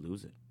where you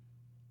lose it.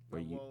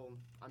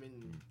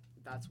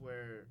 That's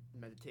where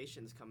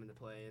meditations come into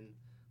play, and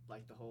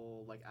like the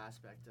whole like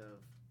aspect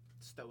of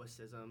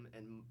stoicism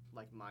and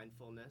like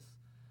mindfulness,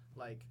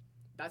 like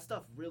that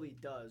stuff really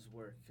does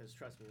work. Because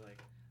trust me,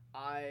 like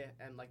I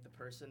am like the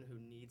person who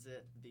needs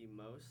it the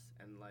most,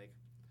 and like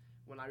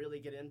when I really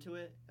get into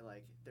it,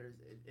 like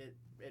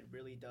it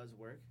really does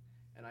work.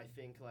 And I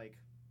think like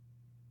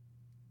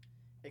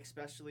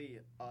especially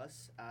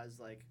us as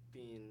like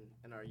being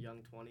in our young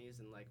 20s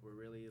and like we're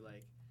really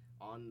like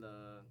on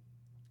the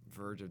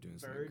verge of doing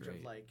something great.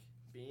 Of like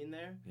being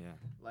there. Yeah.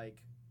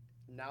 Like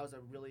now is a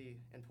really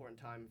important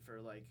time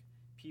for like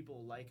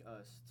people like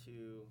us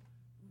to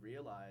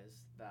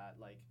realize that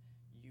like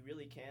you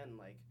really can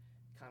like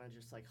kind of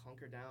just like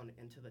hunker down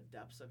into the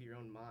depths of your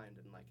own mind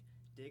and like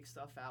dig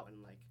stuff out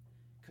and like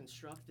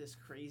construct this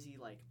crazy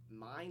like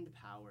mind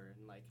power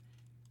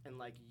and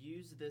like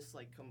use this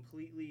like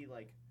completely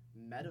like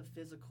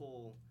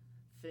metaphysical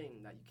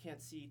thing that you can't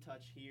see,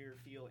 touch, hear,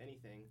 feel,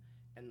 anything,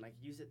 and like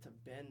use it to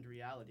bend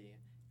reality.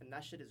 And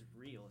that shit is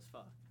real as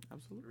fuck.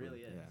 Absolutely. It really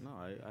is. Yeah. No,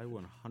 I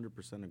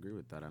 100% agree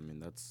with that. I mean,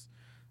 that's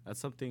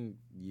something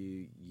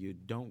you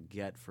don't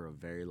get for a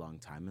very long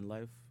time in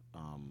life.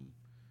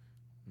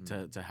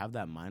 To have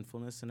that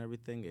mindfulness and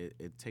everything,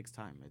 it takes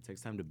time. It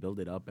takes time to build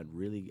it up and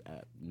really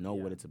know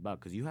what it's about.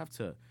 Because you have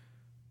to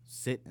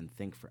sit and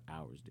think for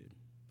hours, dude.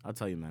 I'll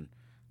tell you, man.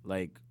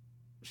 Like,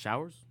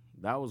 showers,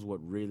 that was what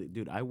really...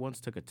 Dude, I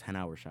once took a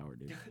 10-hour shower,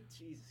 dude.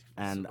 Jesus.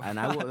 And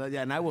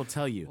I will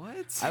tell you.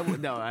 What?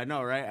 No, I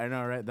know,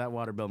 right? That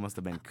water bill must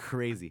have been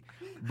crazy.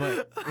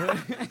 But...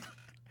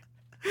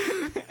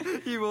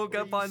 He woke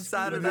up on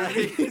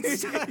Saturday.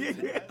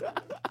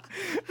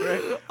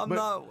 Right?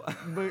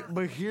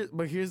 But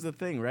here's the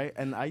thing, right?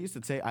 And I used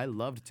to say I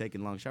loved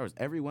taking long showers.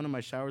 Every one of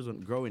my showers when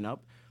growing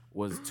up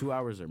was 2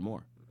 hours or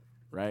more,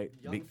 right?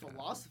 Young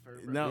philosopher,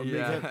 bro. No,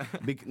 Yeah.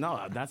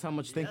 no, that's how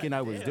much thinking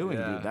I was doing,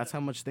 Yeah. dude. That's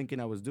how much thinking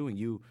I was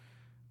doing.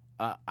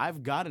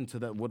 I've gotten to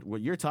that.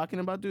 What you're talking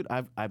about, dude.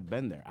 I've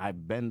been there.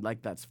 I've been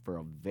like that for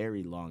a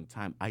very long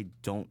time. I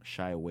don't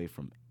shy away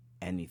from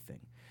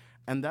anything,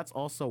 and that's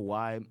also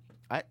why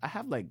I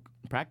have like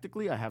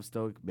practically I have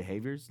stoic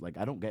behaviors. Like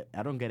I don't get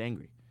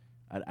angry.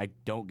 I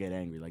don't get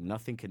angry. Like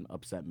nothing can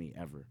upset me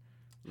ever.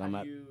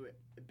 Have you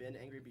been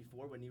angry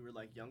before when you were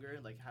like younger,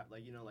 like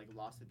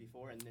lost it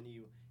before, and then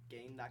you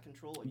gained that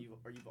control, or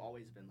you've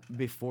always been like that?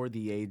 Before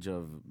the age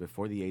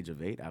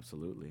of 8,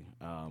 absolutely.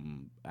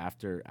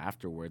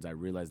 Afterwards, I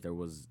realized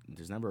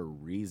there's never a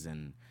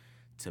reason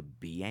to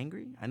be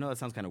angry. I know that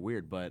sounds kind of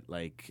weird, but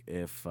like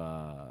if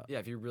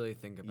you really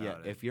think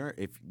about it. if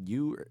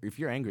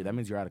you're angry, that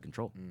means you're out of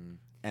control.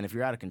 And if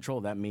you're out of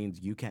control, that means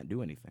you can't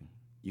do anything.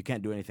 You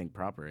can't do anything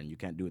proper, and you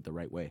can't do it the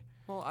right way.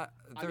 Well,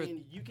 I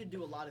mean, you can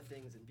do a lot of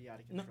things and be out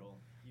of control.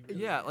 You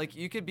really can. Like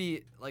you could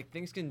be like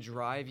things can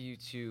drive you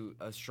to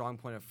a strong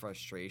point of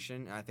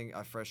frustration. And I think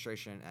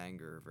frustration and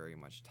anger are very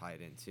much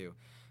tied in too.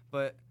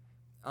 But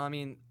I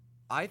mean,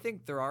 I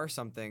think there are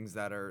some things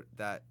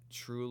that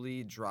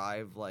truly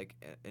drive like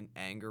an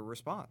anger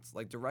response,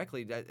 like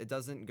directly. That it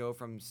doesn't go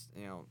from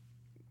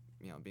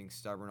being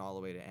stubborn all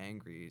the way to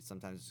angry.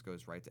 Sometimes it just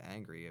goes right to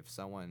angry. If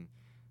someone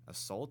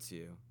assaults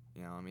you,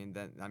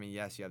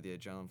 yes, you have the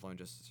adrenaline flowing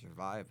just to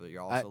survive, but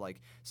you're also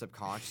like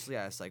subconsciously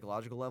at a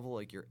psychological level,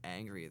 like you're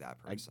angry at that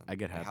person. I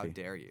get happy. How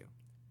dare you?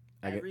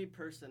 Every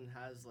person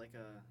has like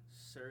a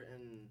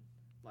certain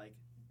like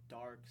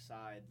dark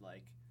side,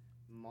 like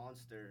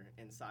monster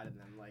inside of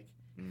them. Like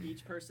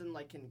each person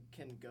like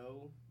can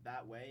go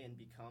that way and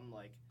become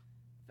like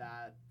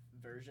that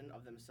version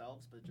of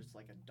themselves, but just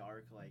like a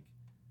dark, like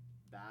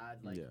bad,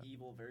 like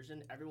evil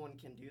version. Everyone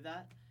can do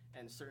that,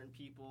 and certain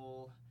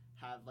people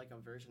have like a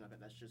version of it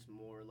that's just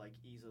more like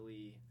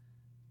easily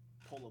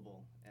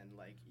pullable and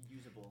like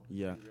usable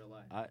in real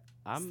life.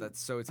 That's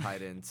so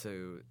tied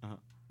into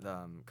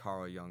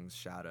Carl Jung's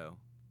shadow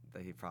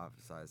that he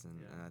prophesies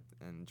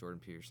and Jordan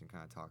Peterson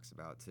kind of talks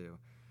about too.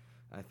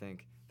 I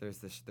think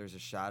there's a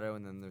shadow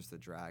and then there's the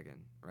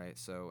dragon, right?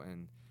 So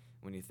and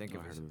when you think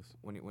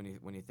when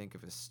you think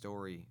of a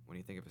story,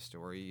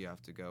 you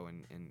have to go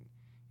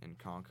and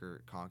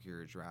conquer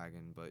your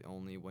dragon, but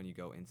only when you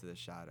go into the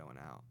shadow and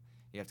out.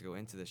 You have to go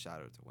into the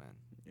shadow to win.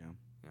 Yeah.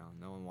 You know,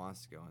 no one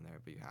wants to go in there,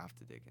 but you have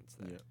to dig into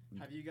that. Yeah.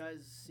 Have you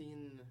guys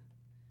seen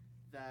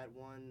that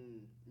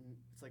one?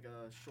 It's like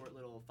a short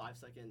little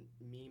 5-second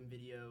meme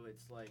video.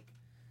 It's like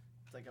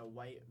a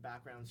white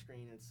background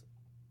screen. It's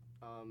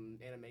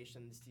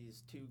animation. It's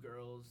these two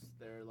girls.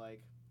 They're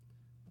like,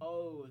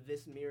 oh,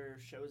 this mirror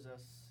shows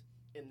us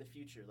in the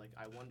future. Like,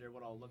 I wonder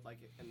what I'll look like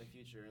in the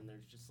future. And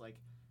there's just like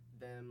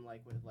them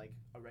like with like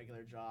a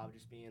regular job,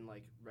 just being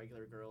like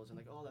regular girls, and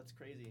like, oh, that's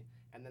crazy.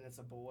 And then it's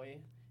a boy,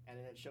 and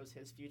then it shows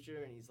his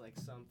future, and he's like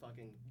some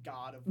fucking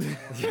god of war.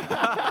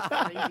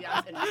 Crazy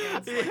ass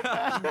intense,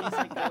 like, he's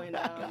like going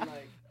down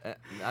like.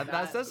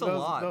 That says a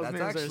lot. Those That's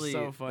memes actually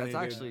are so funny, that's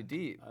dude. actually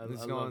deep.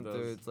 It's I going love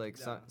through. those. It's like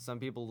Yeah. some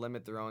people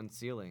limit their own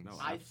ceilings. No,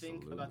 I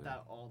think about Absolutely.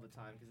 that all the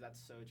time because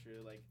that's so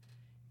true.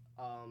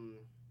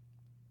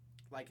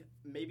 Like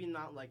maybe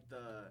not like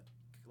the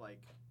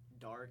like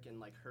dark and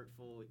like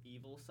hurtful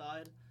evil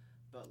side,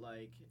 but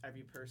like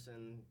every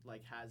person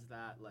like has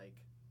that like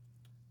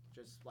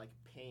just like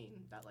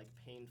pain, that like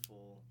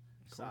painful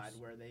side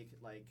where they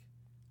like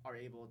are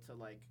able to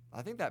like.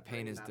 I think that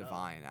pain bring is that up.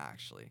 divine.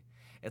 Actually,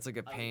 it's like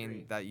a I pain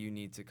agree. that you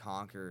need to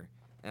conquer,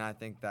 and I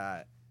think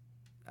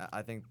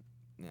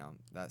you know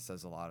that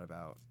says a lot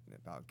about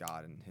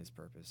God and His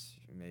purpose.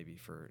 Maybe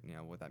for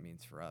what that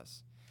means for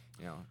us.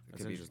 You know, it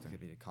That's could interesting.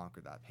 be to conquer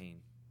that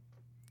pain.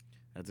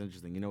 That's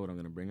interesting. You know what I'm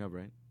gonna bring up,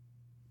 right?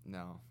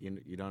 No, You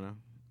don't know?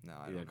 no,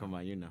 I Yeah, don't come know.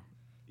 on, you know.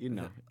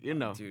 Dude, You come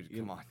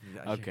know. on.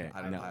 Yeah, Okay,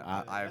 I don't. no,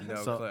 I have no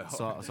so,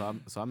 clue.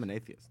 so I'm an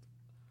atheist.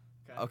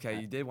 Okay,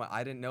 you did one.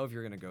 I didn't know if you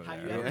were gonna go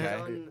Have you there.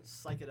 ever Okay. done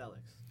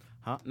psychedelics?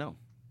 Huh? No.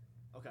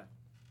 Okay.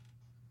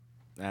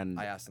 And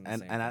I asked him the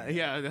and, same and thing.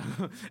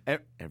 yeah,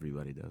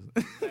 everybody does.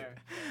 Fair.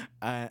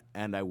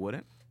 And I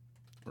wouldn't,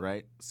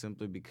 right?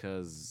 Simply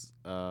because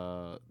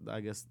I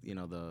guess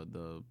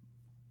the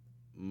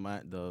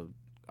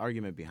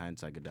argument behind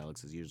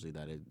psychedelics is usually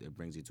that it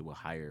brings you to a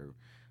higher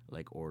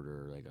like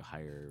order, like a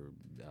higher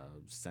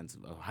sense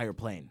of a higher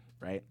plane,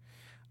 right?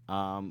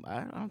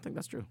 I don't think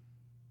that's true.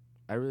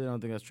 I really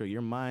don't think that's true.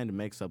 Your mind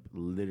makes up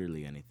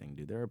literally anything,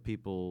 dude. There are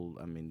people,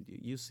 I mean,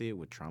 you see it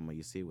with trauma,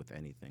 you see it with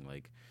anything.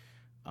 Like,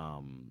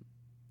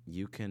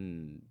 you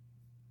can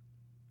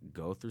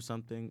go through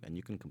something and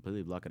you can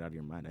completely block it out of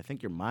your mind. I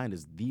think your mind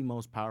is the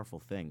most powerful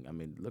thing. I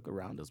mean, look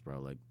around us, bro.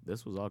 Like,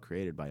 this was all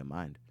created by a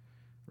mind,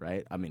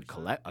 right? I mean,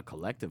 a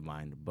collective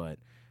mind, but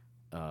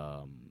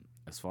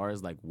as far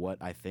as like what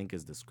I think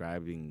is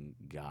describing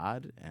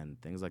God and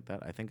things like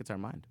that, I think it's our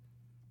mind.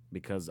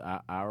 Because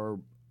I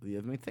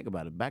mean, think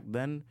about it. Back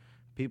then,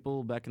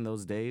 people back in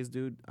those days,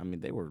 dude, I mean,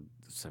 they were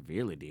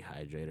severely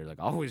dehydrated, like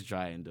always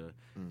trying to,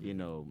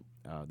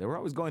 they were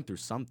always going through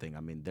something. I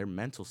mean, their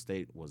mental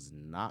state was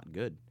not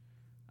good.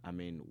 I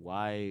mean,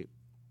 why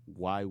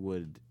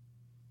wouldn't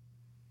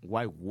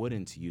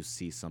you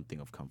see something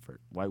of comfort?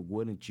 Why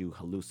wouldn't you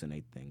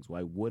hallucinate things?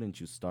 Why wouldn't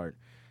you start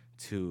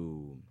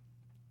to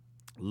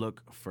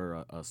look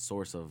for a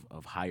source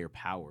of higher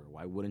power?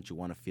 Why wouldn't you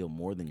want to feel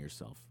more than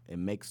yourself? It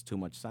makes too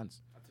much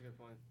sense. That's a good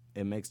point.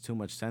 It makes too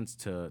much sense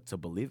to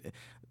believe it.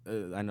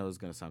 I know it's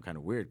going to sound kind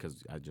of weird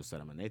because I just said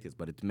I'm an atheist,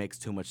 but it makes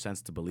too much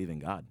sense to believe in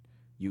God.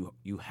 You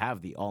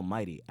have the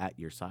Almighty at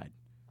your side.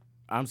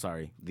 I'm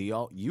sorry,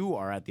 you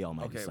are at the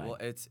Almighty's side. Well,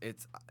 it's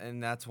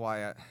and that's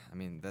why I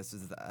mean this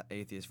is the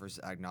atheist versus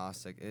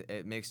agnostic.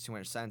 It makes too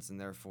much sense, and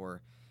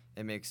therefore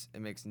it makes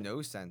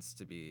no sense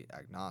to be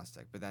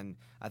agnostic. But then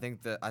I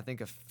think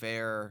a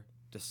fair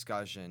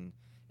discussion,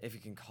 if you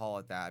can call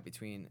it that,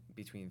 between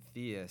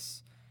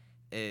theists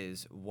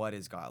is what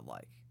is God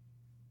like.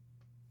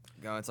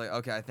 It's like,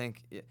 okay,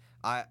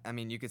 I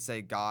mean you could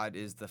say God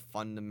is the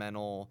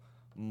fundamental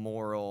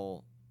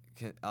moral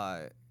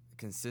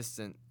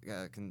consistent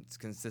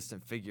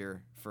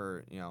figure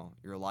for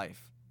your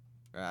life.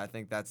 Right? I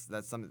think that's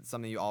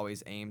something you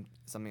always aim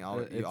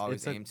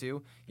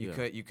to.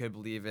 You could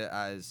believe it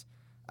as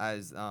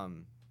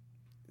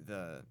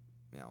the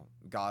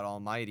God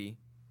Almighty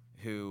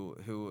who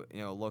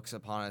looks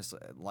upon us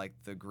like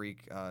the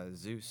Greek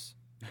Zeus,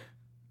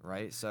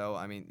 right? So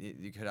I mean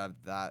you could have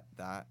that,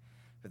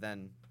 but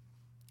then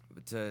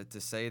to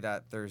say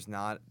that there's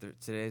not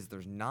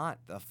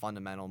a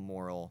fundamental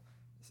moral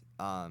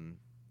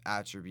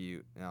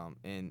attribute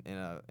in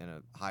a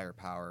higher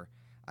power,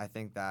 I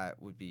think that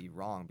would be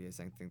wrong, because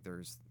I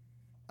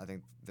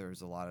think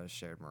there's a lot of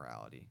shared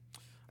morality.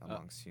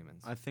 amongst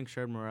humans. I think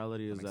shared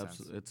morality is That makes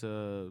sense.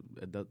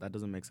 that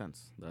doesn't make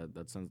sense.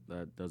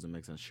 That doesn't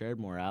make sense. Shared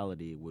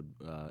morality would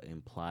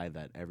imply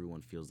that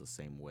everyone feels the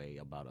same way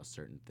about a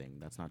certain thing.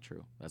 That's not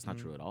true. That's not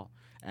true at all.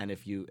 And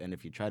if you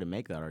try to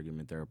make that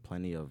argument, there are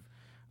plenty of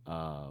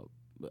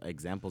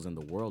examples in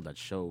the world that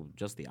show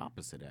just the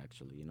opposite.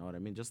 Actually, you know what I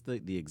mean? Just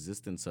the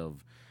existence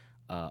of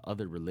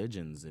other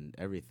religions and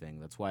everything.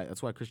 That's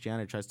why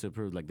Christianity tries to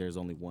prove like there's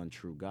only one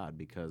true God,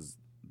 because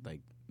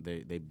like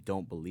they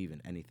don't believe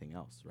in anything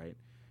else, right?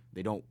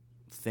 They don't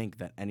think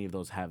that any of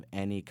those have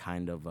any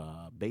kind of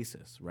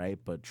basis, right?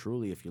 But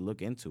truly, if you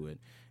look into it,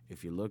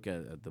 if you look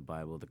at the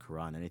Bible, the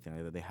Quran, anything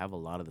like that, they have a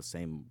lot of the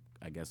same,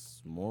 I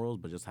guess, morals,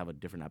 but just have a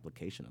different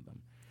application of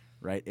them,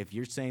 right? If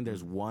you're saying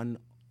there's one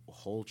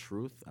whole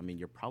truth, I mean,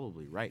 you're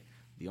probably right.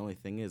 The only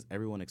thing is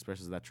everyone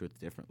expresses that truth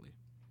differently.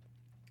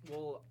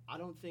 Well, I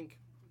don't think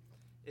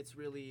it's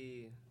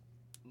really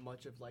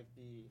much of like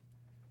the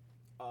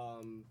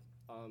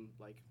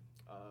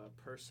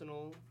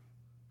personal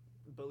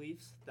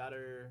beliefs that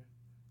are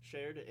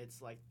shared.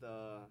 It's like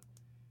the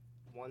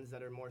ones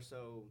that are more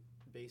so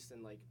based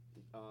in like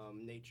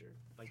nature,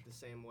 like the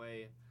same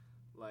way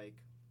like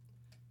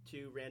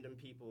two random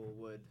people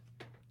would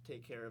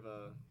take care of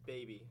a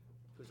baby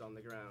who's on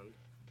the ground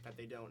that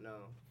they don't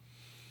know.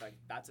 Like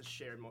that's a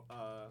shared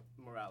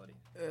morality.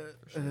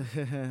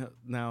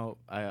 Now,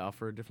 I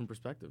offer a different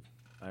perspective.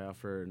 I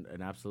offer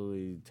an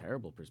absolutely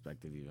terrible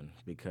perspective, even,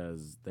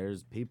 because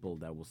there's people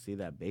that will see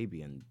that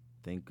baby and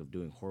think of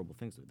doing horrible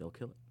things to it. They'll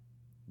kill it.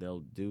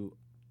 They'll do,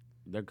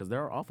 because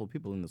there are awful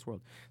people in this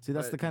world. See,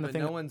 that's the kind of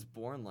thing. But no one's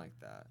born like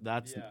that.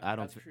 I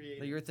don't.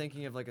 Like you're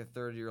thinking of like a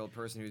 30-year-old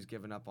person who's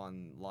given up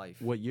on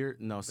life. What you're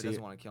no see.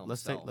 Doesn't want to kill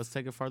himself. Let's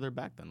take it farther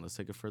back then. Let's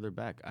take it further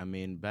back. I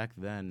mean, back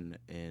then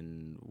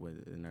in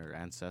our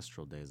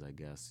ancestral days, I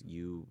guess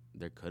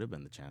there could have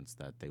been the chance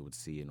that they would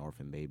see an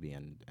orphan baby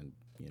and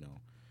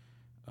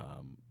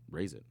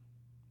raise it.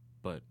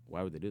 But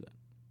why would they do that?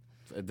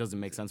 It doesn't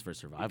make sense for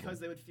survival. Because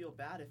they would feel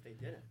bad if they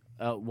didn't.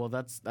 Well,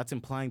 that's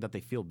implying that they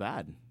feel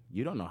bad.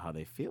 You don't know how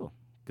they feel.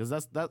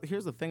 Because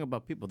here's the thing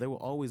about people. They will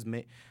always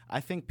I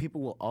think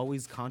people will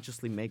always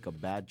consciously make a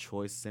bad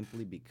choice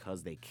simply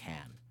because they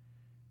can.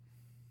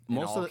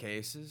 Most of the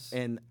cases?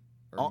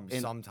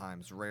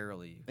 Sometimes,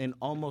 rarely. In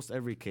almost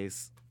every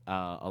case,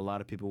 a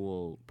lot of people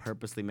will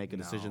purposely make a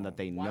decision that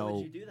they know. Why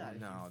would you do that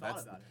if you thought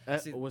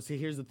about it? Well, see,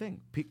 here's the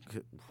thing.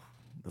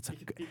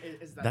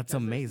 Is that that's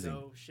amazing.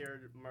 No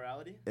shared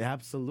morality?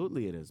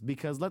 Absolutely, it is.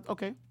 Because let's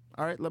put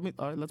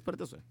it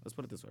this way. Let's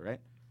put it this way, right?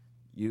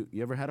 You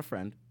ever had a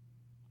friend,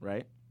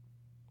 right?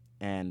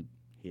 And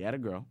he had a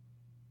girl,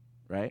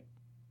 right?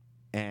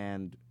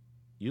 And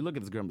you look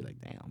at this girl and be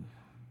like, damn,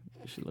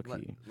 she look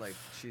key. Like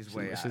she's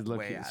way She's low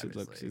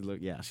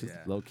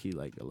key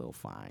like a little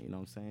fine. You know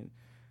what I'm saying?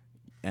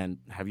 And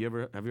have you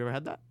ever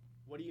had that?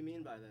 What do you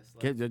mean by this?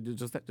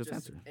 Like, just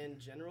answer. In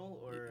general,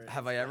 or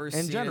have I ever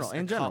seen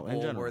a couple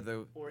where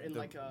the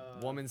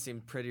woman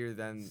seemed prettier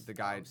than the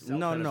guy?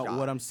 No.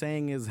 What I'm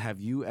saying is,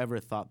 have you ever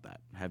thought that?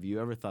 Have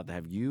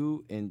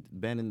you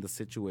been in the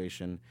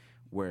situation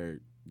where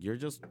you're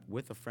just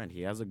with a friend?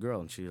 He has a girl,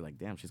 and she's like,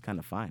 "Damn, she's kind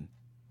of fine."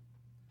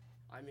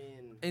 I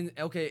mean, in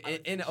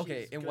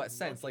what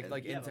sense? Like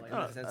in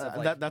the sense of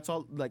like that's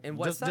all. Like, in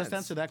what just sense?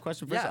 answer that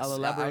question first. Yes, I'll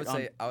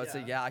elaborate. I would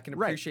say I can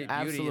appreciate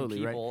beauty in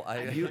people.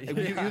 Right.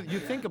 You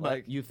think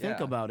about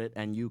about it,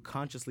 and you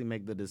consciously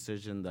make the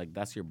decision like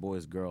that's your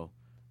boy's girl.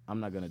 I'm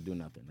not gonna do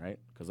nothing, right?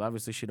 Because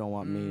obviously she don't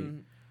want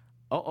me.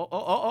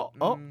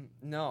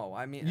 No,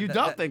 I mean you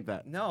don't think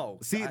that. No.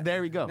 See,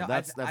 there we go. No,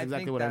 that's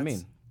exactly what I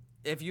mean.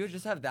 If you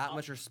just have that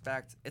much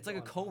respect, it's like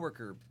a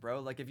coworker,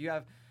 bro. Like if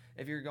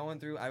you're going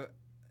through,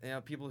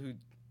 people who,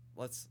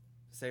 let's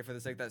say for the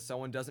sake that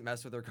someone doesn't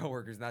mess with their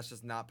coworkers, and that's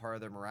just not part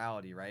of their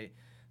morality, right?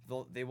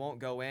 They won't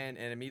go in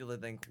and immediately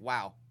think,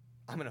 wow,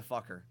 I'm gonna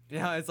fuck her.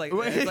 It's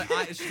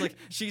like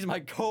she's my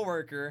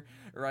coworker,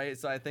 right?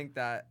 So I think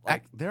that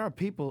there are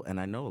people, and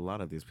I know a lot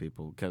of these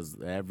people because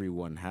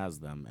everyone has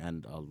them,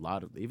 and a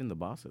lot of even the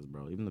bosses,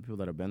 bro, even the people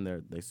that have been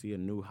there, they see a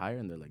new hire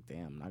and they're like,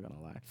 damn, I'm not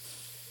gonna lie.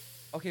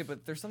 Okay,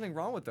 but there's something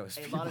wrong with those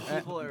people. A lot of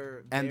people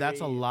are and that's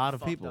a lot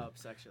of people. Up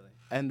sexually.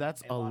 And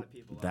that's a lot of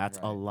people. That's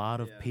a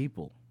lot of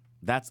people.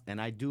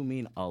 And I do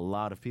mean a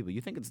lot of people.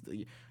 You think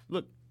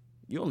look,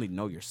 you only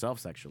know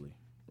yourself sexually,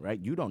 right?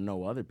 You don't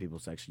know other people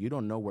sexually. You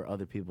don't know where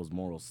other people's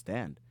morals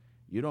stand.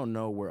 You don't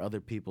know where other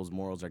people's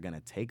morals are going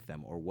to take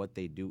them or what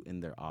they do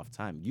in their off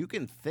time. You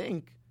can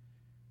think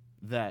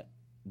that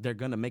they're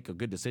going to make a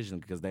good decision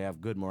because they have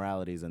good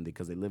moralities and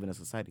because they live in a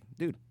society.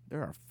 Dude,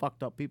 there are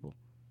fucked up people.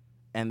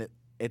 And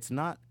it's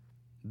not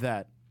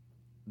that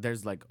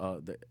there's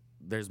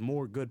there's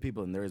more good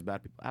people than there is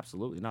bad people.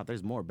 Absolutely not.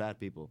 There's more bad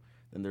people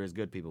than there is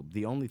good people.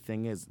 The only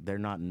thing is they're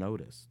not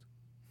noticed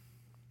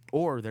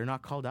or they're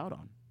not called out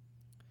on.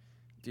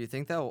 Do you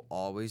think that will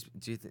always?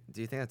 Do you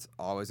think that's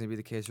always gonna be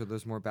the case where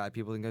there's more bad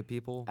people than good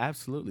people?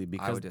 Absolutely,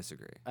 because I would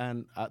disagree.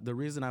 And the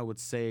reason I would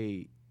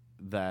say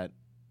that,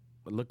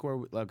 look where.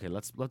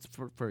 Let's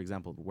for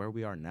example where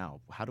we are now.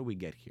 How do we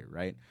get here,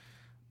 right,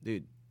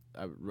 dude?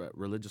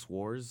 religious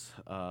wars,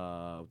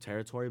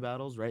 territory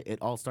battles, right? It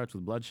all starts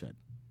with bloodshed.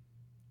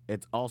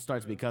 It all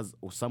starts because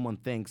someone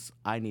thinks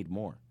I need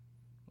more,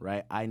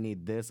 right? I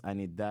need this, I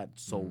need that.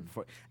 So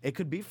it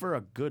could be for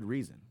a good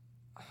reason,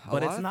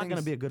 but it's not going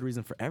to be a good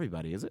reason for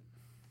everybody, is it?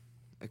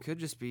 It could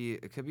just be.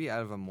 It could be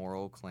out of a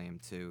moral claim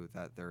too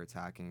that they're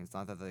attacking. It's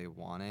not that they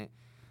want it.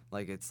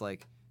 Like it's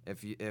like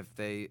if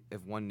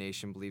one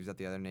nation believes that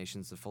the other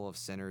nations are full of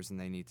sinners and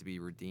they need to be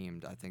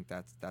redeemed, I think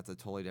that's a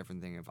totally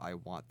different thing. If I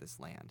want this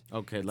land.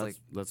 Okay,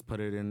 it's let's put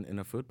it in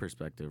a food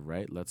perspective,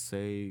 right? Let's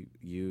say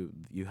you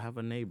have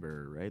a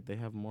neighbor, right? They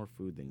have more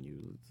food than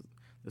you.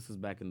 This is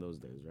back in those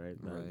days, right?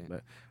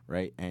 Right.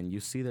 Right. And you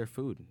see their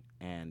food,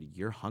 and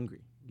you're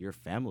hungry. Your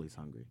family's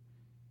hungry.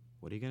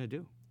 What are you gonna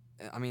do?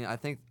 I mean, I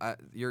think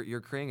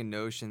you're creating a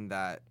notion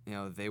that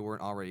they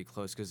weren't already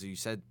close because you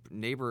said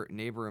neighbor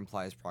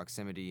implies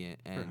proximity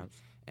and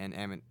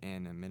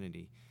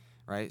anonymity,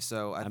 right?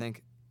 So I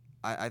think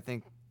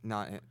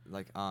not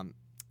like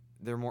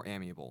they're more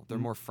amiable, they're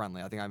more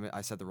friendly. I think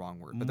I said the wrong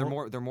word, but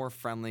they're more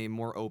friendly,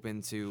 more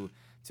open to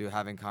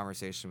having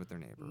conversation with their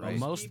neighbor, right?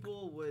 Most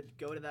people would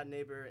go to that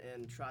neighbor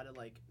and try to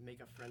like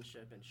make a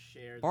friendship and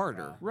share the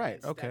barter, crop right?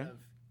 Instead Okay. of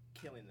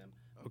killing them.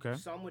 Okay.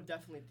 Some would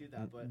definitely do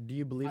that, but do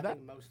you believe I that?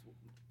 think most,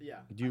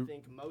 Do I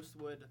think most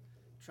would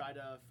try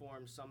to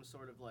form some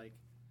sort of like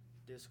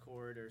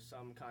discord or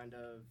some kind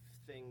of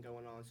thing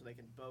going on, so they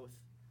can both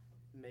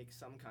make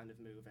some kind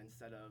of move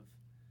instead of,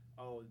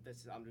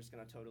 I'm just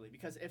gonna totally,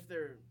 because if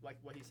they're like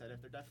what he said,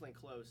 if they're definitely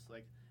close,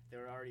 like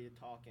they're already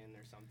talking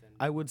or something.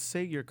 I would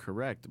say you're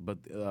correct, but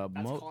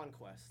that's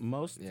conquest.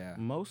 Most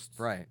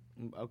right.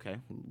 Okay.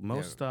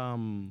 Most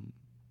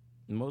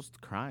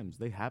crimes,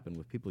 they happen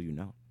with people you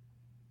know.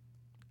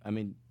 I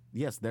mean,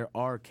 yes, there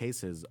are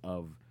cases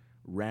of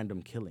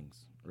random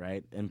killings,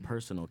 right?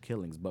 Impersonal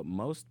killings, but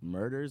most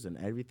murders and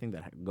everything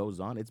that goes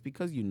on, it's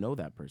because you know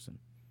that person.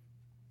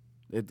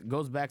 It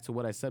goes back to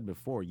what I said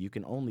before. You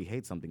can only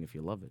hate something if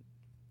you love it.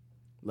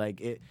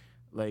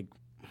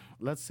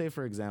 Let's say,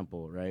 for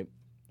example, right?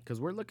 Because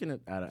we're looking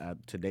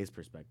at today's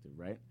perspective,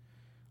 right?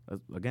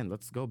 Again,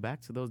 let's go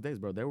back to those days,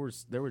 bro. There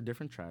were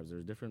different tribes,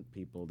 there's different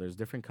people, there's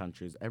different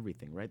countries,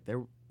 everything, right?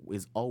 There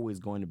is always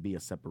going to be a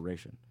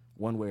separation,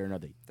 one way or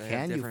another. They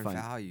have different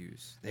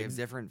values. They have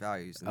different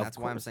values, and that's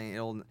why I'm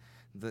saying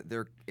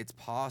it's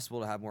possible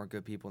to have more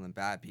good people than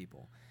bad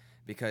people,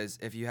 because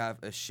if you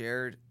have a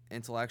shared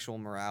intellectual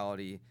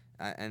morality,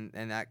 and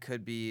that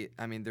could be,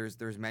 I mean,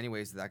 there's many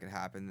ways that could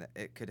happen.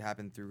 It could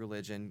happen through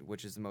religion,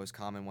 which is the most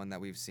common one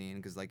that we've seen,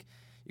 because like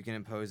you can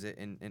impose it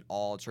in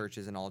all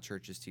churches, and all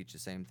churches teach the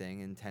same thing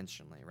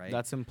intentionally, right?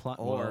 That's implied.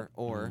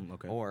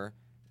 Or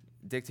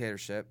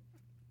dictatorship,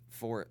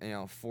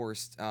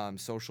 forced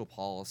social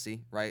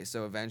policy, right?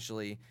 So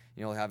eventually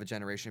you'll have a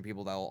generation of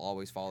people that will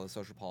always follow the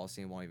social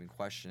policy and won't even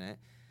question it.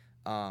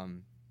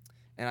 And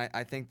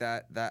I think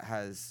that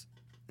has,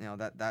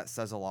 that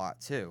says a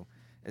lot too,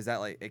 is that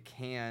like it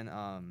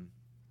can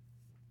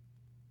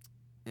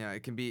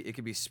it can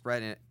be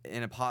spread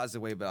in a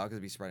positive way, but also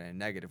be spread in a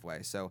negative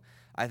way. So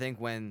I think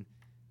when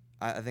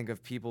I think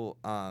of people,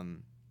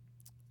 I'm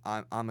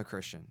a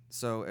Christian.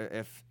 So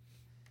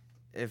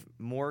if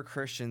more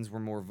Christians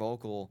were more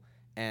vocal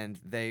and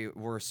they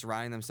were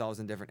surrounding themselves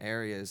in different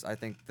areas, I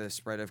think the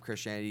spread of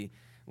Christianity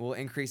will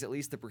increase at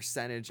least the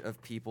percentage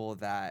of people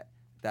that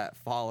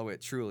follow it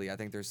truly. I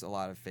think there's a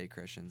lot of fake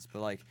Christians, but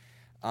like,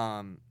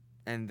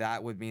 and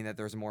that would mean that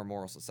there's a more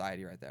moral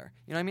society right there.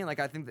 You know what I mean? Like,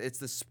 I think it's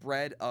the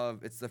spread of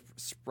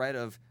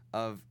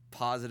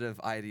positive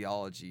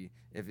ideology,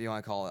 if you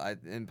want to call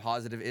it. And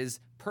positive is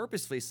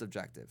purposefully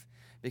subjective,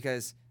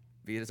 because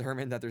we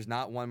determined that there's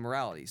not one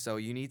morality. So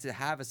you need to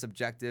have a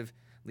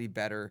subjectively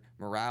better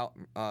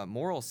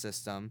moral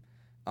system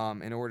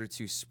in order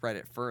to spread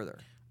it further.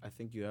 I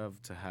think you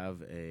have to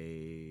have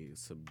a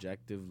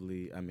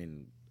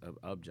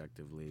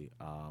objectively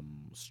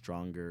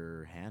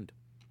stronger hand.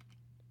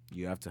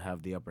 You have to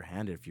have the upper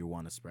hand if you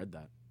want to spread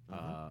that.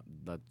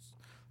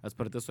 Let's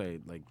put it this way: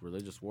 like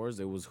religious wars,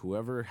 it was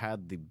whoever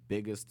had the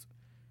biggest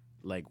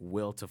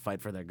will to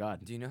fight for their God.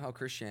 Do you know how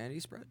Christianity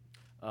spread?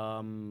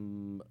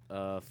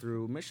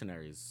 Through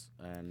missionaries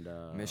and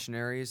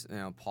missionaries.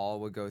 Paul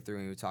would go through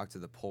and he would talk to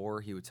the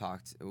poor. He would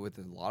talk with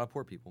a lot of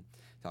poor people.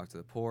 Talk to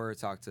the poor.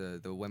 Talk to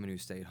the women who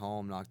stayed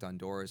home. Knocked on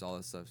doors. All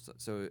this stuff.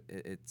 So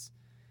it's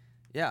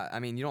I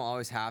mean, you don't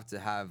always have to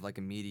have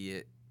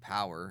immediate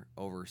power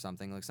over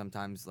something. Like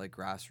sometimes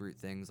grassroots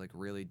things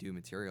really do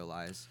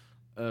materialize.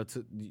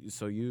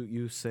 So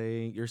you're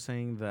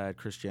saying that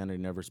Christianity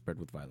never spread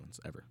with violence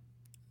ever?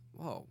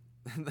 Whoa.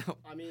 No,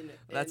 I mean,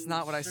 that's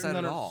not what I said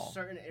at all.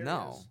 Certain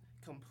areas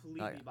completely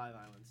by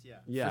violence.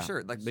 Yeah, for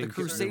sure. The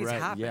Crusades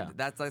happened. Yeah.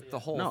 That's the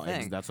whole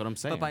thing. That's what I'm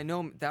saying. But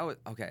that was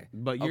okay.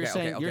 But you're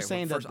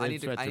saying first, that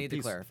I need to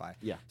clarify.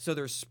 Yeah. So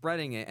they're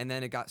spreading it, and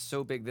then it got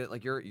so big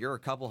that you're a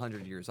couple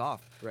hundred years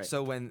off. Right.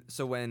 So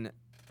when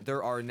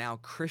there are now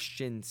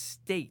Christian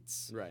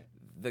states, right,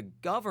 the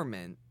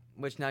government,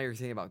 which now you're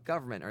thinking about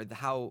government, or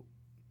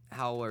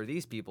how are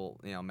these people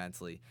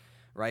mentally,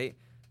 right?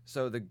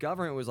 So the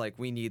government was like,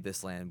 we need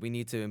this land. We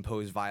need to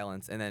impose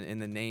violence, and then in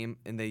the name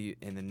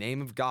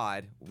of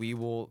God, we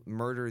will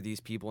murder these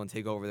people and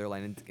take over their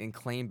land and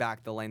claim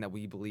back the land that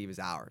we believe is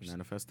ours.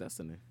 Manifest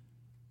destiny.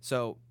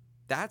 So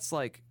that's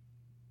like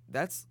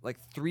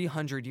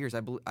 300 years.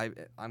 I'm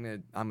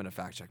gonna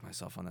fact check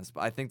myself on this,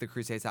 but I think the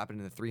Crusades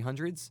happened in the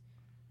 300s.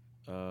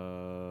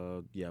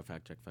 Yeah,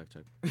 fact check.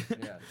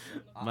 Yeah,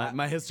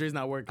 my history's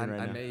not working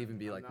right I now. may even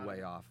be like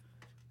way off.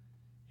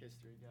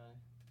 History guy.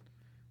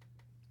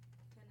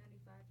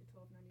 1095 to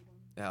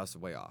 1291. Yeah, I was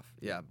way off.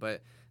 Yeah,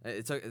 but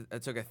it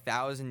took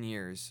 1,000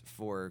 years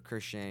for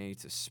Christianity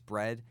to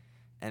spread,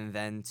 and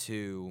then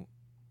to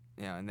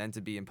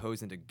be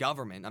imposed into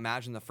government.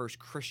 Imagine the first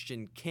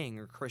Christian king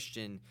or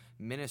Christian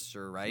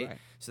minister, right?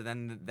 So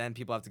then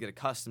people have to get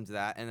accustomed to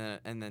that,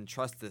 and then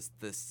trust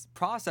this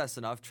process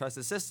enough, trust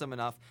the system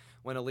enough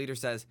when a leader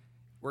says,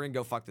 "We're gonna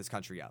go fuck this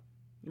country up,"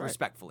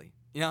 respectfully.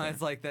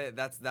 It's like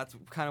that's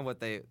kind of what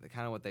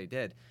they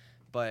did,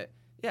 but.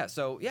 Yeah,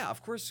 so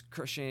of course,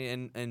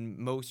 Christianity and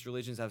most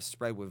religions have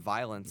spread with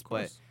violence,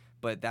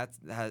 but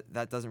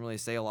that doesn't really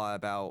say a lot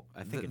about.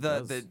 I think it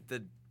does.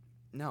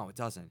 No, it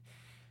doesn't.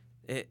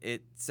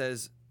 It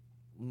says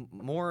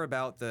more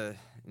about the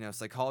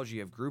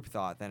psychology of group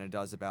thought than it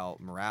does about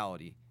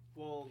morality.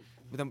 Well,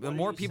 The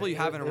more people you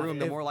have in a room,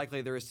 the more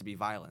likely there is to be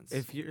violence.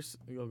 If you're,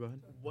 go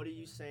ahead. What are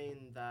you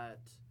saying that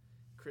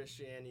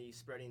Christianity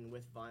spreading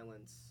with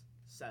violence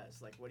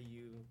says? Like, what do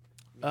you?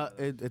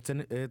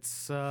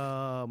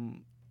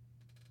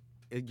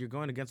 You're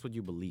going against what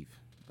you believe,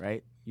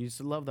 right? You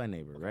should love thy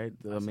neighbor, right?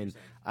 I mean,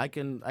 I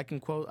can't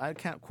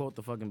quote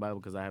the fucking Bible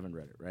because I haven't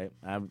read it, right?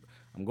 I'm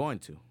going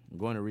to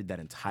read that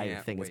entire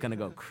thing. It's gonna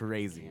go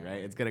crazy,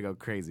 right? It's gonna go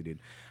crazy,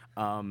 dude.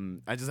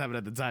 I just haven't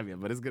had the time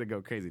yet, but it's gonna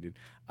go crazy, dude.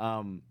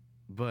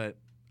 But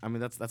I mean,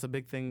 that's a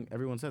big thing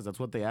everyone says. That's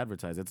what they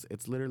advertise.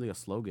 It's literally a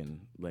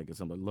slogan. Like, it's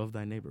something, love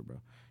thy neighbor,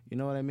 bro. You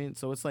know what I mean?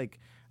 So it's like,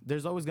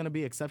 there's always going to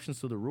be exceptions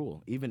to the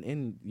rule, even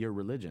in your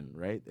religion,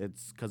 right?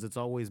 It's because it's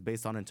always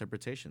based on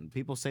interpretation.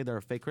 People say there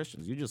are fake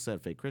Christians. You just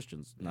said fake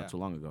Christians not too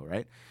long ago,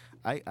 right?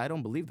 I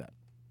don't believe that.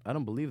 I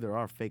don't believe there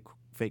are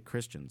fake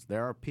Christians.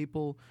 There are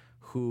people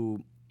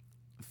who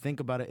think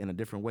about it in a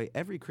different way.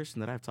 Every Christian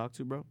that I've talked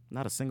to, bro,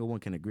 not a single one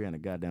can agree on a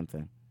goddamn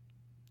thing.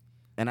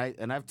 And I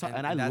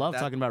love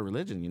talking about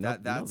religion.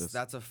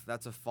 That's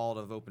a fault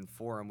of open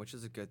forum, which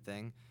is a good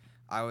thing.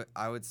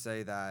 I would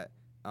say that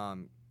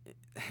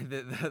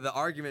the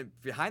argument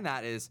behind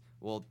that is,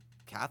 well,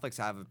 Catholics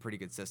have a pretty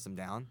good system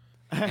down,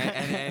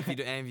 and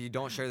if you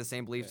don't share the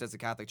same beliefs as the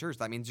Catholic Church,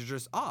 that means you're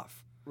just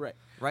off.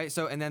 Right.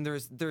 So and then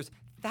there's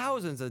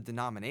thousands of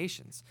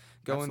denominations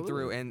going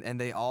through,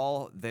 and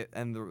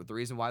the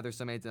reason why there's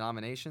so many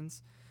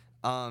denominations,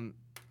 Kara,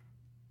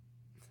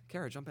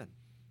 jump in.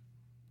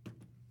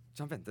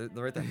 They're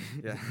right there.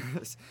 Yeah.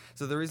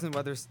 So the reason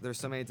why there's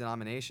so many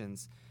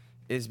denominations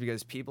is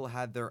because people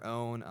had their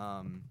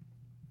own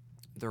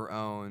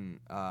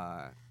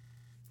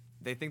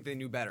they think they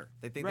knew better.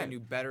 They think they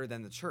knew better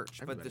than the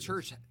church. But the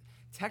church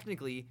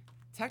technically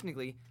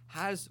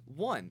has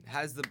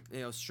the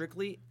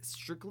strictly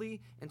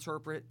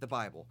interpret the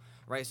Bible,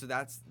 right? So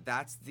that's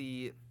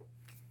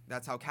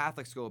how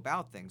Catholics go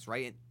about things,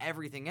 right? And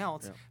everything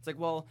else, it's like,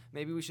 well,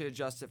 maybe we should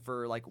adjust it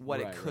for like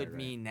what it could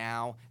mean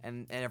now,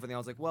 and everything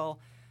else. Like, well,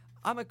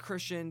 I'm a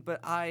Christian,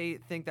 but I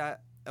think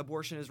that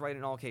abortion is right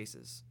in all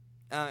cases.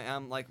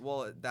 I'm like,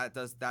 well,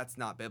 that's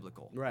not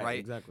biblical, right?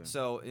 Exactly.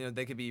 So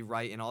they could be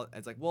right in all.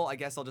 It's like, well, I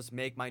guess I'll just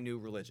make my new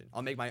religion.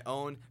 I'll make my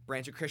own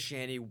branch of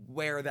Christianity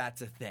where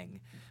that's a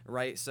thing,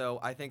 right? So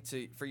I think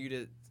for you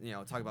to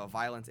talk about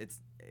violence,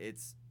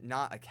 it's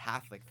not a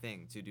Catholic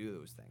thing to do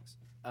those things.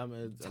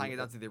 Tying it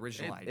down to the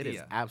original idea. It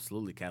is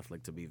absolutely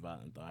Catholic to be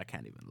violent, though. I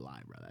can't even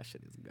lie, bro. That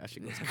shit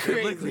goes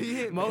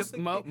crazy.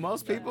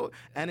 most people,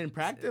 and in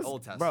practice,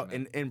 Old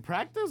Testament. bro. In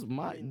practice,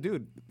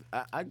 dude,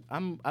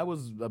 I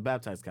was a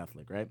baptized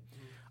Catholic, right?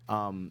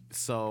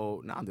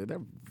 So dude,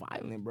 they're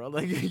violent, bro.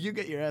 Like, you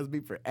get your ass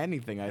beat for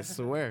anything, I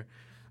swear.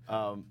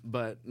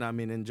 But no, I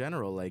mean, in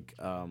general, like,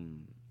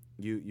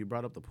 you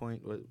brought up the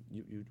point.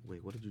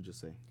 Wait, what did you just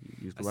say?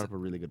 You brought up a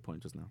really good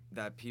point just now.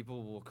 That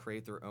people will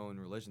create their own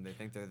religion. They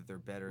think they're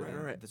better.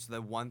 Right. So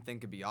that one thing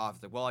could be off.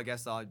 It's like, well, I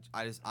guess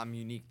I'm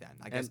unique then.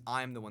 I guess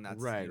I'm the one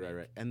that's right.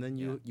 unique. And then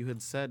you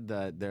had said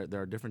that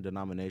there are different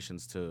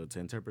denominations to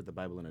interpret the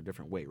Bible in a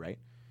different way, right?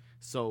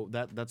 So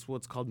that's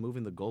what's called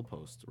moving the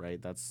goalpost,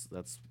 right? That's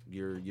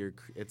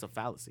it's a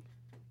fallacy.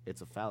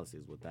 It's a fallacy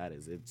is what that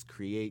is.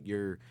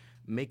 You're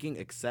making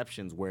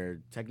exceptions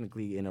where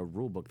technically in a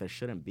rule book there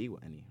shouldn't be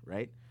any,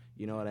 right?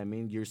 You know what I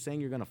mean? You're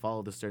saying you're going to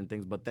follow the certain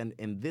things, but then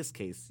in this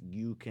case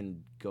you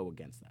can go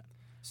against that.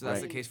 So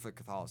that's the case for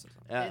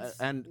Catholicism.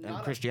 And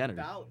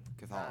Christianity.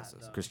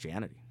 Catholicism.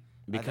 Christianity.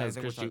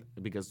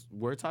 Because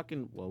we're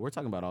talking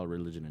about all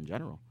religion in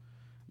general.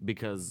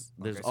 Because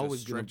there's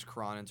always strict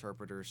Quran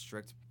interpreters,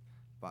 strict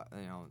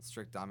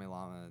Dalai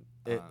Lama.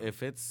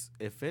 If it's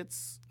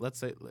let's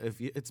say if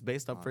it's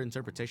based up for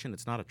interpretation,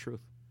 it's not a truth.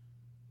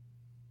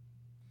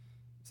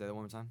 Say that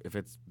one more time. If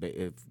it's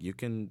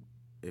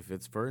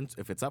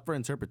up for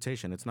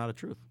interpretation, it's not a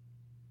truth.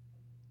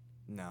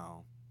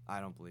 No, I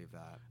don't believe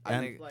that. And I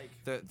think like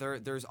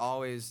there's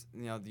always,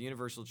 the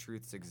universal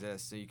truths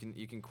exist, so you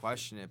can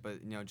question it, but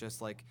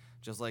just like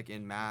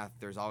in math,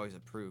 there's always a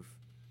proof.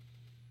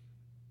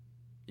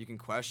 You can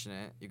question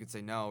it. You could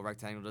say no,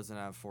 rectangle doesn't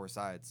have 4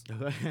 sides,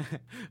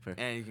 Fair.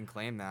 and you can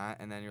claim that,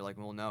 and then you're like,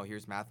 well, no,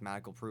 here's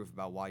mathematical proof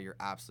about why you're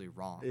absolutely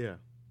wrong. Yeah.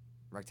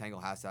 Rectangle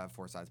has to have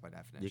 4 sides by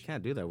definition. You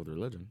can't do that with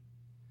religion.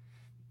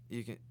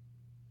 You can.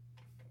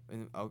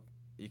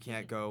 You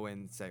can't go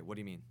and say, what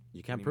do you mean?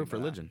 You can't What do you prove mean by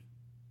that? religion.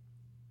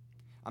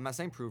 I'm not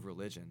saying prove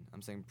religion.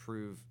 I'm saying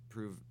prove.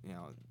 Proof.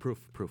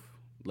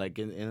 Like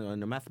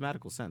in a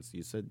mathematical sense,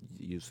 you said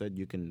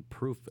you can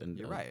proof, and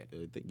You're right.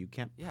 That you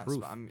can't Yes, proof.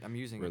 but I'm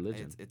using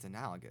religion. It's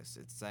analogous.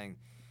 It's saying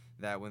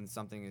that when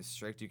something is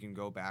strict, you can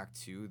go back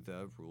to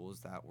the rules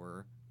that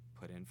were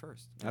put in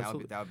first. And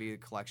Absolutely. That would be a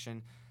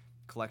collection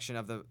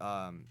of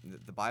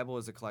the Bible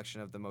is a collection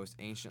of the most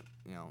ancient,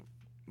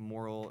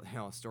 moral,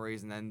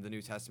 stories, and then the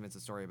New Testament's a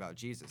story about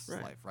Jesus'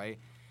 life, right?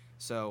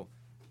 So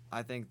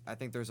I think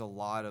there's a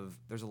lot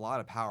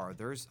of power.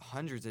 There's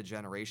hundreds of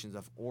generations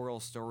of oral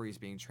stories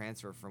being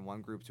transferred from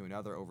one group to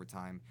another over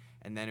time,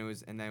 and then it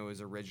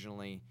was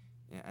originally,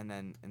 and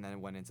then it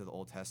went into the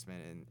Old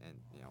Testament and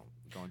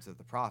going to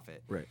the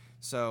prophet. Right.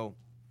 So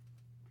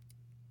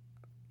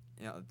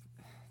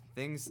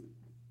things.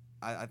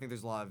 I think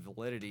there's a lot of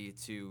validity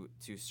to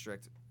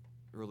strict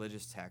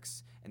religious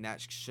texts, and that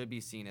should be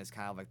seen as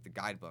kind of like the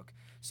guidebook.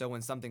 So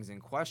when something's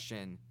in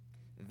question,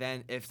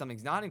 then if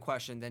something's not in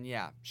question, then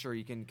yeah, sure,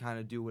 you can kind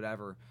of do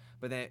whatever.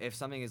 But then if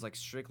something is like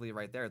strictly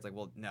right there, it's like,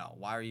 well, no,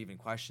 why are you even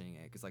questioning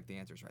it? Because like the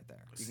answer's right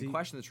there. You can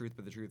question the truth,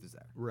 but the truth is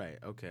there. Right.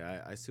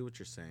 Okay. I see what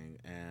you're saying,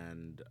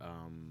 and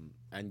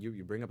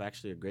you bring up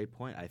actually a great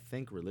point. I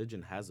think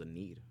religion has a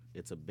need.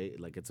 It's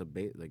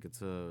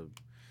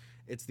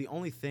the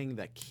only thing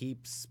that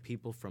keeps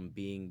people from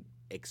being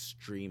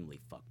extremely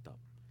fucked up.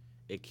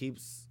 It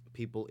keeps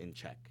people in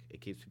check.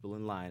 It keeps people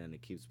in line, and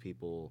it keeps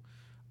people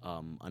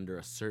under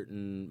a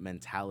certain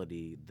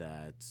mentality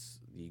that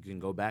you can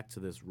go back to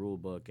this rule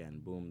book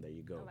and boom, there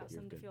you go. Allows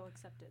You're them to good. feel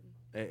accepted.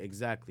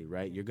 Exactly,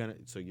 right?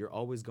 You're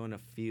always going to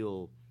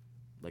feel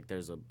like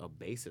there's a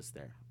basis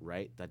there,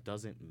 right? That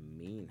doesn't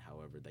mean,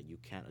 however, that you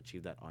can't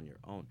achieve that on your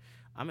own.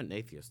 I'm an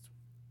atheist,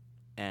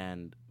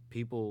 and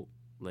people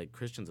like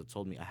Christians have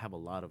told me I have a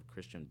lot of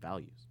Christian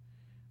values,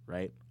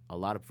 right? A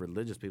lot of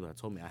religious people have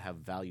told me I have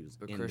values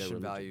But in their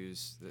Christian religion.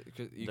 values,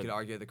 you could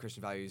argue that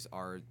Christian values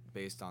are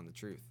based on the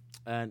truth.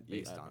 And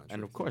based on the and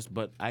truth. of course,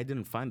 but I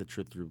didn't find the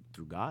truth through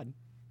God.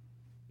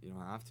 You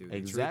don't have to.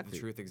 Exactly. The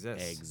truth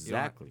exists.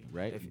 Exactly,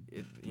 right?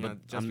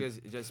 Just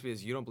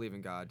because you don't believe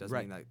in God doesn't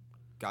Right. mean that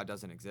God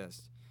doesn't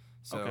exist.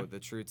 So Okay. the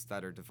truths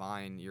that are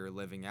divine, you're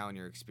living out and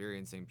you're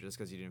experiencing. Just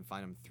because you didn't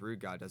find them through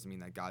God doesn't mean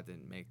that God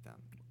didn't make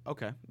them.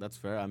 Okay, that's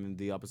fair. I mean,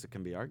 the opposite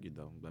can be argued,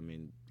 though. I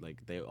mean,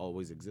 like, they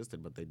always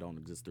existed, but they don't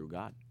exist through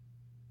God.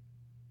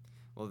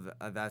 Well,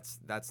 that's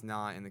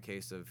not in the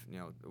case of,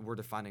 we're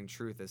defining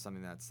truth as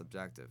something that's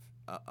subjective,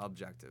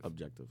 objective.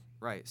 Objective.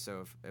 Right.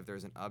 So if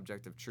there's an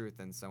objective truth,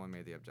 then someone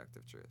made the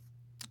objective truth.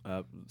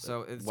 Why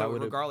So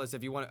would it- regardless,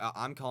 if you want,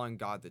 I'm calling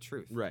God the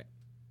truth. Right.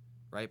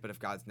 Right. But if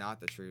God's not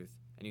the truth,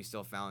 and you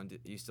still found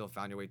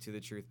your way to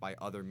the truth by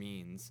other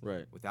means,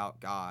 Right.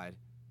 without God,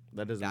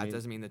 That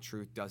doesn't mean the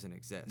truth doesn't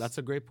exist. That's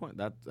a great point.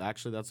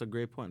 That's a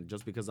great point.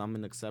 Just because I'm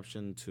an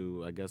exception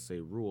to, I guess,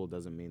 a rule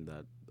doesn't mean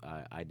that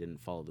I didn't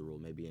follow the rule.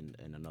 Maybe in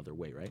another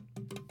way, right?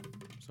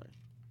 Sorry.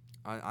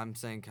 I'm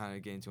saying kind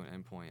of getting to an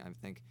end point. I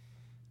think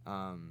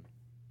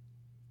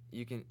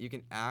you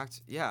can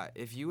act. Yeah,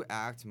 if you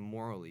act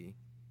morally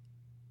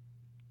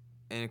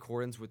in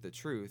accordance with the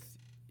truth,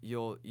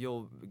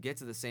 you'll get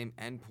to the same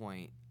end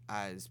point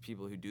as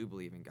people who do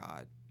believe in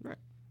God. Right.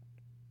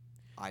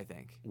 I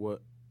think.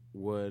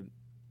 What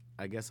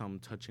I guess I'm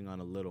touching on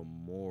a little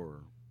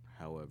more,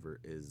 however,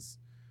 is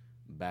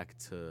back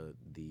to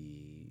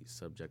the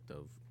subject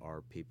of,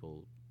 are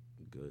people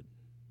good?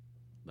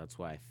 That's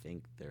why I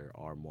think there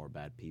are more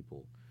bad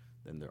people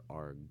than there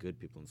are good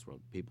people in this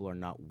world. People are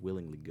not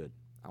willingly good.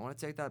 I want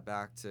to take that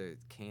back to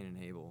Cain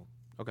and Abel.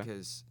 Okay.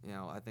 Because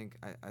I think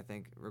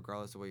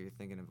regardless of what you're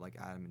thinking of, like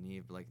Adam and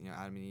Eve, like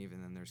Adam and Eve,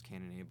 and then there's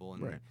Cain and Abel,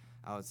 and Right.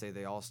 I would say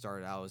they all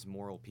started out as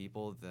moral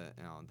people. The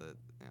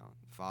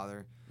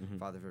father, Mhm.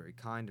 father very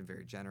kind and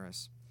very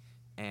generous,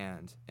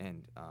 and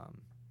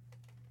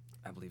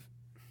I believe,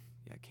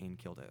 Cain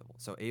killed Abel.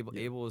 So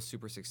Abel was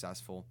super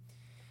successful,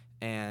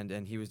 and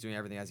he was doing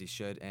everything as he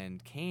should,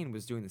 and Cain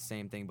was doing the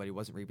same thing, but he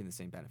wasn't reaping the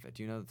same benefit.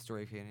 Do you know the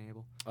story of Cain and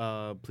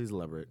Abel? Please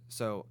elaborate.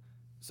 So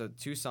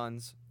two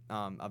sons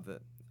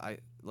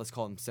let's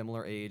call them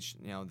similar age.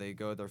 They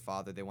go to their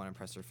father. They want to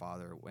impress their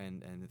father,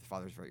 and the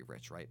father's very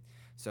rich, right?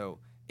 So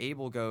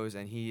Abel goes,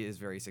 and he is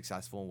very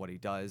successful in what he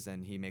does,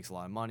 and he makes a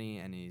lot of money,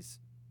 and he's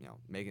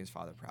making his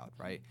father proud,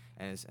 right?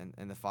 And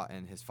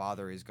his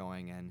father is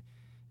going and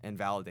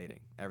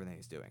validating everything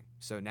he's doing.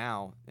 So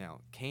now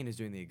Cain is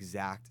doing the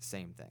exact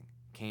same thing.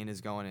 Cain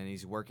is going and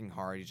he's working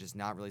hard. He's just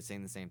not really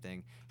saying the same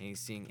thing, and he's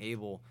seeing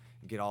Abel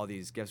get all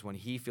these gifts when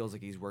he feels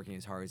like he's working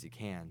as hard as he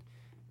can.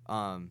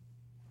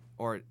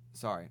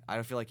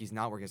 I feel like he's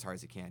not working as hard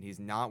as he can. He's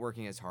not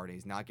working as hard.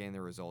 He's not getting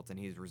the results, and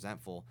he's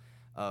resentful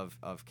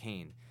of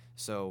Cain.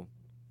 So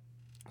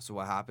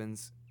what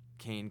happens?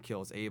 Cain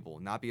kills Abel,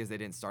 not because they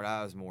didn't start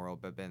out as moral,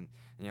 but then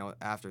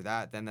after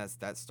that, then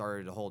that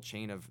started a whole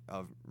chain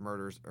of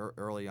murders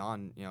early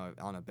on,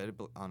 on a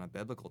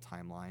biblical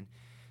timeline.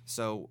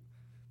 So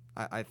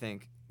I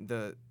think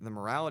the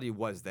morality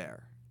was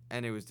there,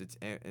 and it was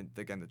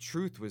again the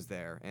truth was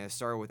there, and it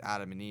started with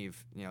Adam and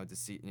Eve,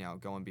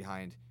 going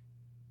behind,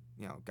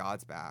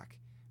 God's back.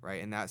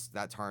 Right, and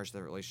that tarnished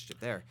the relationship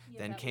there.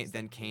 Yeah,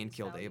 then Cain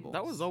killed Abel.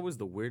 That was always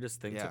the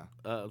weirdest thing. Yeah.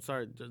 I'm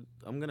sorry,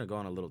 I'm gonna go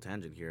on a little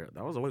tangent here.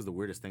 That was always the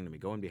weirdest thing to me,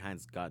 going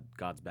behind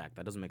God's back.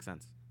 That doesn't make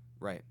sense.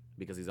 Right,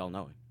 because he's all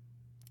knowing.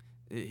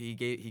 He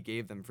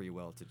gave them free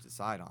will to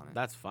decide on it.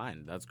 That's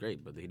fine. That's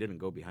great. But he didn't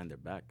go behind their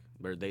back.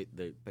 But they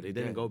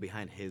didn't go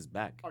behind his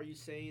back. Are you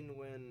saying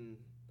when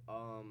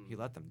he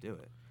let them do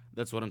it?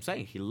 That's what I'm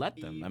saying. He let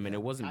them. Eve I mean,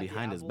 it wasn't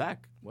behind his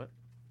back. What?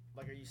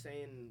 Like, are you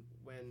saying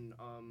when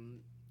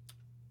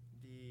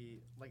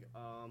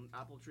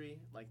apple tree,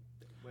 like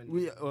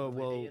when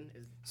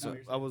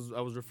I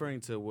was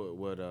referring to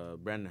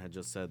what Brandon had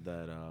just said,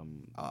 that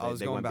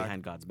they went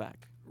behind God's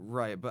back.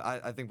 Right, but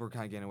I think we're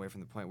kind of getting away from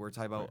the point. We're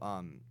talking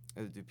about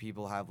do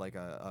people have like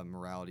a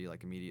morality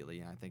like immediately?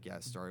 And I think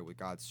it started with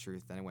God's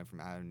truth. Then it went from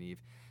Adam and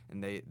Eve,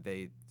 and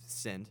they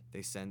sinned.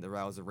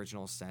 That was the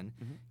original sin.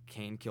 Mm-hmm.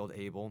 Cain killed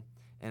Abel,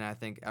 and I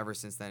think ever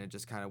since then it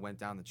just kind of went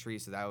down the tree.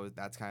 So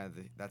that's kind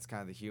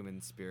of the human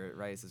spirit,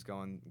 right? It's just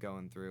going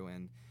through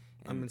and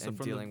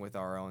dealing with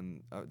our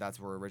own. That's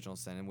where original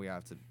sin, and we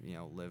have to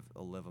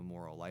live a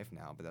moral life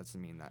now. But that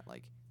doesn't mean that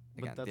like.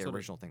 Again, the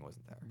original thing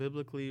wasn't there.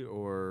 Biblically,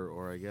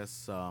 or I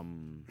guess I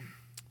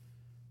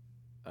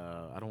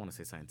don't want to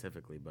say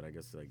scientifically, but I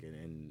guess like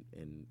in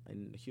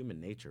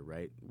human nature,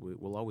 right?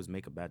 We'll always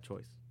make a bad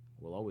choice.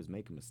 We'll always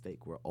make a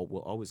mistake. We'll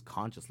always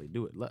consciously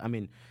do it. I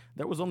mean,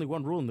 there was only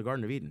one rule in the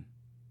Garden of Eden,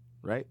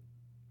 right?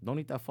 Don't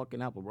eat that fucking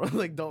apple, bro.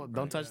 Like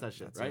don't touch that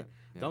shit, right?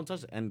 Yeah. Don't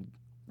touch it. And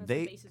that's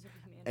the basis of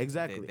humanity.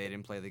 Exactly. They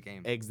didn't play the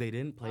game. They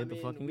didn't play the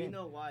fucking game. We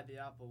know why the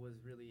apple was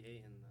really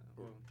eaten.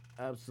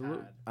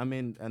 Absolutely. I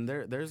mean, and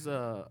there's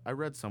I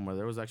read somewhere,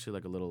 there was actually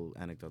like a little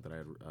anecdote that I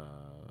had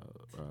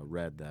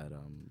read that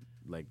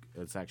like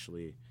it's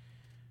actually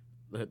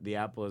the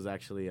apple is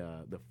actually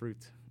the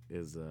fruit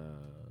is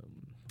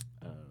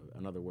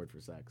another word for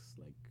sex,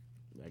 like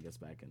I guess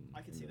back in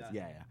I can see that.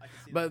 Yeah. I can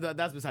see but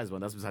that's besides the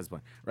point. That's besides the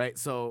point, right?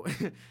 So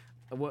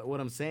what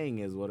I'm saying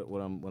is what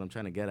I'm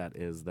trying to get at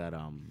is that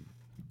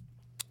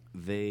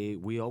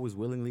we always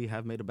willingly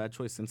have made a bad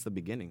choice since the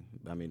beginning.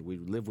 I mean, we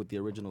live with the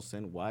original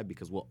sin. Why?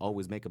 Because we'll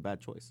always make a bad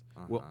choice.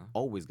 We're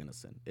always going to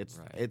sin.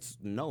 It's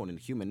known in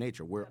human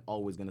nature. We're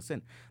always going to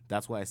sin.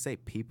 That's why I say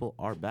people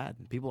are bad.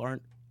 People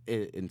aren't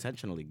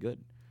intentionally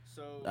good.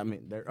 So I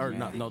mean,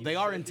 they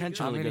are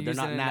intentionally good. They're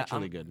not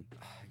naturally good.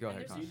 Go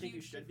ahead. Do you think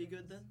you should be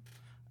good then?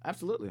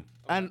 Absolutely.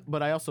 Okay.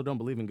 But I also don't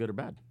believe in good or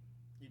bad.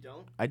 You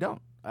don't? I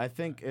don't. I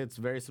think it's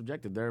very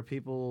subjective. There are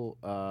people,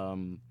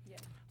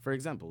 for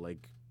example,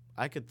 like,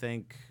 I could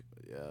think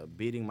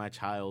beating my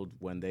child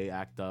when they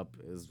act up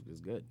is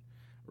good,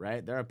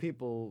 right? There are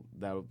people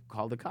that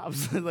call the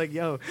cops like,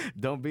 yo,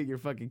 don't beat your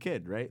fucking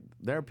kid, right?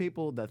 There are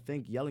people that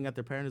think yelling at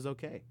their parent is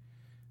okay.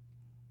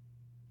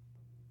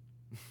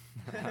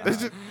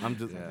 I'm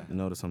just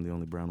notice I'm the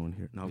only brown one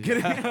here. No, I'm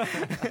kidding.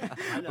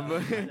 I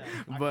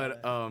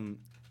know.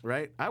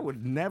 Right? I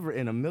would never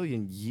in a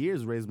million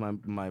years raise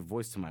my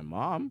voice to my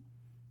mom.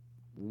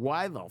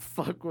 Why the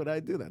fuck would I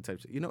do that type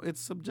of shit?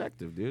 It's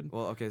subjective, dude.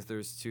 Well, okay, so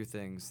there's two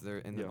things. There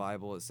in the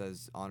Bible it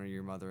says honor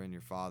your mother and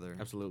your father.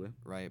 Absolutely.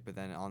 Right? But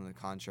then on the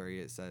contrary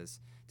it says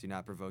do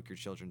not provoke your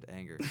children to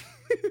anger.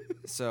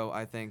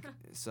 I think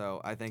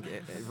I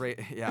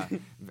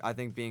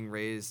think being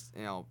raised,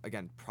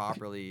 again,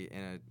 properly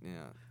in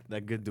a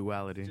that good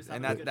duality.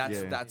 And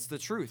that's the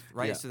truth,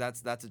 right? Yeah. So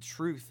that's a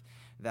truth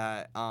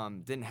that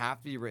didn't have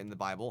to be written in the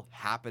Bible,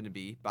 happened to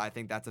be, but I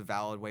think that's a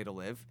valid way to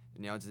live.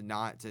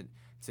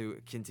 To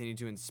continue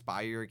to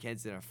inspire your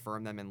kids and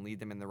affirm them and lead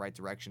them in the right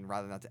direction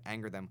rather than not to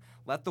anger them.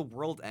 Let the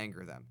world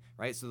anger them,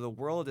 right? So the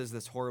world is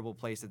this horrible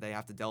place that they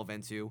have to delve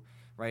into,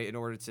 right, in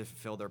order to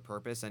fulfill their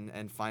purpose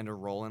and find a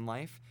role in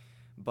life.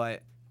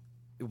 But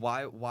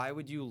why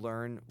would you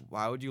learn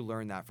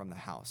that from the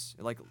house?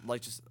 Like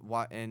just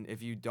why? And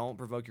if you don't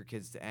provoke your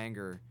kids to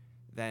anger,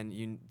 then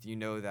you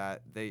know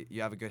that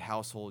you have a good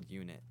household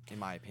unit, in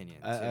my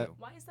opinion. Too.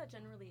 Why is that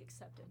generally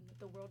accepted? That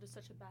the world is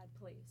such a bad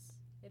place?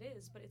 It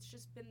is, but it's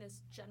just been this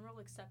general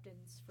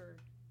acceptance for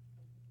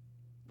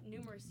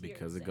numerous years.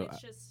 Because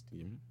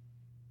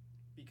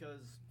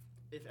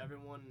if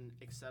everyone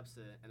accepts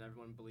it and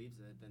everyone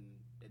believes it, then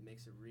it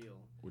makes it real.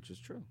 Which is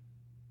true.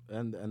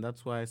 And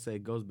that's why I say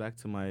it goes back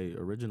to my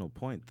original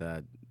point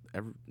that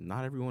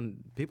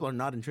people are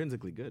not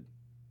intrinsically good.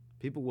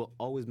 People will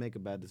always make a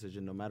bad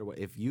decision no matter what.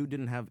 If you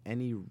didn't have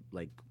any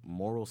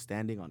moral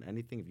standing on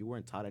anything, if you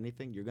weren't taught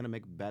anything, you're gonna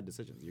make bad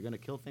decisions. You're gonna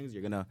kill things.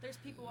 There's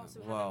people also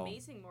who have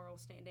amazing moral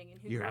standing and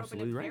who grew up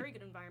in a very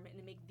good environment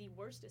and make the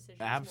worst decisions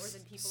more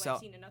than people I've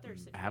seen in other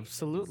situations.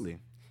 Absolutely.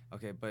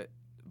 Okay, but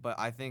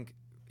I think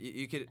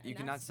you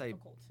could not say.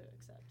 Difficult to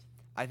accept.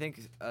 I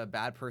think a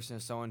bad person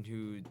is someone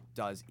who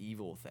does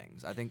evil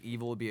things. I think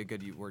evil would be a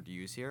good word to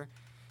use here,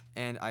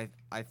 and I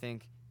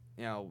think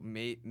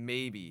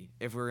maybe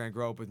if we're gonna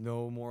grow up with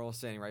no moral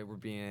sin, right? We're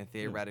being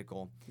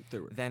theoretical.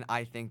 Then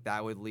I think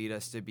that would lead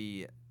us to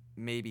be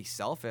maybe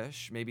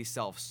selfish, maybe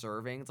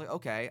self-serving. It's like,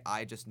 okay,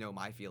 I just know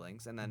my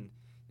feelings, and then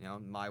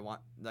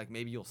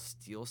maybe you'll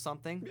steal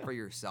something for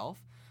yourself,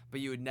 but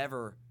you would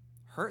never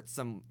hurt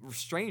some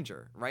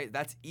stranger, right?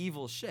 That's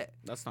evil shit.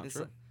 That's not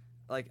true.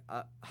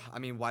 I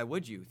mean, why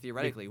would you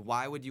theoretically?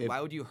 Why would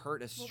you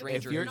hurt a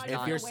stranger?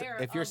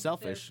 If you're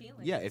selfish,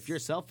 if you're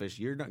selfish,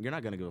 you're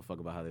not gonna give a fuck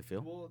about how they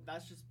feel. Well,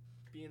 that's just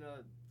being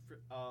a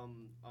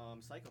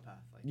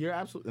psychopath. Like, You're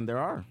absolutely, and there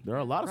are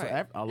a lot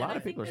of a lot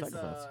of people are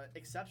psychopaths.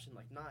 Exception,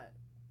 like not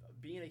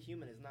being a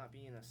human is not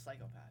being a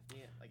psychopath.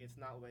 It's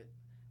not what.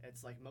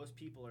 It's like most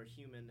people are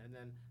human, and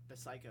then the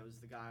psycho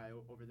is the guy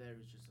over there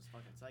who's just a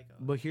fucking psycho.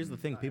 But here's the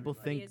thing: people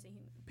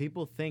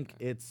think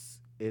Yeah.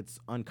 it's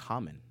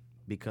uncommon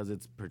because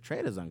it's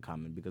portrayed as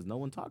uncommon because no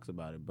one talks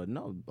about it. But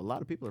no, a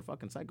lot of people are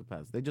fucking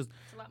psychopaths. They just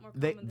It's a lot more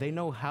common they than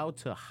know how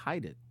to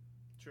hide it.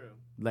 True.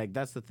 Like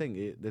that's the thing.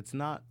 It's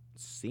not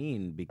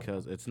seen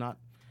because it's not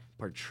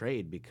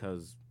portrayed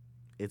because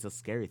it's a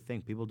scary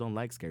thing. People don't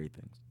like scary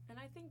things. And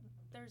I think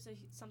there's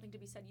something to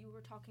be said. You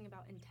were talking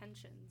about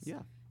intentions.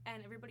 Yeah.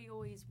 And everybody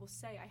always will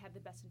say, I had the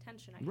best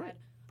intention. I Right. had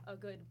a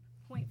good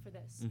point for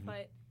this. Mhm.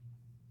 But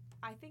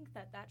I think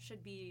that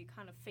should be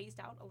kind of phased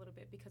out a little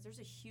bit because there's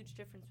a huge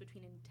difference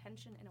between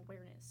intention and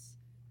awareness.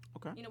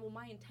 Okay. Well,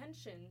 my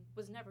intention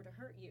was never to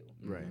hurt you.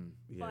 Right.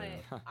 But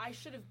I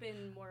should have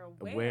been more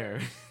aware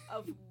Aware.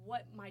 of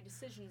what my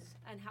decisions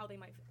and how they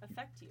might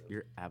affect you.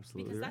 You're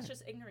absolutely because right. that's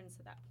just ignorance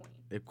at that point.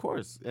 Of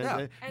course.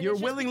 Yeah. And You're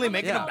it's just willingly become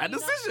making like, a bad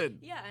decision.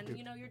 Yeah, and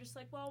you're just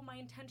like, well, my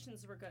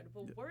intentions were good.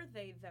 Well, were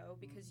they though?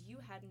 Because you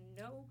had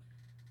no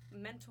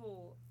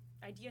mental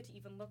idea to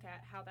even look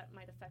at how that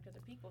might affect other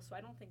people. So I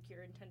don't think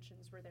your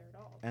intentions were there at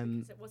all. And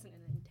because it wasn't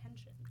an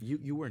intention.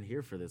 You weren't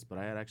here for this, but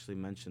I had actually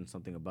mentioned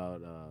something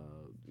about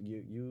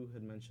you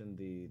had mentioned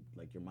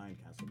your mind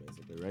castle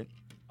basically, right?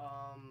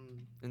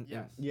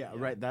 Yes. Yeah,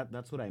 right.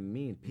 That's what I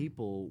mean.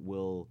 People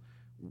will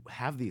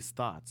have these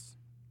thoughts,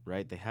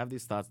 right? They have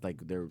these thoughts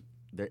like they're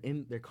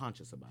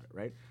conscious about it,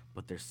 right?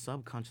 But their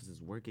subconscious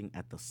is working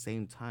at the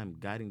same time,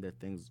 guiding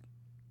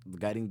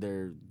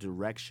their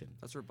direction.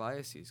 That's where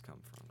biases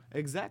come from.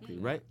 Exactly,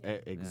 Mm. right? Yeah.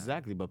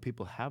 Exactly, but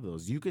people have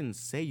those. You can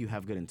say you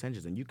have good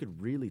intentions, and you could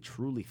really,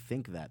 truly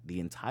think that the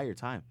entire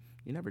time.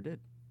 You never did.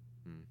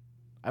 Mm.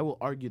 I will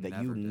argue that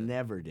you Never did.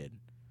 never did.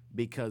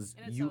 Because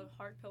And it's you... a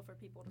hard pill for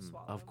people to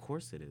swallow. Of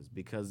course it is,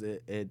 because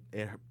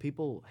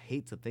people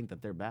hate to think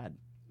that they're bad.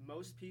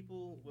 Most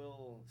people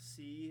will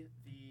see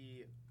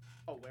the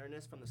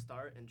awareness from the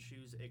start and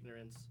choose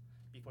ignorance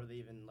before they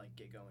even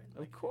get going.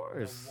 Of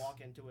course. They'll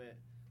walk into it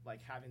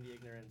having the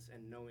ignorance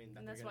and knowing that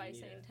And that's they're why I gonna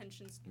say need it.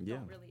 intentions Yeah.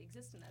 don't really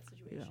exist in that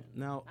situation. Yeah.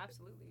 Now,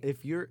 Absolutely.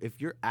 if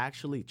you're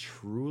actually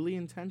truly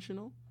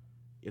intentional,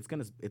 it's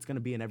gonna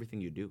be in everything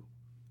you do.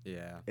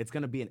 Yeah. It's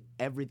gonna be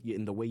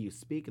in the way you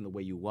speak, in the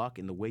way you walk,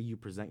 in the way you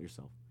present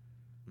yourself.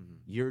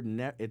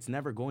 Mm-hmm. It's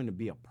never going to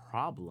be a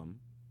problem.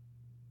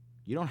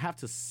 You don't have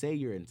to say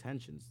your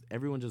intentions.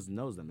 Everyone just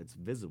knows them. It's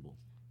visible.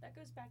 That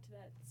goes back to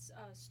that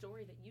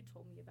story that you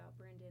told me about,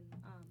 Brandon,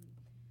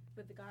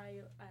 with the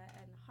guy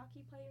and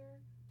hockey player.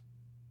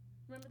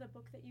 Remember the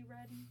book that you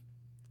read?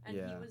 And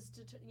Yeah. he was,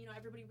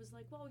 everybody was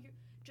like, well, you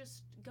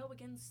just go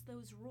against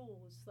those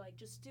rules. Like,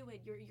 just do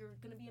it. You're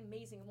going to be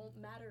amazing. It won't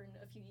matter in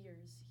a few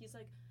years. He's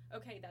like,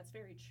 okay, that's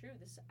very true.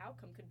 This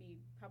outcome could be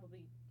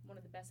probably one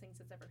of the best things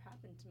that's ever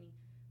happened to me.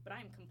 But I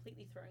am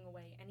completely throwing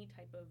away any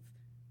type of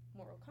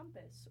moral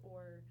compass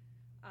or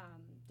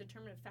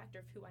determinative factor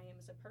of who I am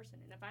as a person.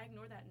 And if I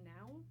ignore that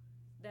now,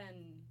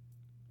 then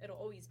it'll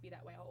always be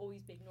that way. I'll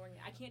always be ignoring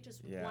it. I can't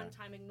just one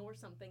time ignore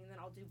something and then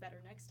I'll do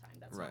better next time.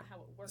 That's not how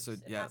it works. So,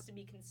 it has to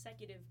be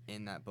consecutive.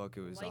 In that book,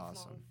 it was lifelong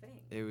awesome. Thing.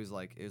 It was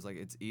like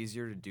it's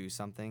easier to do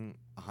something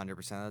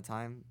 100% of the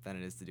time than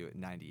it is to do it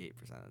 98%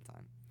 of the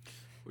time.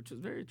 Which is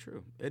very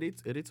true. It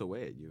eats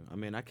away at you. I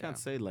mean, I can't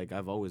say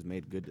I've always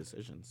made good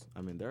decisions.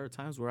 I mean, there are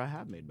times where I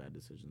have made bad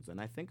decisions,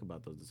 and I think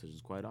about those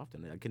decisions quite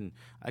often.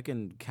 I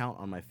can count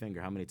on my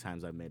finger how many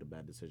times I've made a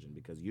bad decision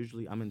because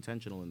usually I'm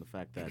intentional in the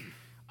fact that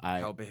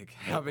How big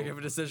of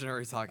a decision are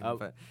we talking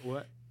about?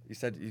 What? You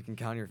said you can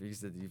count you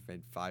said you've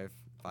made five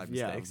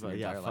mistakes in your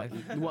entire life.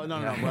 Well,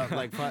 no, but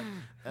like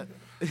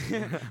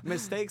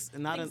mistakes,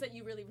 not things that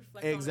you really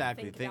reflect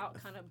exactly. on and think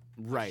about, kind of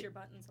push right. your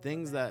buttons a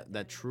Things little bit.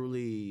 that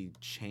truly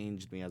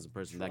changed me as a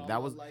person. Like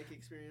that was Trauma-like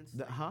experience.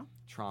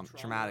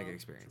 Traumatic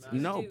experience.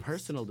 No, Reduced.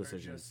 personal Or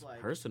decisions. just,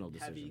 Personal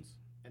heavy, decisions.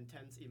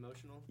 intense,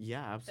 emotional.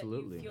 Yeah,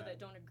 absolutely. That you feel that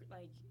don't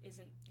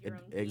isn't your own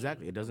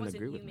exactly. It doesn't wasn't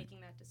agree you with me.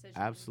 making that decision.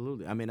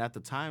 Absolutely. I mean, at the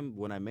time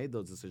when I made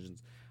those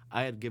decisions,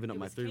 I had given up It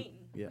my was three. Cain.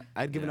 Yeah,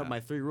 I had given up my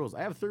 3 rules.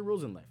 I have 3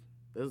 rules in life.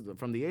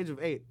 From the age of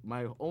 8,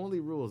 my only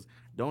rules: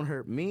 don't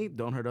hurt me,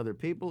 don't hurt other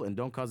people, and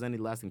don't cause any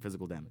lasting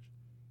physical damage.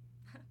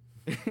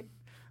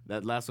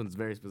 That last one's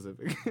very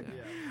specific.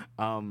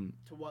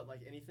 To what,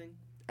 like anything?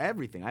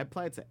 Everything. I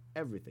applied to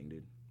everything,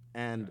 dude.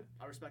 And Okay.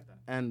 I respect that.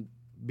 and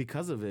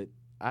because of it,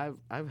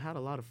 I've had a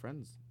lot of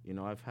friends. You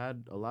know, I've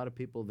had a lot of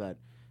people that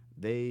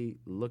they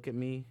look at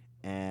me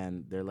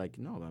and they're like,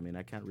 no, I mean,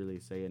 I can't really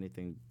say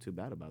anything too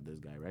bad about this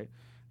guy, right?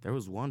 There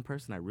was one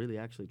person I really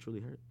actually truly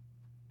hurt,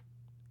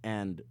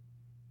 and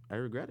I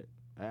regret it.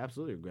 I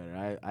absolutely regret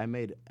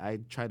it. I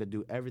tried to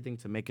do everything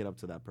to make it up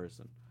to that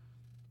person,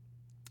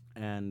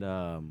 and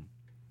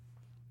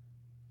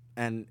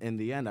in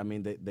the end, I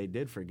mean, they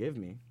did forgive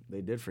me.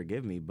 They did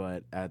forgive me,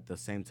 but at the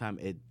same time,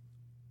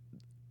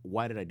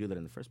 why did I do that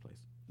in the first place?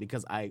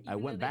 Because I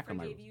went back on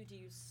my. Even though they forgave you,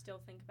 do you still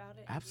think about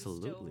it?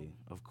 Absolutely,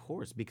 of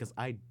course, because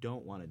I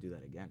don't want to do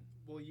that again.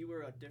 Well, you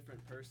were a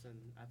different person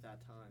at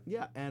that time.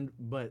 Yeah,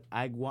 but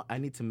I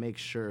need to make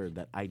sure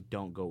that I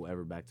don't go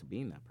ever back to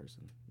being that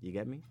person. You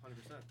get me?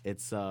 100%.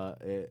 It's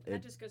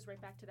that just goes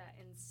right back to that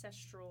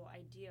ancestral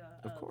idea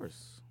of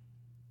course.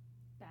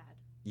 Bad.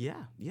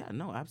 Yeah,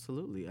 no,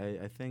 absolutely.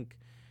 I think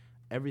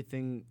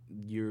everything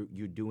you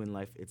do in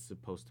life, it's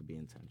supposed to be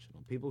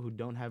intentional. People who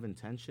don't have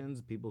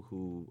intentions, people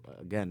who,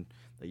 again,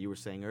 that you were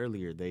saying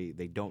earlier,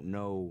 they don't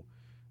know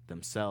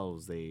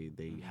themselves.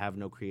 They have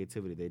no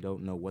creativity. They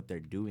don't know what they're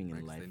doing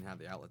in life. They didn't have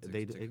the outlet to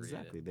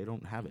exactly. create it. They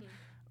don't have it,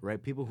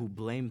 right? People who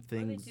blame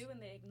things. Or they do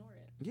and they ignore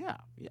it.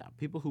 Yeah.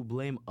 People who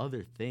blame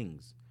other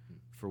things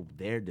for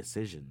their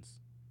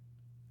decisions.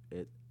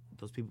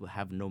 Those people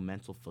have no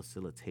mental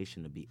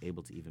facilitation to be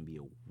able to even be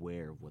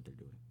aware of what they're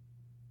doing.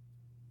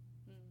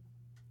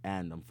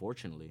 And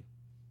unfortunately,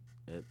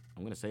 I'm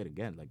going to say it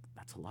again, like,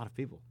 that's a lot of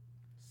people.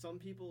 Some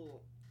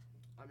people,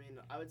 I mean,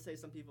 I would say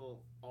some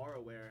people are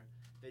aware.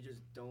 They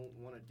just don't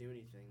want to do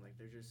anything. Like,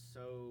 they're just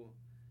so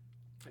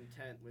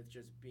content with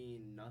just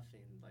being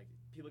nothing. Like,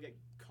 people get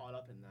caught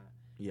up in that.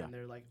 Yeah. And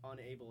they're, like,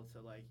 unable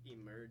to, like,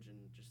 emerge and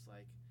just,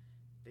 like,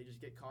 they just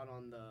get caught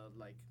on the,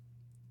 like...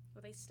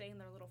 Well, they stay in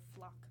their little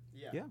flock.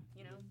 Yeah.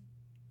 You know?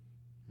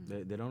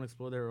 They don't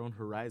explore their own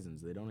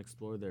horizons. They don't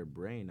explore their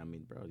brain. I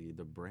mean, bro,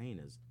 the brain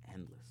is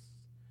endless.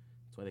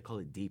 That's why they call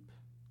it deep,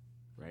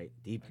 right?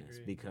 Deepness,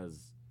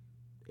 because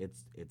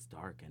it's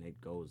dark and it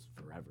goes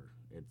forever.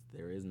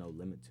 There is no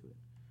limit to it.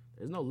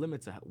 There's no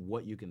limit to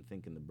what you can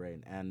think in the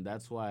brain, and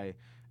that's why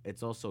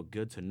it's also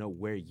good to know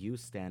where you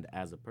stand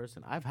as a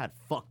person. I've had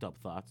fucked up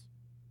thoughts,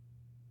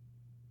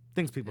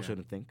 things people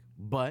shouldn't think,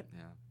 but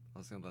yeah, I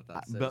was gonna let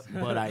that sit.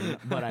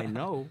 but I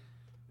know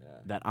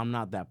that I'm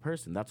not that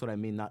person. That's what I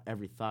mean. Not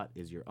every thought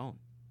is your own,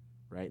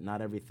 right?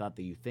 Not every thought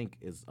that you think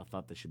is a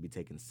thought that should be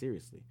taken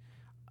seriously.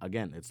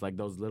 Again, it's like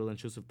those little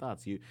intrusive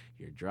thoughts. You're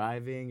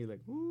driving, you're like,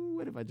 ooh,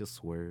 what if I just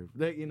swerve?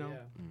 You know? Yeah.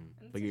 And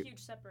it's a huge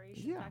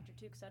separation factor,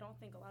 too, because I don't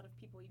think a lot of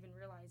people even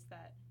realize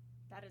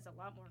that is a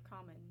lot more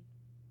common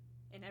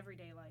in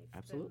everyday life.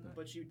 Absolutely.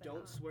 But you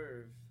don't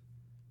swerve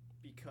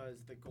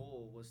because the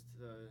goal was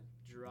to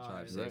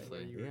drive safely.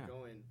 where you were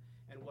going.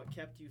 And what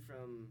kept you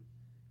from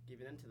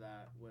giving into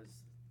that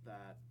was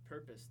that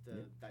purpose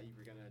that you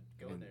were going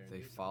to go there.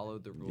 They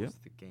followed the rules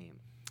of the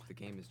game. The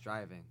game is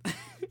driving.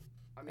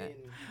 I mean,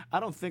 I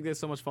don't think they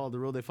so much followed the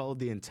rule. They followed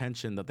the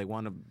intention that they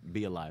want to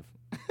be alive.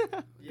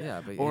 But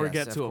or yes,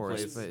 get to of a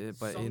course, place.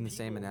 But in the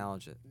same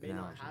analogy. May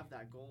not have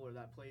that goal or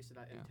that place or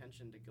that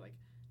intention to like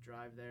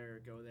drive there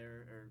or go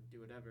there or do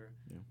whatever,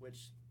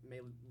 which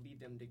may lead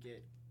them to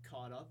get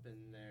caught up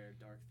in their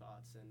dark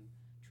thoughts and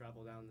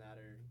travel down that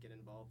or get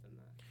involved in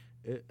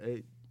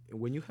that.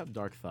 When you have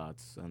dark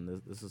thoughts,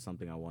 and this is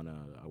something I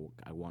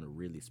wanna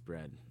really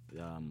spread.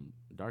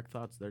 Dark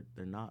thoughts,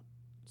 they're not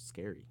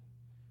scary.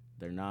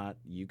 They're not.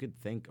 You could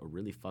think a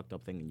really fucked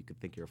up thing, and you could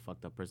think you're a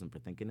fucked up person for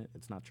thinking it.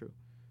 It's not true.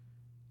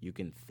 You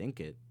can think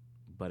it,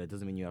 but it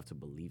doesn't mean you have to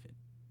believe it.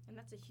 And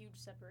that's a huge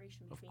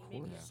separation between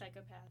maybe a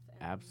psychopath and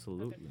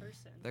absolutely a good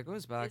person. That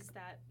goes back. Is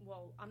that,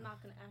 well, I'm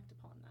not going to act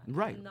upon that.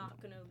 Right. I'm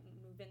not going to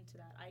move into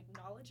that. I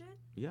acknowledge it.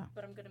 Yeah.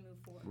 But I'm going to move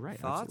forward. Right.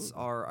 Thoughts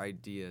absolutely. are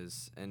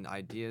ideas, and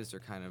ideas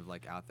are kind of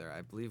like out there.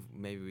 I believe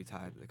maybe we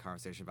had a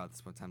conversation about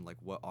this one time, like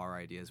what are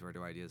ideas? Where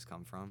do ideas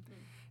come from?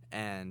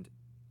 And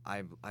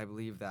I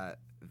believe that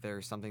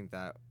there's something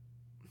that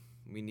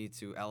we need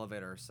to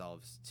elevate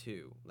ourselves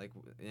to. Like,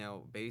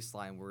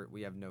 baseline,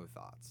 we have no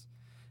thoughts.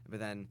 But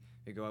then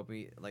we go up,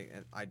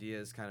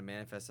 ideas kind of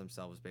manifest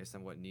themselves based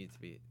on what needs to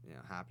be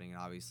happening. And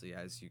obviously,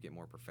 as you get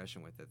more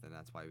proficient with it, then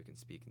that's why we can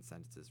speak in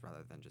sentences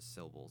rather than just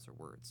syllables or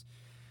words,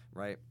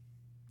 right?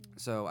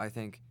 So I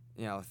think,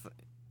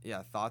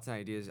 thoughts and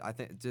ideas, I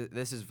think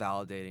this is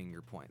validating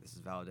your point. This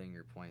is validating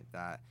your point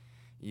that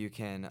you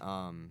can,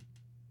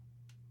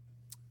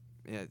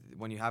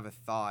 when you have a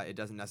thought, it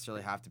doesn't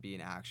necessarily have to be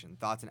an action.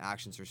 Thoughts and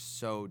actions are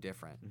so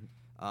different.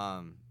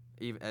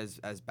 Even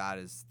as bad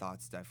as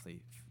thoughts definitely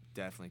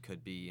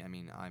could be. I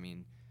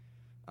mean,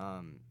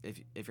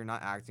 if you're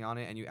not acting on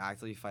it and you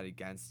actively fight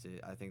against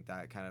it, I think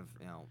that kind of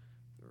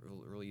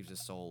relieves the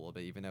soul a little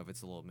bit, even though if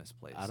it's a little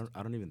misplaced.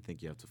 I don't even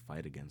think you have to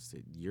fight against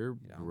it. Your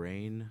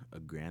brain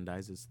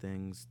aggrandizes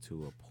things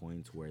to a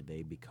point where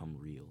they become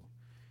real.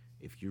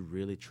 If you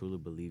really truly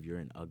believe you're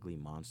an ugly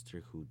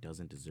monster who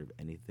doesn't deserve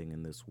anything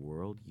in this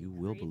world, you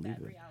will believe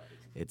it. Reality.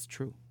 It's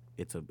true.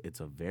 it's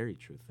a very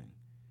true thing.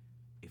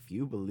 If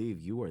you believe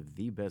you are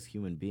the best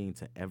human being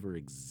to ever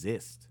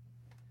exist,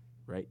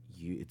 right?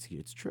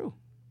 It's true.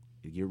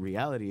 Your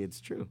reality, it's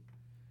true.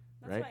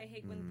 That's right? why I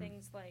hate when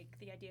things like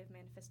the idea of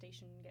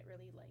manifestation get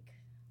really like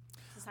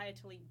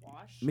societally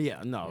washed.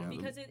 Yeah, no.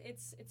 Because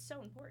it's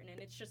so important, and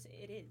it's just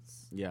it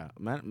is. Yeah,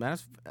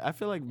 I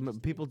feel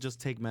like people just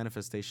take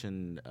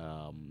manifestation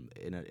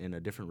in a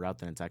different route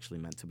than it's actually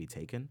meant to be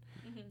taken.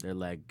 They're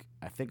like,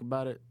 I think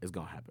about it, it's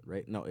gonna happen,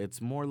 right? No,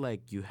 it's more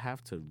like you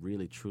have to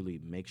really truly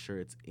make sure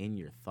it's in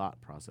your thought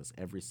process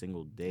every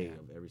single day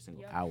of every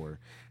single hour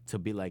to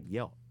be like,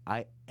 yo,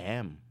 I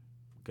am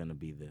gonna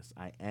be this.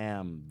 I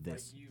am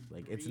this.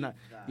 Like it's not.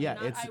 That. Yeah,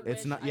 Not,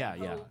 it's not. Yeah,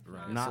 yeah.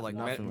 Right. Not So like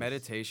nothing.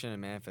 meditation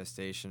and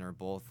manifestation are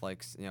both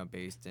like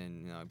based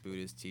in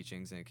Buddhist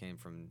teachings, and it came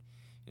from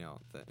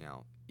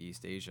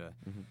East Asia.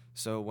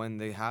 So when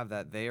they have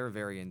that, they are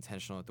very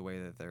intentional with the way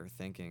that they're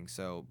thinking.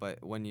 So but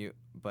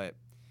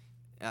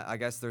I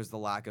guess there's the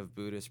lack of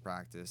Buddhist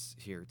practice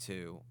here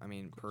too. I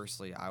mean,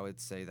 personally, I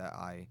would say that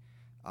I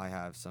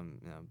have some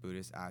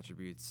Buddhist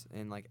attributes,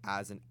 and like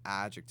as an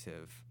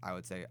adjective, I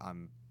would say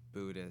I'm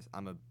Buddhist.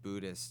 I'm a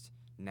Buddhist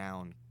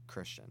noun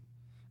Christian.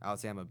 I would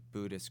say I'm a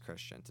Buddhist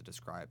Christian to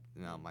describe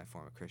my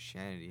form of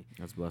Christianity.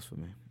 That's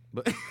blasphemy.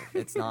 But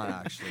It's not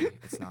actually.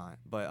 It's not.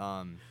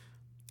 But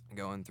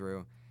going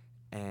through,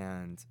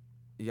 and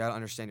you gotta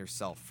understand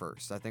yourself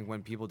first. I think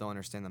when people don't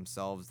understand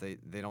themselves, they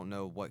don't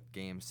know what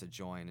games to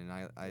join. And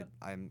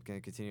I'm gonna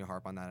continue to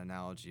harp on that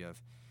analogy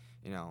of,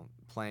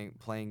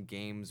 playing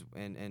games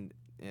and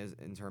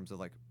in terms of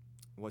like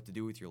what to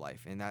do with your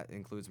life, and that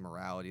includes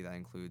morality, that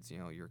includes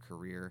your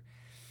career.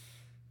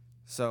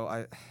 So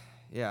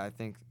I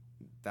think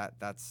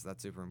that's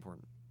super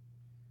important.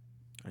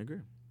 I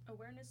agree.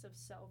 Awareness of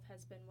self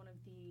has been one of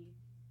the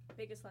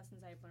biggest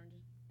lessons I've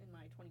learned in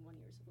my 21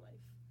 years of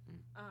life.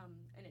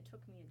 And it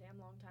took me a damn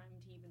long time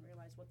to even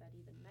realize what that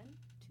even meant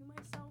to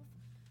myself.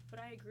 But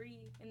I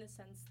agree in the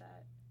sense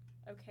that,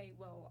 okay,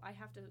 well, I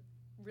have to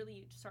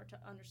really start to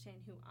understand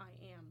who I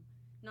am,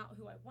 not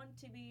who I want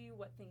to be,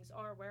 what things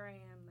are, where I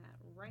am at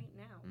right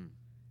now.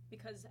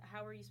 Because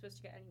how are you supposed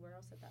to get anywhere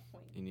else at that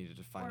point? You need to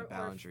define a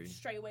boundary. Or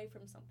stray away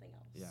from something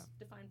else. Yeah.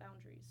 Define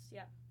boundaries.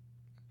 Yeah.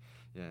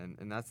 Yeah,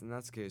 and that's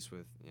the case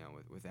with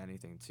with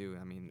anything too.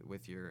 I mean,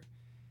 with your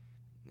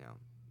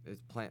it's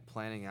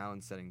planning out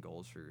and setting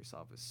goals for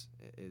yourself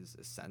is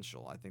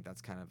essential. I think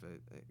that's kind of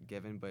a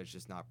given, but it's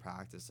just not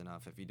practiced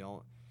enough. If you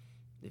don't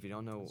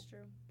know That's true.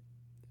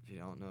 if you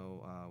don't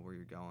know where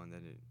you're going,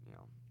 then you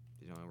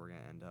don't know where you're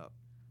gonna end up.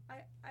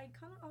 I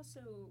kind of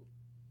also,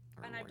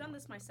 Or and where I've you done want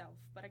this myself,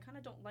 but I kind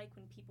of don't like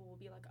when people will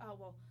be like, oh,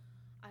 well,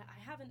 I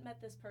haven't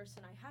met this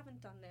person, I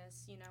haven't done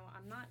this,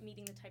 I'm not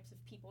meeting the types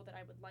of people that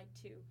I would like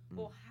to.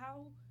 Well,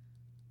 how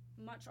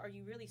much are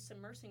you really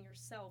submersing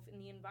yourself in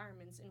the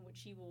environments in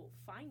which you will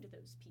find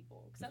those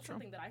people? Because that's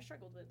something that I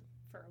struggled with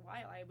for a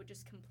while. I would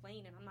just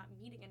complain, and I'm not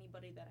meeting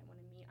anybody that I want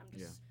to meet. I'm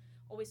just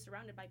always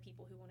surrounded by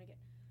people who want to get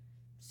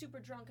super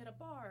drunk at a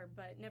bar,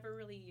 but never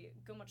really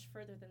go much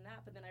further than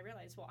that. But then I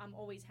realized, well, I'm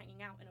always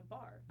hanging out in a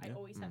bar. I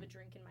always have a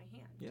drink in my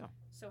hand. Yeah.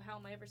 So how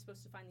am I ever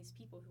supposed to find these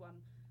people who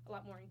I'm a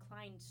lot more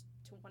inclined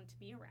to want to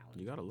be around?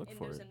 You gotta look in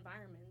for those it.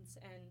 environments,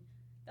 and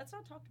that's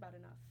not talked about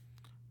enough.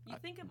 You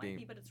think it being- might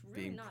be, but it's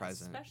really being not,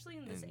 present especially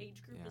in this and-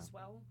 age group as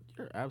well.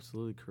 You're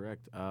absolutely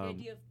correct. The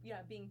idea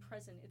of being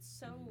present, it's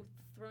so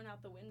thrown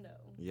out the window.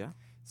 Yeah.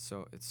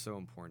 So it's so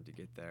important to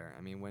get there.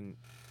 I mean, when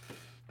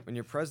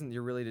you're present,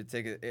 you're really to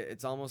take it.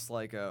 It's almost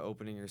like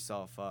opening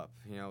yourself up,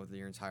 with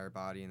your entire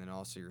body, and then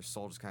also your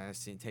soul, just kind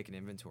of take an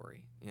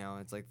inventory.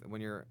 It's like when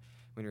you're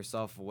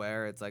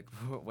self-aware, it's like,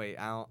 wait,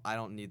 I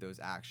don't need those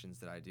actions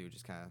that I do.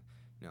 Just kind of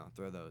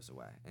throw those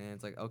away. And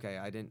it's like, okay,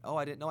 I didn't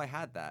know I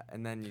had that.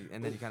 And then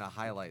you kind of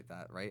highlight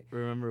that, right?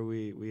 Remember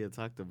we had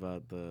talked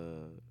about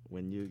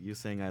when you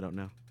saying I don't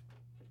know.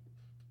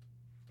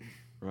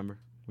 Remember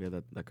we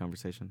had that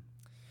conversation.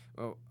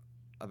 Oh,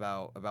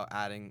 about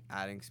adding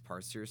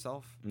parts to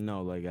yourself.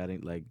 No, like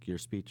adding like your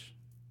speech.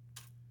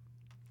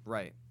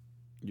 Right.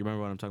 You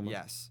remember what I'm talking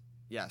about?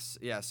 Yes.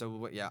 Yeah.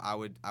 So I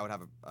would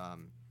have a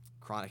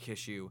chronic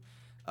issue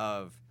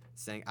of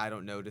saying I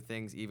don't know to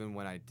things even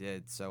when I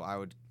did. So I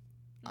would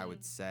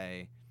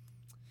say.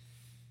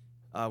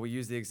 We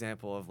use the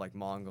example of like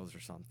Mongols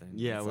or something.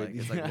 Yeah,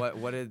 it's like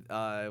what did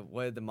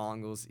the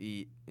Mongols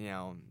eat?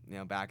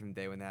 Back in the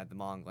day when they had the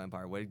Mongol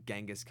Empire. What did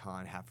Genghis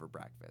Khan have for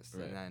breakfast?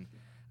 Right.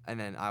 And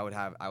then I would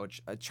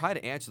try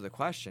to answer the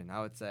question.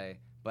 I would say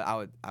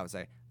I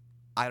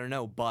don't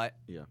know, but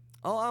I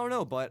don't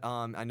know, but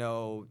I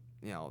know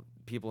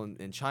people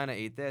in China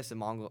ate this, and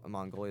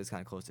Mongolia is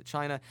kind of close to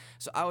China.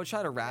 So I would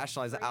try to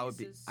rationalize that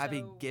I'd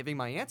be giving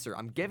my answer.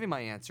 I'm giving my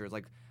answer. It's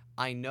like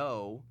I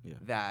know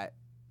that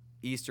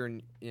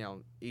Eastern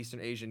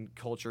Asian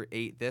culture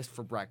ate this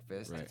for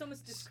breakfast. Right. It's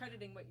almost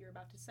discrediting what you're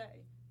about to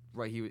say.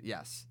 Right.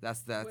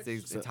 That's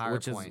the entire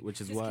point. Which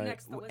is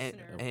disconnects why. the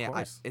listener.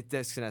 And it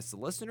disconnects the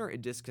listener.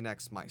 It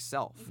disconnects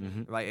myself.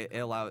 Right. It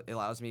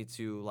allows me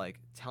to like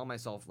tell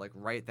myself like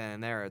right then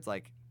and there. It's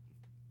like,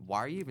 why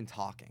are you even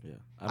talking? Yeah.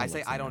 I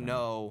say I don't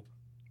know.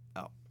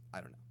 Oh,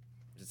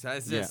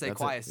 Just stay that's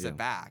quiet, it, sit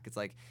back. It's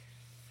like,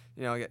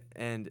 you know,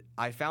 and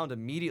I found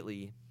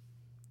immediately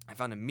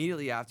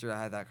after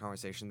I had that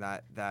conversation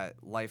that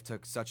life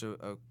took such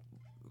a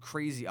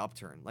crazy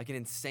upturn, like an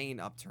insane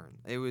upturn.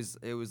 It was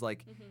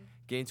like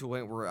getting to a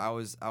point where I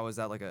was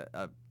at like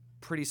a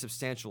pretty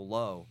substantial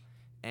low,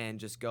 and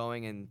just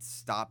going and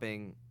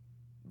stopping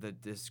the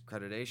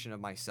discreditation of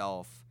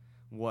myself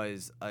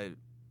was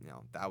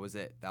that was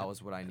it. That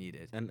was what I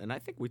needed. And I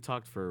think we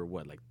talked for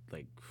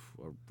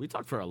we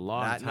talked for a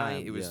long that time.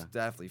 night it was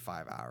definitely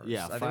 5 hours.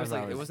 Yeah, I think 5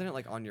 hours. It wasn't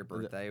like on your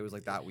birthday. It was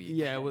like that week.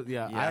 Yeah, it was.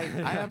 Yeah,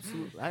 Yeah. I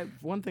absolutely.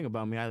 One thing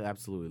about me, I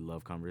absolutely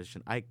love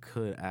conversation. I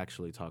could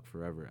actually talk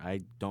forever.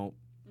 I don't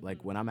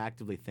like when I'm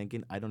actively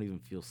thinking. I don't even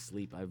feel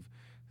sleep.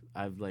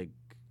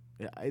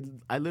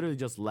 I literally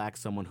just lack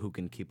someone who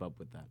can keep up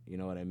with that. You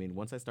know what I mean?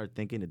 Once I start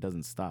thinking, it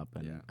doesn't stop,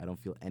 and I don't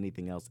feel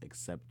anything else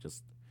except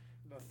just.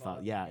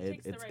 Yeah,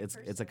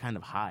 it's a kind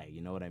of high.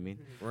 You know what I mean?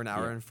 We're an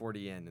hour and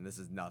 40 in, and this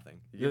is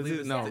nothing. This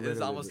is- no, It's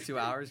literally. almost 2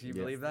 hours. Can you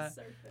believe that?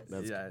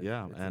 That's, It's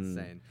and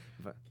insane.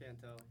 But Can't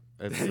tell.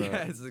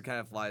 it's, it kind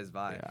of flies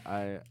by.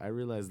 yeah, I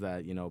realize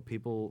that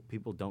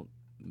people don't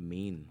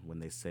mean when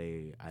they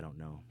say I don't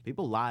know.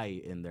 People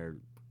lie in their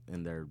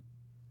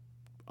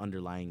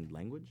underlying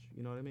language.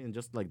 You know what I mean? And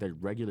just like their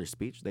regular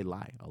speech, they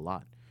lie a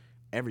lot.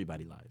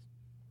 Everybody lies.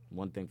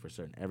 One thing for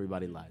certain,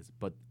 everybody lies.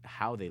 But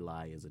how they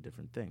lie is a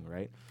different thing,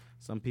 right?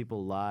 Some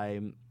people lie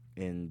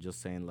in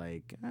just saying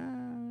like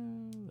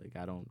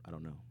I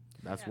don't know.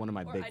 That's one of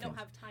my big things. I don't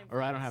have time.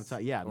 Or I don't have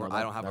time. Yeah. Or no,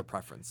 I don't have a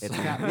preference. It's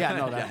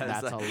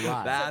that's a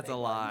lie. That's a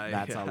lie.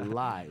 That's a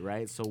lie,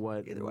 right? So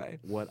Either way.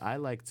 what I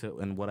like to,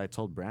 and what I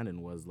told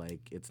Brandon was like,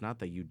 it's not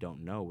that you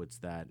don't know, it's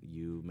that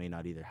you may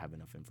not either have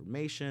enough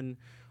information,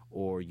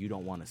 or you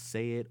don't want to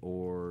say it,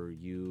 or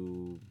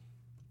you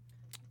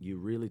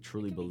really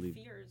truly it can believe.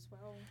 Be fear as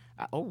well.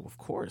 Oh, of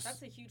course.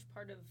 That's a huge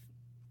part of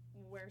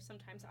where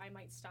sometimes I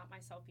might stop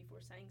myself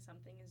before saying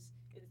something.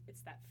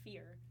 It's that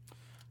fear.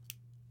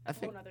 I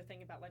think another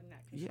thing about letting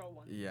that control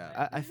one.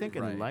 Yeah. I think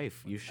in Right.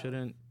 life you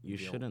shouldn't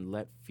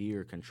let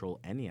fear control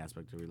any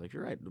aspect of your life.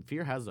 You're right.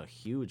 Fear has a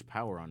huge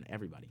power on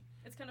everybody.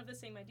 It's kind of the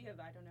same idea of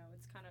I don't know.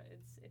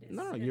 It is.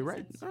 No, in you're a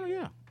right. sense, No, fear.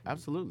 yeah,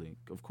 absolutely.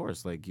 Of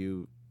course, like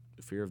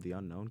fear of the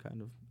unknown,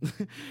 kind of.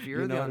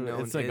 Fear of the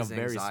unknown It's like is a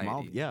very anxiety.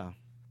 small. Yeah.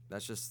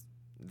 That's just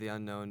the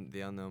unknown.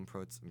 The unknown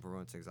promotes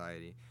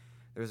anxiety.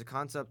 There's a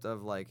concept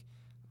of like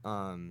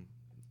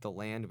the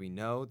land we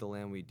know, the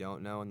land we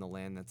don't know, and the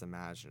land that's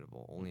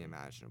imaginable, only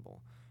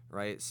imaginable.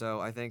 Right, so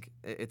I think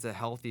it's a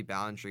healthy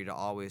boundary to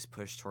always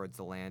push towards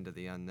the land of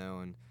the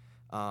unknown,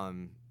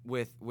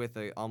 with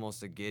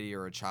almost a giddy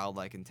or a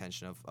childlike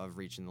intention of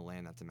reaching the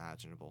land that's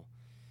imaginable,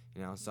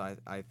 you know. So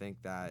I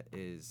think that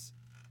is,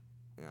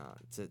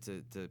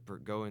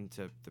 go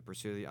into the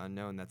pursuit of the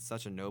unknown. That's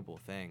such a noble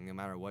thing. No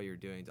matter what you're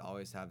doing, to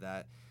always have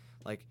that,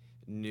 like,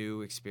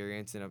 new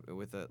experience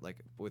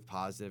with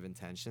positive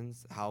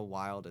intentions. How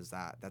wild is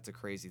that? That's a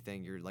crazy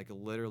thing. You're like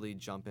literally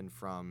jumping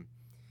from.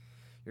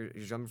 You're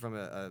jumping from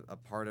a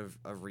part of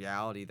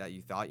reality that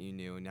you thought you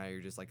knew, and now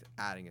you're just like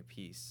adding a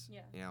piece.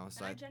 Yeah. You know,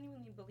 so and I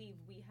genuinely believe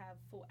we have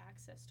full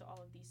access to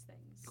all of these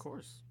things. Of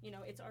course. You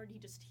know, it's already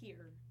just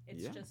here.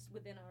 It's just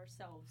within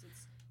ourselves.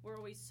 We're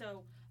always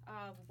so,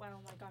 wow,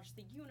 my gosh,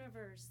 the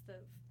universe,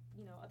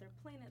 other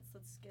planets.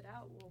 Let's get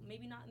out. Well,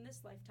 maybe not in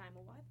this lifetime.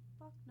 Well, why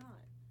the fuck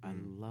not? I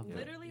love it.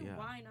 Literally, Yeah.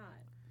 why not?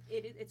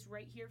 It's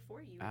right here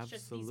for you. It's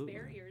just these Absolutely.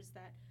 barriers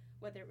that,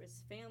 whether it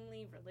was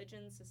family,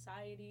 religion,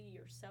 society,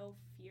 yourself,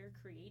 fear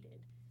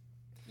created,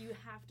 you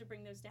have to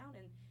bring those down.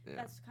 And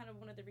that's kind of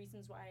one of the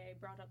reasons why I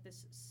brought up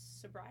this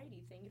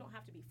sobriety thing. You don't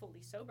have to be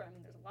fully sober. I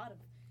mean, there's a lot of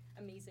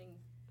amazing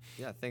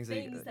things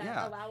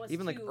that allow us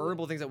even like to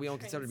herbal things that we don't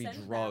consider to be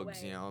transcend that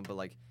drugs, way. you know, but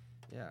like,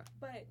 yeah.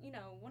 But,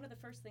 one of the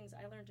first things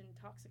I learned in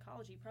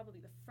toxicology, probably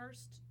the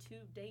first 2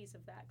 days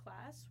of that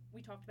class,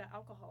 we talked about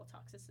alcohol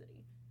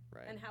toxicity.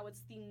 Right. And how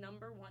it's the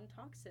number one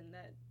toxin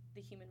that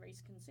the human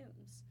race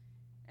consumes.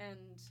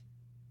 And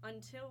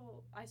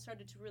until I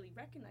started to really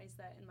recognize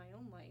that in my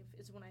own life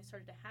is when I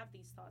started to have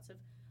these thoughts of,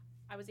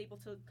 I was able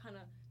to kind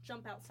of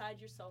jump outside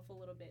yourself a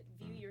little bit,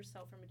 view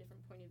yourself from a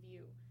different point of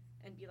view,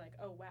 and be like,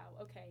 oh, wow,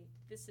 okay,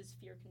 this is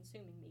fear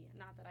consuming me.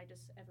 Not that I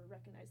just ever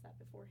recognized that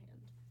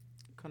beforehand.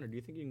 Connor, do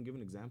you think you can give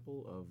an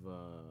example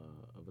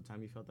of a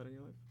time you felt that in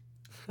your life?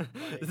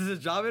 This is a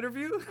job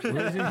interview?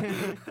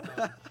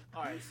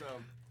 All right, so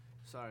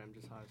sorry, I'm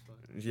just high as fuck.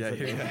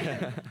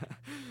 Yeah.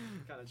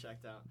 Kind of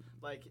checked out.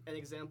 Like an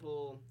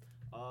example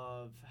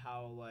of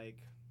how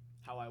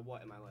I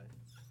what in my life.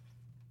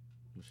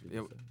 What should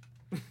Yeah, you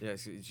say? Yeah,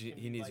 so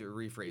he needs to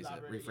rephrase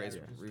it.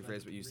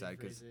 Rephrase what you said,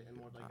 because Rephrase it in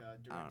more like a I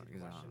don't directed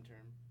know. question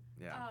term.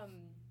 yeah.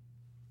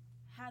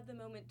 Had the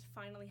moment to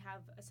finally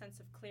have a sense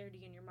of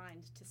clarity in your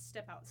mind to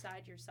step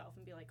outside yourself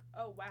and be like,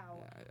 oh,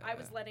 wow, I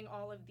was letting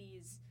all of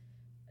these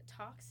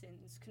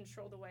toxins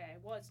control the way I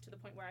was, to the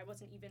point where I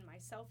wasn't even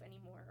myself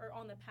anymore, or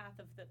on the path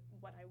of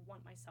what I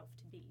want myself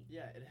to be.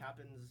 Yeah, it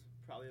happens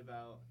probably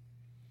about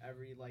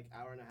every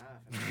hour and a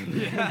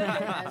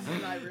half. And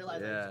then I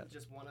realized I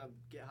just want to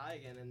get high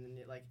again, and then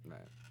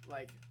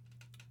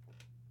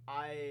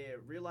I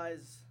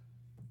realize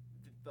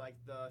like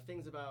the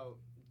things about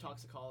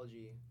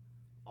toxicology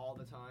all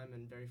the time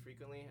and very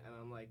frequently, and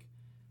I'm like,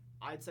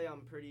 I'd say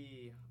I'm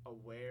pretty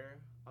aware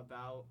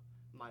about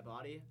my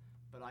body,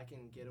 but I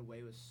can get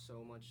away with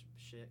so much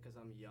shit because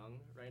I'm young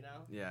right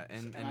now. Yeah,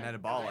 and I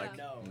metabolic.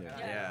 know,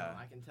 Yeah.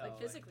 I can tell. Like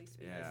physically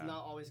speaking. Yeah. It's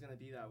not always gonna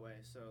be that way.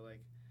 So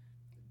like,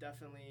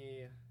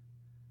 definitely,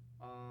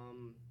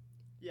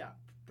 yeah,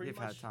 pretty You've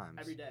much had times.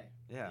 every day.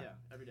 Yeah.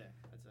 Every day.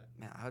 That's it.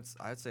 Man,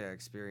 I'd say I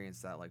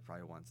experience that like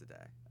probably once a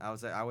day. I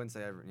wouldn't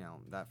say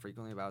that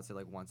frequently, but I would say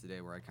like once a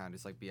day where I kind of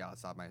just like be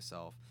outside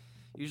myself.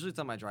 Usually it's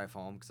on my drive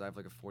home because I have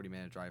like a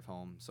 40-minute drive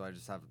home, so I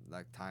just have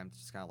like time to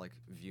just kind of like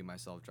view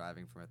myself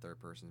driving from a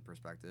third person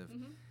perspective,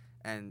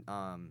 and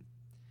I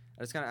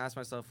just kind of ask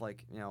myself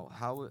like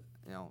how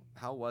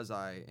was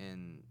I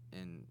in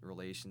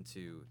relation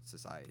to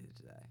society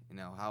today?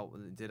 How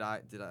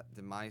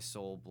did my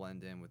soul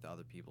blend in with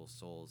other people's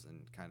souls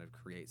and kind of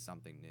create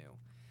something new?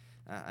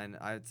 And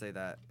I would say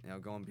that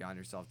going beyond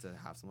yourself to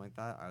have something like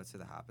that, I would say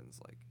that happens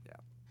like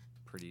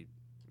pretty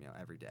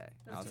every day.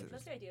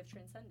 That's the idea of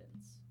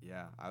transcendence.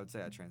 Yeah, I would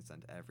say I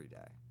transcend every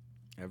day.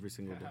 Every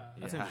single day.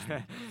 That's Yeah.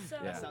 interesting. So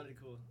That sounded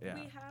cool. Yeah.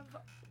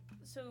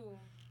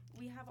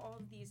 we have all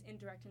of these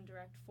indirect and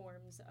direct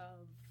forms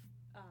of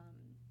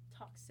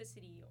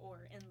toxicity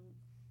or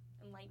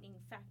enlightening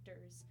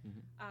factors.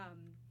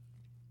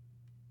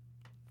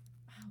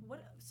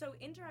 So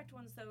indirect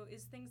ones though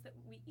is things that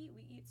we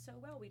eat so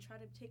well, we try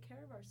to take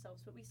care of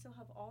ourselves, but we still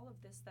have all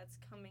of this that's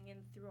coming in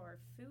through our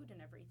food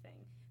and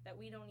everything that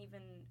we don't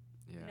even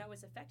know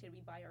is affected.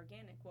 We buy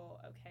organic.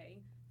 Well,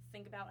 okay,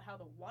 think about how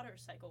the water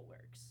cycle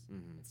works.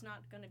 It's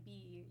not going to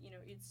be,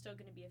 it's still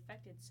going to be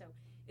affected. So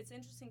it's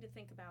interesting to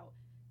think about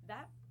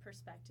that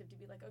perspective, to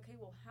be like, okay,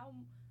 well, how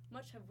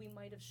much have we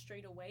might have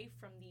strayed away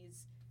from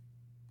these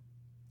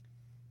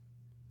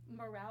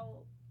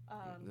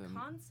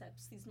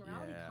concepts, these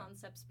morality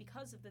concepts,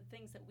 because of the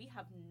things that we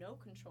have no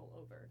control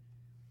over.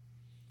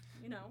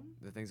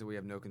 The things that we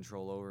have no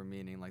control over,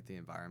 meaning like the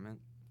environment.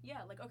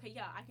 Yeah, like, okay,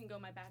 yeah, I can go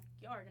in my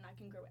backyard and I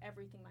can grow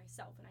everything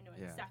myself, and I know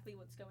exactly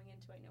what's going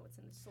into it. I know what's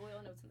in the soil,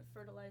 I know what's in the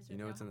fertilizer. You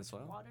know what's in the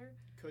soil? Water.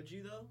 Could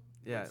you though?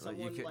 Yeah, Like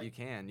you someone,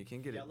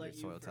 can get it yell at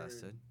soil you for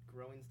tested.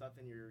 Growing stuff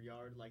in your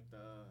yard, like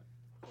the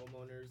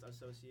homeowners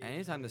association.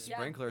 Anytime the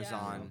sprinkler's Yeah.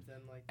 on,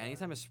 Something like that.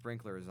 anytime a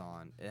sprinkler is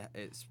on,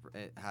 it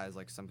has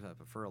like some type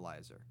of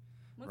fertilizer.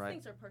 Once Right.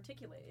 things are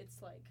particulate,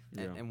 it's like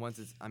And once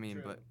it's,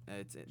 True. but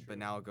but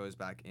now it goes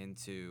back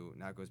into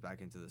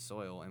the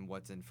soil, and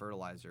what's in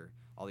fertilizer,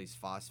 all these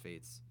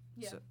phosphates,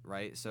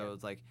 right? So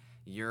it's like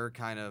you're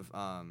kind of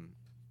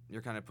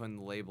putting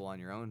the label on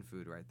your own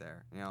food right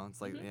there.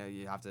 It's like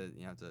you have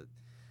to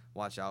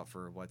watch out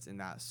for what's in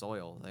that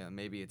soil.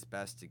 Maybe it's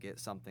best to get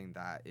something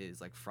that is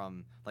like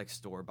from like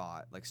store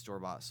bought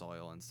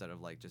soil instead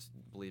of like just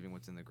believing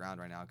what's in the ground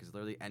right now. Because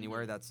literally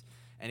anywhere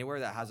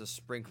that has a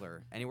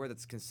sprinkler, anywhere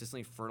that's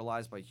consistently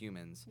fertilized by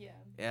humans,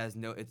 it has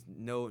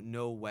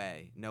no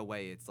way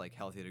it's like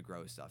healthy to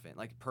grow stuff in,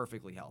 like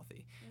perfectly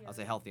healthy. I'll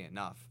say healthy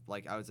enough.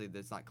 Like I would say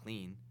that's not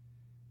clean.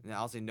 And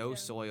I'll say no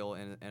soil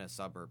in a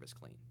suburb is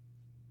clean.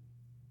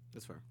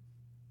 That's fair.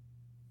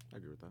 I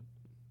agree with that.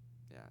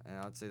 Yeah, and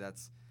I would say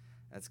that's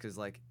because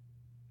like.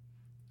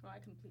 I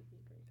completely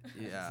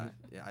agree. yeah.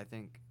 I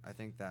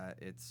think that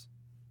it's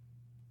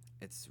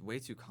way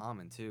too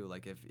common too.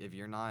 Like if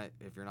you're not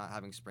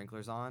having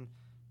sprinklers on,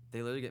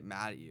 they literally get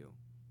mad at you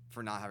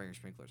for not having your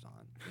sprinklers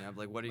on.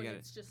 Like what are you gonna?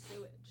 It's just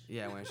sewage.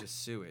 Yeah, when it's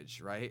just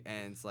sewage, right?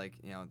 And it's like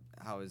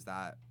how does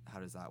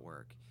that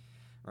work,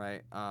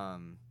 right?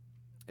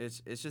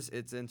 It's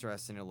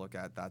interesting to look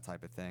at that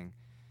type of thing.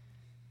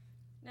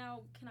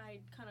 Now, can I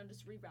kind of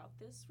just reroute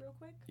this real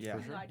quick? Yeah,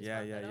 Even though I just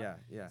brought that up?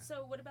 yeah.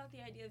 So what about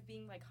the idea of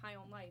being like high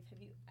on life? Have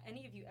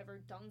any of you ever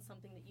done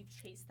something that you've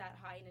chased that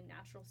high in a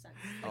natural sense?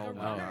 Like a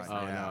runner's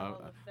high and all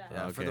of that.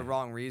 Yeah, for Okay. the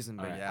wrong reason,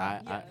 but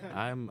Alright,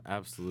 I'm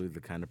absolutely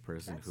the kind of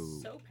person That's who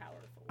so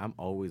powerful. I'm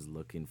always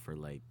looking for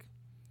like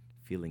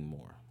feeling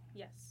more,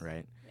 Yes.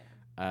 right?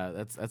 Yeah.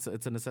 That's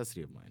it's a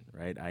necessity of mine,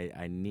 right?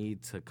 I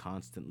need to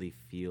constantly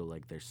feel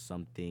like there's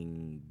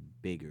something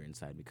bigger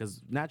inside,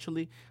 because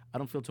naturally I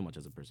don't feel too much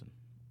as a person.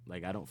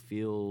 Like I don't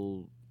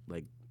feel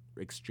like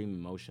extreme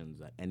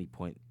emotions at any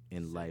point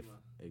in life.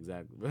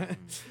 Exactly.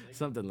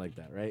 Something like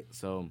that, right?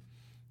 So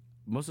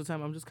most of the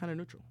time I'm just kind of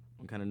neutral.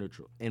 I'm kind of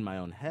neutral. In my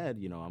own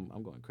head,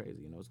 I'm going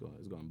crazy, it's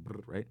going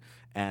brr, right?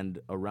 And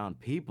around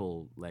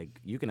people, like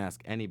you can ask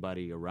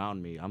anybody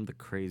around me, I'm the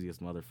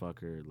craziest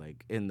motherfucker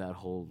like in that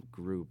whole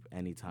group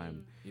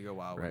anytime. You go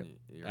wild right? when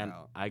you're and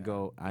out.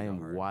 I am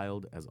hard.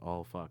 wild as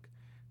all fuck,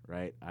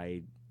 right?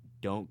 I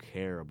don't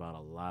care about a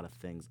lot of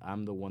things.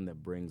 I'm the one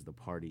that brings the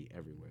party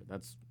everywhere.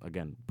 That's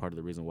again part of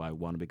the reason why I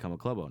want to become a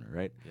club owner,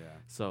 right? Yeah.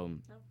 So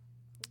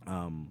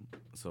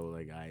so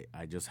like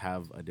I just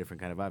have a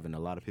different kind of vibe, and a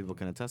lot of people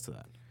can attest to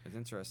that. It's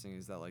interesting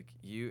is that like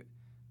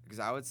because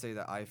I would say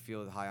that I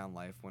feel high on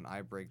life when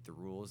I break the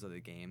rules of the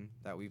game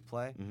that we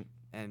play,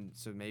 and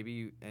so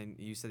maybe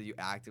you said that you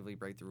actively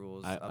break the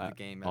rules of the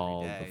game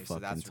all every the day. So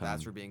that's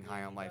fucking for being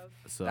high on life.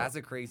 So That's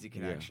a crazy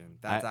connection.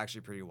 That's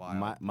actually pretty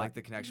wild. Like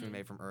the connection we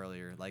made from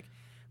earlier. Like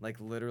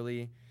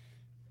literally,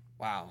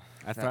 wow.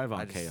 I thrive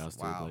on chaos,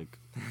 dude. Wow. Like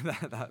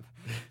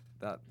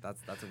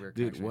that's a weird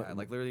dude, connection.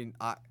 Like literally,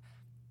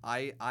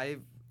 I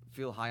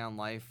feel high on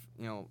life.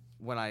 You know,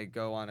 when I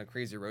go on a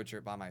crazy road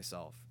trip by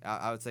myself.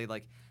 I would say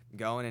like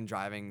going and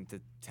driving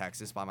to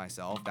Texas by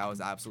myself, that was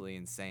absolutely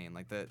insane.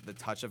 Like the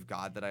touch of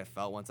God that I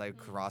felt once I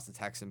crossed the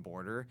Texan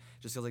border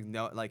just feels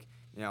like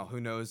who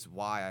knows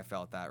why I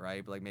felt that,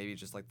 right? But like maybe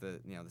just like the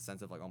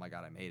sense of like, oh my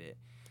God, I made it.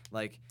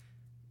 Like,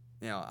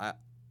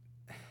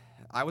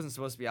 I wasn't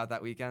supposed to be out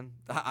that weekend.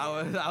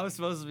 I was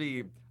supposed to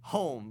be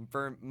home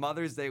for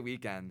Mother's Day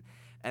weekend.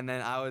 And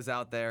then I was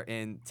out there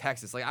in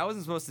Texas. Like I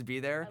wasn't supposed to be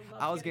there.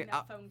 I was getting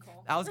that phone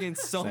call. I was getting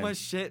so much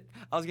shit.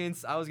 I was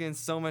getting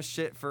so much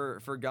shit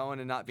for going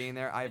and not being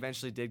there. I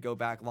eventually did go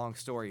back. Long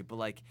story, but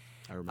like,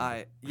 I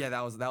remember.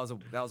 That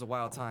was a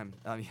wild time.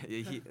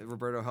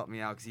 Roberto helped me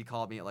out because he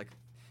called me at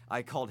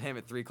I called him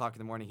at 3:00 in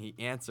the morning. He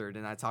answered,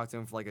 and I talked to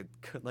him for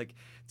like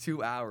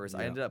 2 hours. Yeah.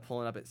 I ended up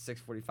pulling up at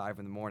 6:45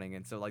 in the morning,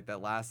 and so like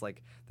that last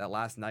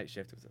night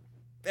shift was a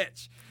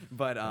bitch.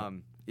 But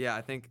yeah,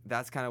 I think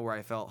that's kind of where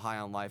I felt high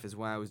on life is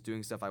when I was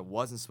doing stuff I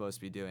wasn't supposed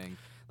to be doing,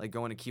 like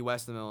going to Key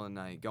West in the middle of the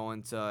night,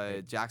 going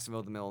to Jacksonville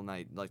in the middle of the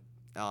night, like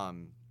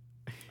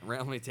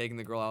randomly taking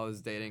the girl I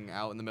was dating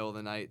out in the middle of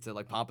the night to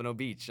like Pompano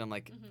Beach. I'm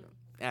like,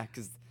 yeah.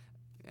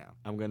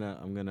 I'm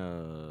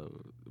gonna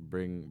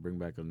bring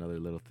back another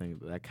little thing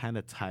that kind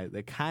of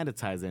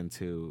ties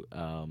into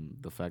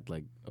the fact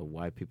like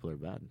why people are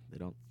bad. They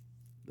don't.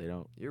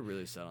 You're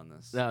really set on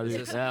this. No,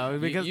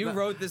 because you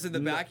wrote this in the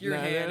back of your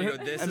hand. You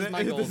go, this is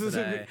my goal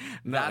today.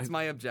 That's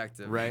my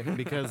objective. Right?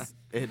 Because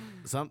it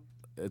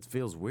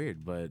feels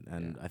weird, but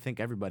I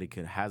think everybody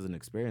has an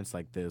experience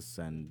like this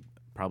and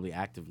probably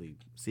actively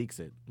seeks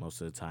it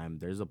most of the time.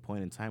 There's a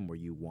point in time where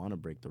you want to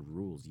break the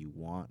rules. You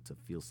want to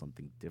feel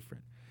something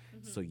different.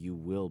 So you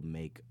will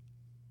make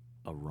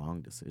a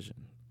wrong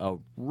decision.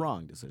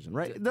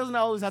 Right? It doesn't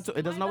always have to.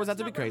 It doesn't always have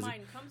to be crazy. That's not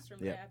where mine comes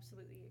from. Yeah. I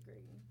absolutely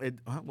agree.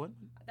 What?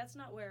 That's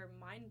not where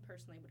mine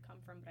personally would come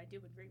from, but I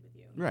do agree with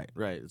you.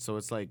 Right. So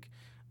it's like,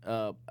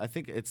 I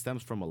think it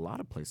stems from a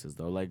lot of places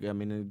though. Like, I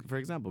mean, for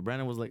example,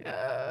 Brandon was like,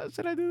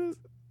 should I do this?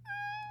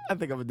 I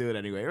think I'm gonna do it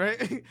anyway,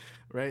 right?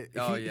 Right.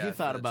 Oh he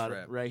thought about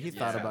it, right? He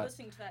thought about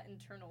listening to that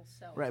internal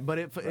self. Right, but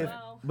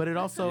it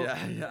also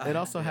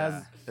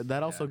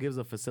gives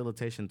a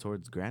facilitation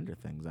towards grander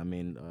things. I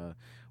mean,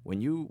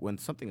 when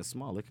something is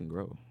small, it can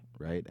grow,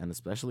 right? And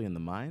especially in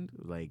the mind,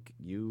 like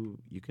you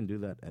can do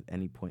that at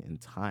any point in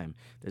time.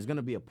 There's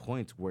gonna be a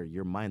point where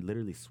your mind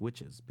literally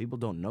switches. People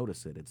don't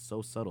notice it. It's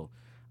so subtle.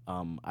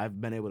 I've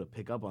been able to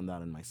pick up on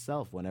that in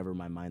myself whenever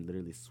my mind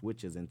literally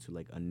switches into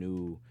like a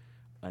new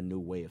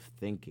way of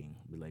thinking,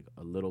 be like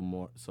a little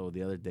more. So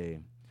the other day,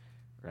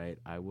 right,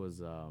 I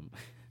was all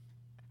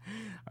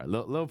right,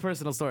 little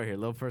personal story here,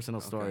 and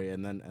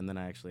then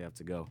I actually have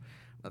to go.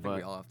 I think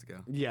we all have to go.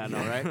 Yeah, no,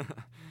 right?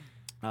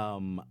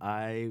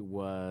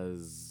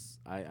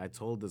 I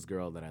told this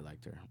girl that I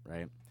liked her,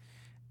 right?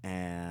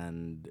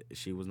 And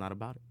she was not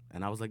about it.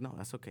 And I was like, no,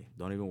 that's okay.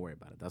 Don't even worry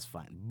about it. That's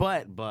fine.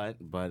 But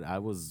I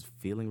was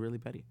feeling really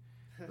petty.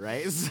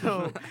 Right?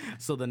 So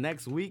the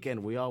next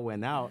weekend we all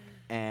went out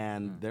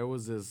and there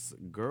was this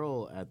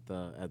girl at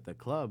the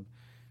club.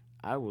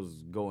 I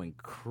was going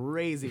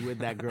crazy with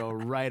that girl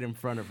right in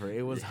front of her.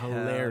 It was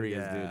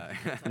hilarious,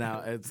 dude.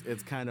 Now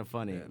it's kind of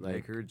funny. Yeah, like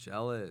make her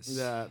jealous.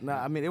 Yeah, no,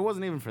 I mean it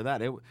wasn't even for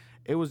that.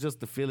 It was just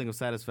the feeling of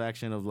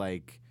satisfaction of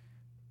like,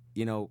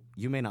 you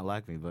may not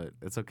like me, but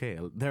it's okay.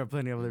 There are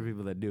plenty of other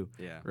people that do.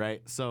 Yeah.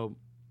 Right? So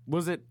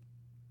was it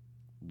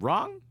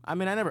wrong? I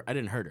mean, I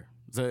didn't hurt her.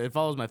 So it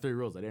follows my 3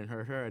 rules. I didn't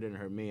hurt her, I didn't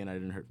hurt me, and I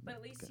didn't hurt... But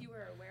at least you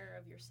were aware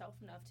of yourself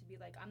enough to be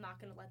like, I'm not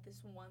going to let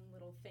this one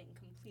little thing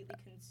completely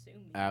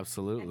consume me.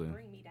 Absolutely. And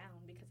bring me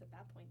down, because at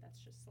that point,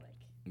 that's just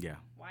like... Yeah.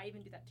 Why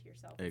even do that to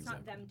yourself? Exactly. It's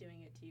not them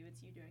doing it to you,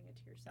 it's you doing it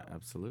to yourself.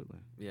 Absolutely.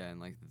 Yeah,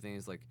 and like the thing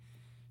is like,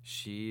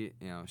 she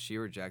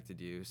rejected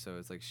you, so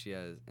it's like she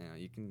has,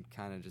 you can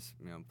kind of just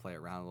play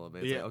around a little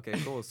bit. It's like, okay,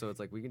 cool. So it's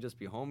like we can just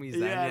be homies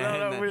then.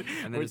 Yeah,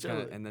 and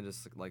then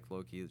just like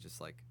low key, just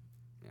like,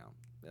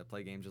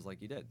 play games just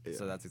like you did. Yeah.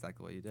 So that's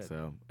exactly what you did.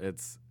 So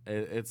it's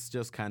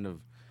just kind of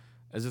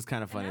funny. And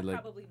that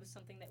like probably was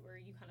something where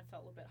you kind of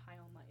felt a little bit high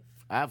on life.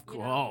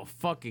 Oh,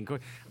 fucking cool.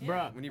 Yeah.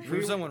 Bruh. When you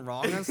prove someone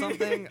wrong on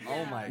something,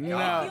 oh my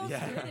God. God. It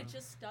feels good. It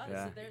just does.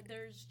 Yeah.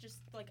 There's just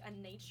like a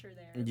nature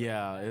there.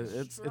 Yeah,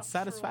 it's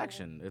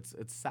satisfaction.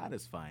 It's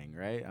satisfying,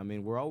 right? I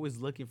mean, we're always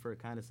looking for a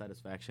kind of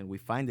satisfaction. We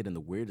find it in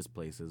the weirdest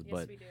places,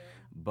 yes, we do.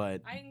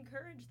 But I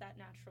encourage that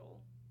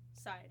natural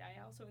side. I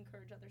also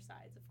encourage other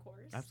sides, of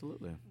course.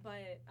 Absolutely.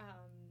 But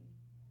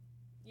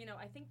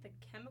I think the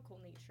chemical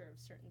nature of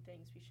certain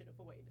things we should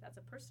avoid. That's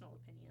a personal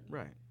opinion.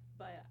 Right.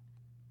 But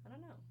I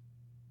don't know.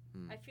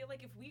 I feel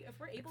like if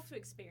we're able to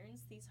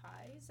experience these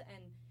highs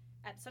and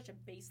at such a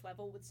base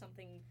level with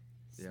something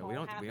Yeah, small we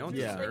don't habits.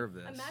 Just, deserve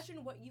this.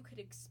 Imagine what you could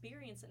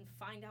experience and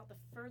find out the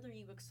further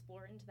you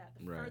explore into that,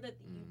 the further that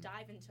you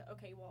dive into,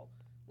 okay, well,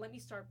 let me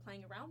start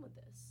playing around with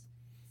this.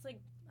 It's like,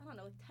 I don't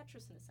know, like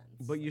Tetris in a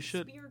sense. But you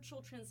should...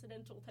 Spiritual,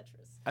 transcendental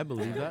Tetris. I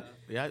believe that.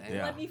 Yeah.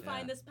 Let me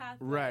find this path.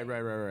 Right.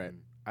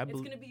 It's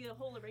going to be a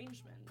whole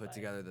arrangement. Put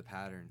together the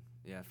pattern.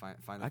 Yeah, find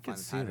the I can find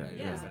the see pattern. that.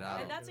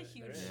 Yeah, and that's a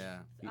huge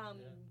Yeah.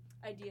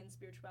 idea in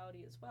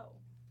spirituality as well.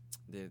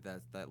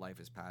 That life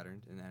is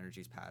patterned and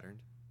energy's patterned.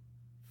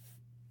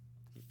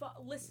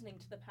 Listening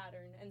to the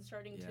pattern and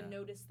starting to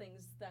notice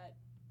things that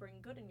bring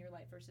good in your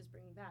life versus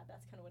bring bad.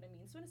 That's kind of what I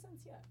mean. So in a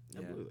sense,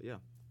 Yeah.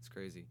 It's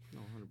crazy.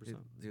 No, 100%.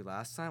 Dude,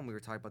 last time we were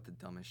talking about the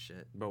dumbest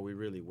shit. But we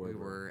really were. We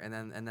were, and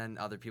then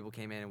other people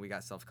came in and we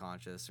got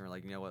self-conscious and we're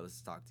like, you know what?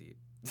 Let's talk to you.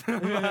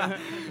 I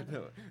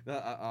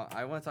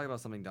want to talk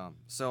about something dumb.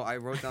 So I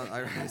wrote down.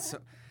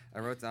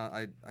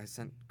 I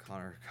sent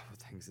Connor a couple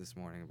things this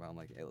morning about. I'm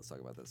like, hey, let's talk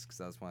about this because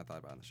that's what I thought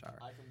about in the shower.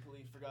 I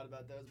completely forgot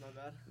about those. My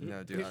bad.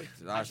 No, dude,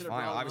 that's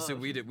fine. Obviously,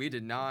 we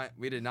did not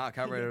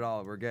cover it at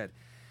all. We're good.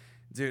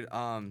 Dude,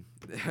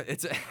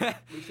 it's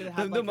we should have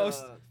had the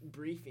most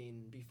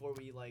briefing before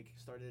we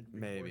started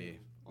recording.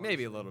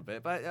 Maybe a little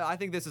bit, but I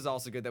think this is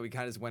also good that we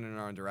kind of just went in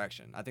our own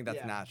direction. I think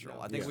that's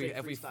natural. I think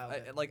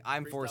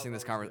I'm forcing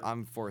this conversation.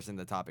 I'm forcing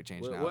the topic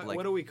change now.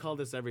 What do we call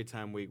this every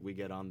time we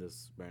get on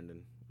this,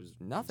 Brandon?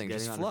 Nothing.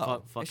 Just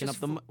flow.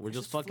 We're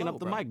just fucking up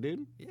the mic,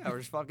 dude. Yeah, we're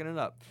just fucking it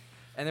up,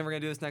 and then we're gonna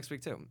do this next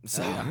week too.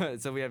 So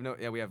so we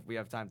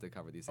have time to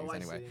cover these things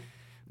anyway.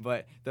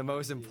 But the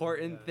most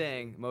important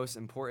thing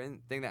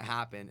that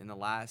happened in the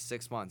last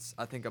 6 months,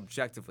 I think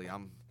objectively,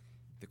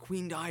 the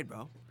queen died,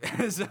 bro.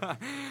 So,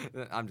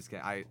 I'm just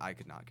kidding. I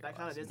could not care. That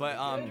kind of is. But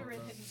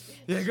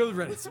Good go to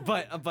Reddit.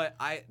 But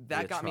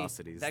that got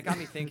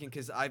me thinking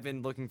because I've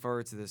been looking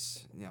forward to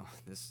this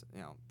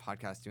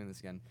podcast, doing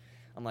this again.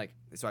 I'm like,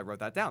 so I wrote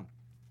that down,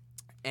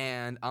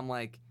 and I'm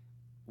like,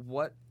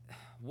 what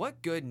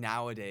good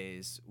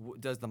nowadays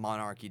does the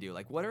monarchy do?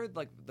 Like, what are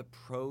the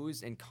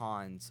pros and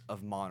cons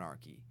of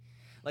monarchy,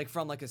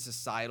 from a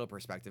societal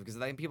perspective? Because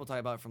I think people talk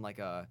about it from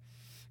a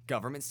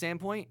government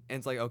standpoint, and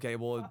it's like, okay,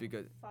 well, it'd be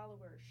good.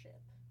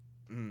 Followership.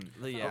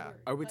 Yeah.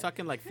 Are we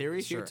talking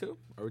theory here too?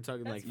 Are we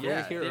talking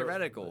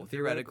theoretical?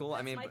 Theoretical.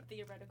 I mean, my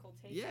theoretical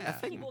take. Yeah.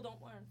 People don't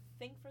want to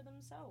think for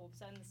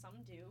themselves, and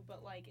some do,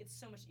 but it's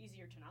so much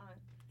easier to not.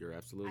 You're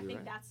absolutely right. I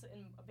think that's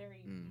a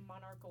very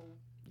monarchical.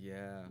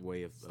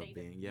 Way of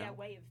being. Yeah.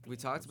 Way of being. We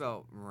talked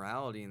about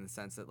morality in the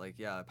sense that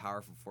a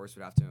powerful force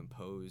would have to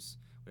impose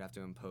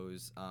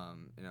a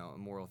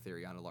moral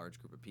theory on a large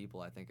group of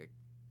people. I think a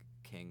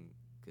king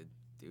could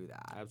do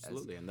that.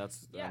 Absolutely, and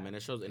that's I mean,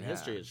 it shows in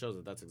history. It shows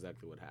that that's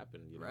exactly what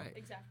happened. You know? Right.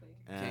 Exactly.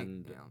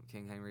 And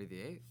King Henry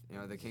VIII.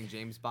 The King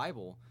James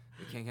Bible.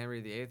 The King Henry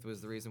VIII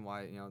was the reason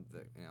why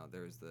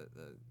there's the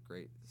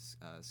great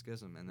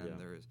schism, and then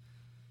there's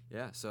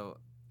so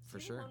for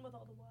sure. The one with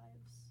all the wives.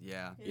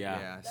 Yeah.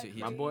 So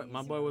my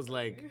boy was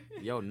like,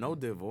 "Yo, no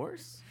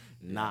divorce."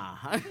 Nah,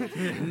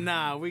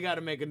 nah. We got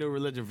to make a new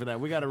religion for that.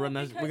 We got to run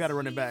that. We got to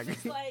run it back.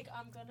 He's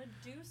I'm gonna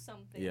do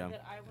something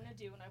that I want to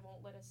do, and I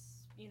won't let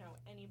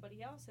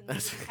anybody else. And they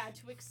just had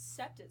to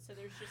accept it. So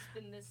there's just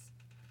been this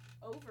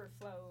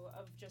overflow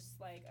of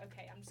just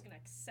okay, I'm just gonna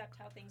accept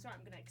how things are.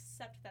 I'm gonna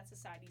accept that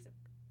society's a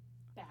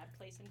bad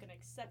place. I'm gonna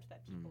accept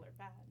that people are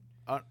bad.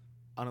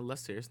 On a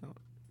less serious note,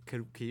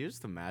 could you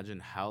just imagine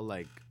how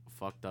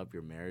fucked up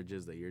your marriage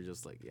is that you're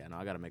just I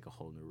gotta make a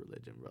whole new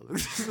religion, brother.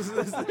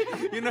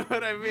 You know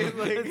what I mean?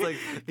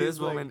 It's this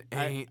woman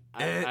ain't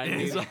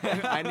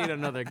I need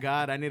another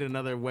God. I need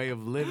another way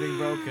of living,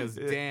 bro, because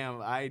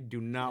damn, I do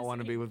not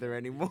want to be with her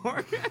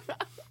anymore.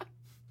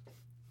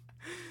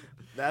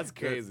 That's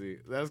crazy.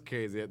 That's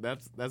crazy.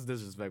 That's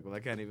disrespectful. I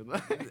can't even.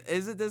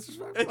 Is it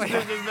disrespectful? It's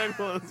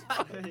disrespectful.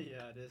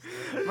 Yeah, it is.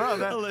 Bro,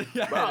 it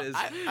is.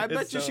 I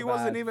bet you she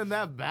wasn't even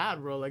that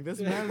bad, bro. This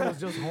man was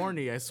just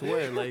horny. I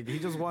swear. He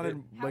just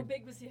wanted. How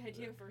big was the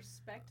idea of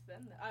respect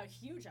then?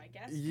 Huge, I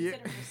guess. Yeah.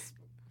 Consider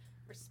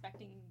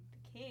respecting the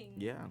king.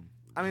 Yeah.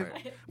 I mean,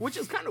 which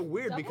is kind of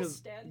weird Double because.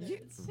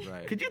 standards.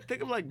 Right. Could you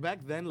think of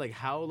back then,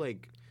 how a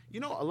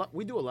lot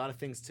we do a lot of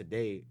things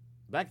today.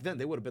 Back then,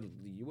 you would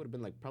have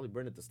been probably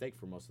burned at the stake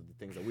for most of the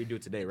things that we do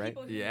today, right?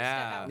 People who step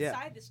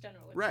outside this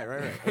general. Right,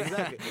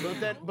 exactly.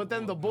 but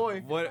then the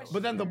boy,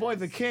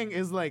 the king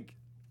is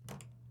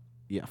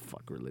yeah,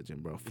 fuck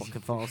religion, bro. Fuck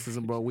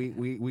Catholicism, bro.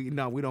 We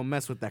don't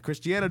mess with that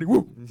Christianity.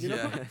 Woo. You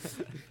know?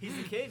 He's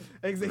the king.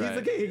 He's the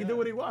king. He can do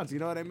what he wants. You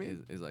know what I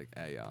mean? He's like,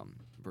 hey,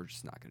 we're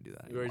just not gonna do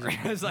that anymore.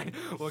 It's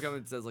look up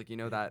and says that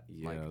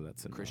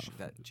that's Christian,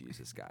 that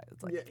Jesus guy.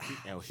 It's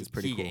he's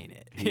pretty cool. Ain't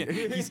it.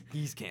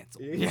 He's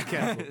canceled. He's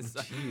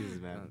canceled. Jeez,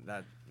 man.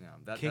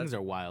 Kings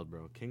are wild,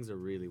 bro. Kings are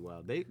really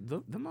wild. The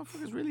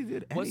motherfuckers really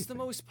did anything. What's the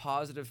most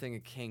positive thing a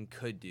king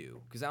could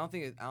do? Because I don't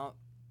think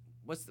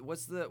what's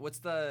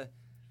the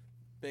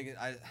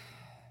biggest? I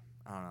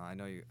don't know. I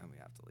know you. And we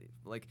have to leave.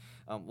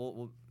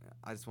 We'll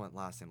I just want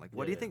last thing.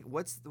 What do you think?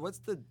 What's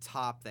the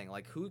top thing?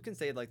 Who can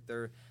say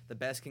they're the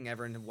best king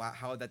ever, and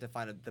how would that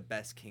define the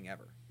best king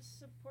ever?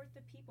 support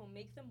the people.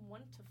 Make them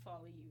want to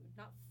follow you,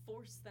 not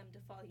force them to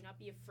follow you. Not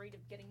be afraid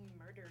of getting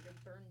murdered or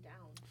burned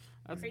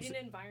down. Create an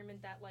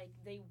environment that like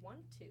they want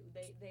to.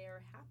 They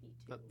are happy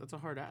to. That's a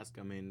hard ask.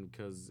 I mean,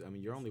 because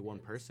you're only one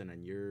person,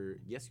 and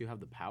yes, you have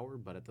the power,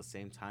 but at the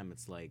same time,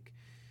 it's like,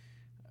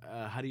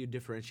 how do you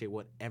differentiate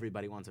what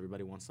everybody wants?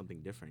 Everybody wants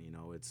something different, you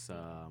know. It's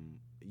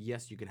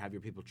yes, you can have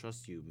your people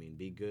trust you. I mean,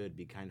 be good,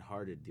 be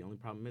kind-hearted. The only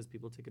problem is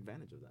people take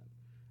advantage of that.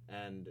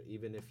 And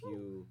even if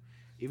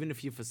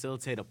you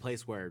facilitate a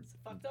place where It's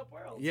a fucked up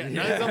world. yeah,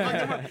 no, it's a fucked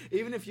up world.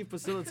 Even if you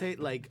facilitate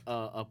like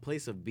a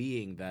place of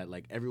being that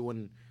like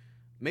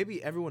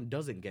maybe everyone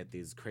doesn't get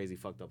these crazy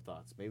fucked up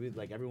thoughts. Maybe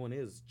like everyone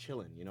is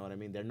chilling. You know what I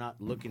mean? They're not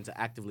looking to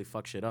actively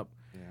fuck shit up.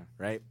 Yeah.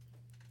 Right.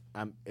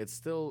 It's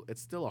still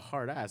a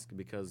hard ask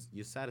because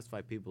you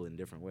satisfy people in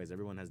different ways.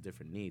 Everyone has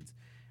different needs,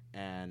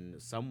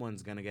 and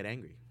someone's gonna get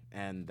angry,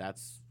 and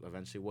that's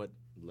eventually what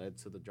led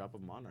to the drop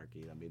of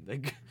monarchy. I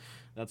mean,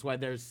 that's why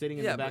they're sitting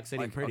in the back,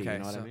 sitting like, pretty. Okay, you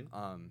know what so, I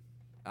mean?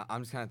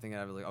 I'm just kind of thinking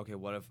of it like, okay,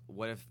 what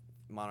if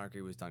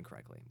monarchy was done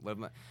correctly?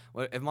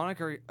 If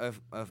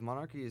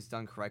monarchy is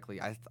done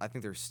correctly? I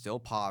think there's still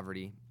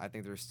poverty. I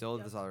think there's still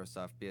this other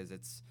stuff because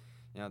it's,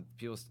 you know,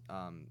 people's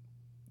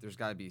there's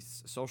got to be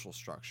social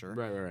structure,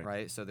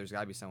 right? So there's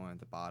got to be someone at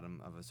the bottom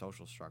of a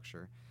social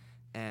structure,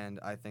 and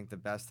I think the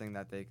best thing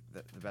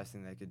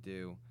they could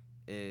do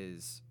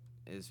is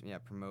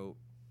promote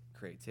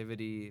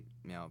creativity,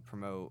 you know,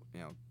 promote, you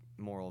know,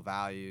 moral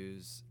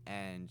values,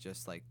 and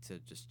just like to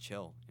just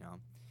chill, you know.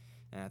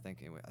 And I think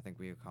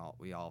we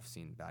all have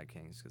seen Bad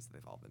Kings because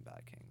they've all been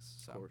bad kings.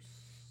 So, Of course.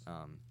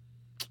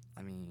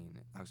 I mean,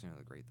 Alexander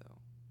the Great though,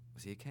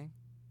 was he a king?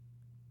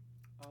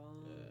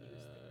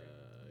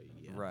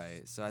 Yes.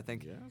 Right. So I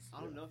think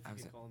I don't know if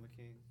you can call him a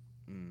king.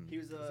 Mm. He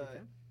was a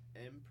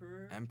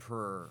emperor.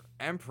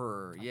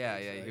 Emperor. Yeah,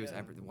 think so, he was yeah.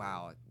 emperor.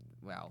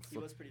 Wow. He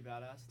was pretty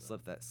badass. Though.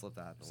 Slip that.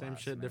 At the Same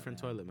last shit, minute,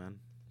 different man. toilet, man.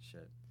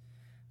 Shit.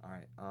 All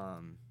right.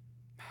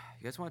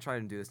 You guys want to try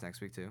and do this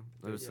next week too?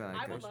 I would Of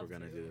course, love we're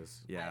gonna to. do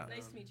this. Yeah.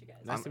 Nice to meet you guys.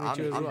 Nice to meet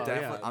you as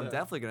well. I'm Yeah.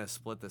 definitely gonna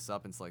split this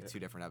up into like 2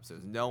 different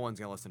episodes. No one's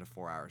gonna listen to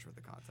 4 hours worth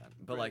of content.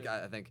 But like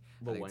I think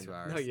But why 2 not?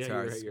 hours. No, yeah, 2 you're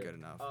hours right, is you're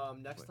good right. enough.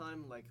 Next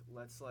time, like,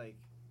 let's like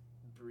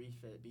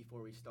brief it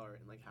before we start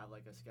and like have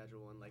like a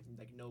schedule and like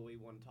know what we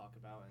want to talk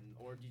about, and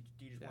or do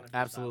you just want to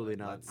Absolutely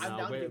not. I'm No,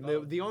 down to do the,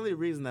 both. the only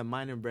reason that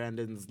mine and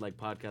Brandon's like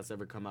podcasts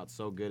ever come out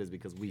so good is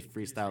because we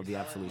freestyle the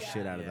absolute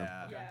shit out of them.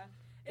 Yeah. Yeah.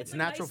 It's like,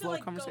 natural nice flow to, of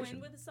like, conversation.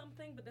 Go in with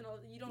something, but then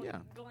you don't. Yeah.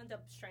 You'll end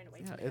up straying away.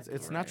 Yeah, from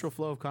it's it. natural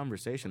flow of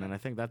conversation, and I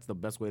think that's the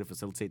best way to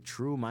facilitate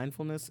true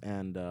mindfulness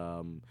and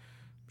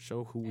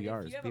show who we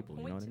are as people. If You you know have what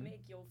a point I to mean?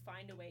 make, you'll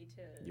find a way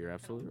to. You're kinda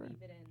absolutely right.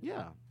 weave it in.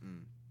 Yeah.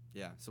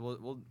 Yeah. So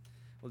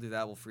we'll do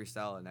that. We'll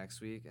freestyle it next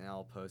week, and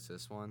I'll post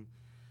this one.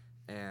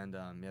 And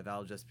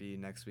that'll just be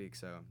next week.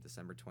 So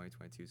December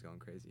 2022 is going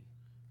crazy.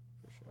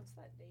 For sure. What's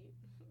that date?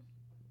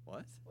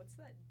 What? What's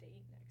that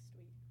date next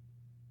week?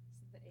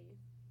 Is it the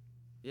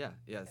 8th?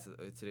 Yeah. So,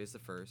 today's the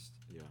 1st.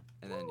 Yeah.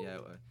 And then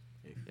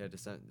Eighth.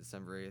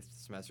 December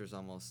 8th. Semester's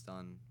almost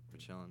done. We're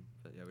chilling.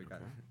 But yeah, we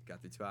got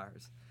through 2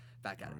 hours. Back at it.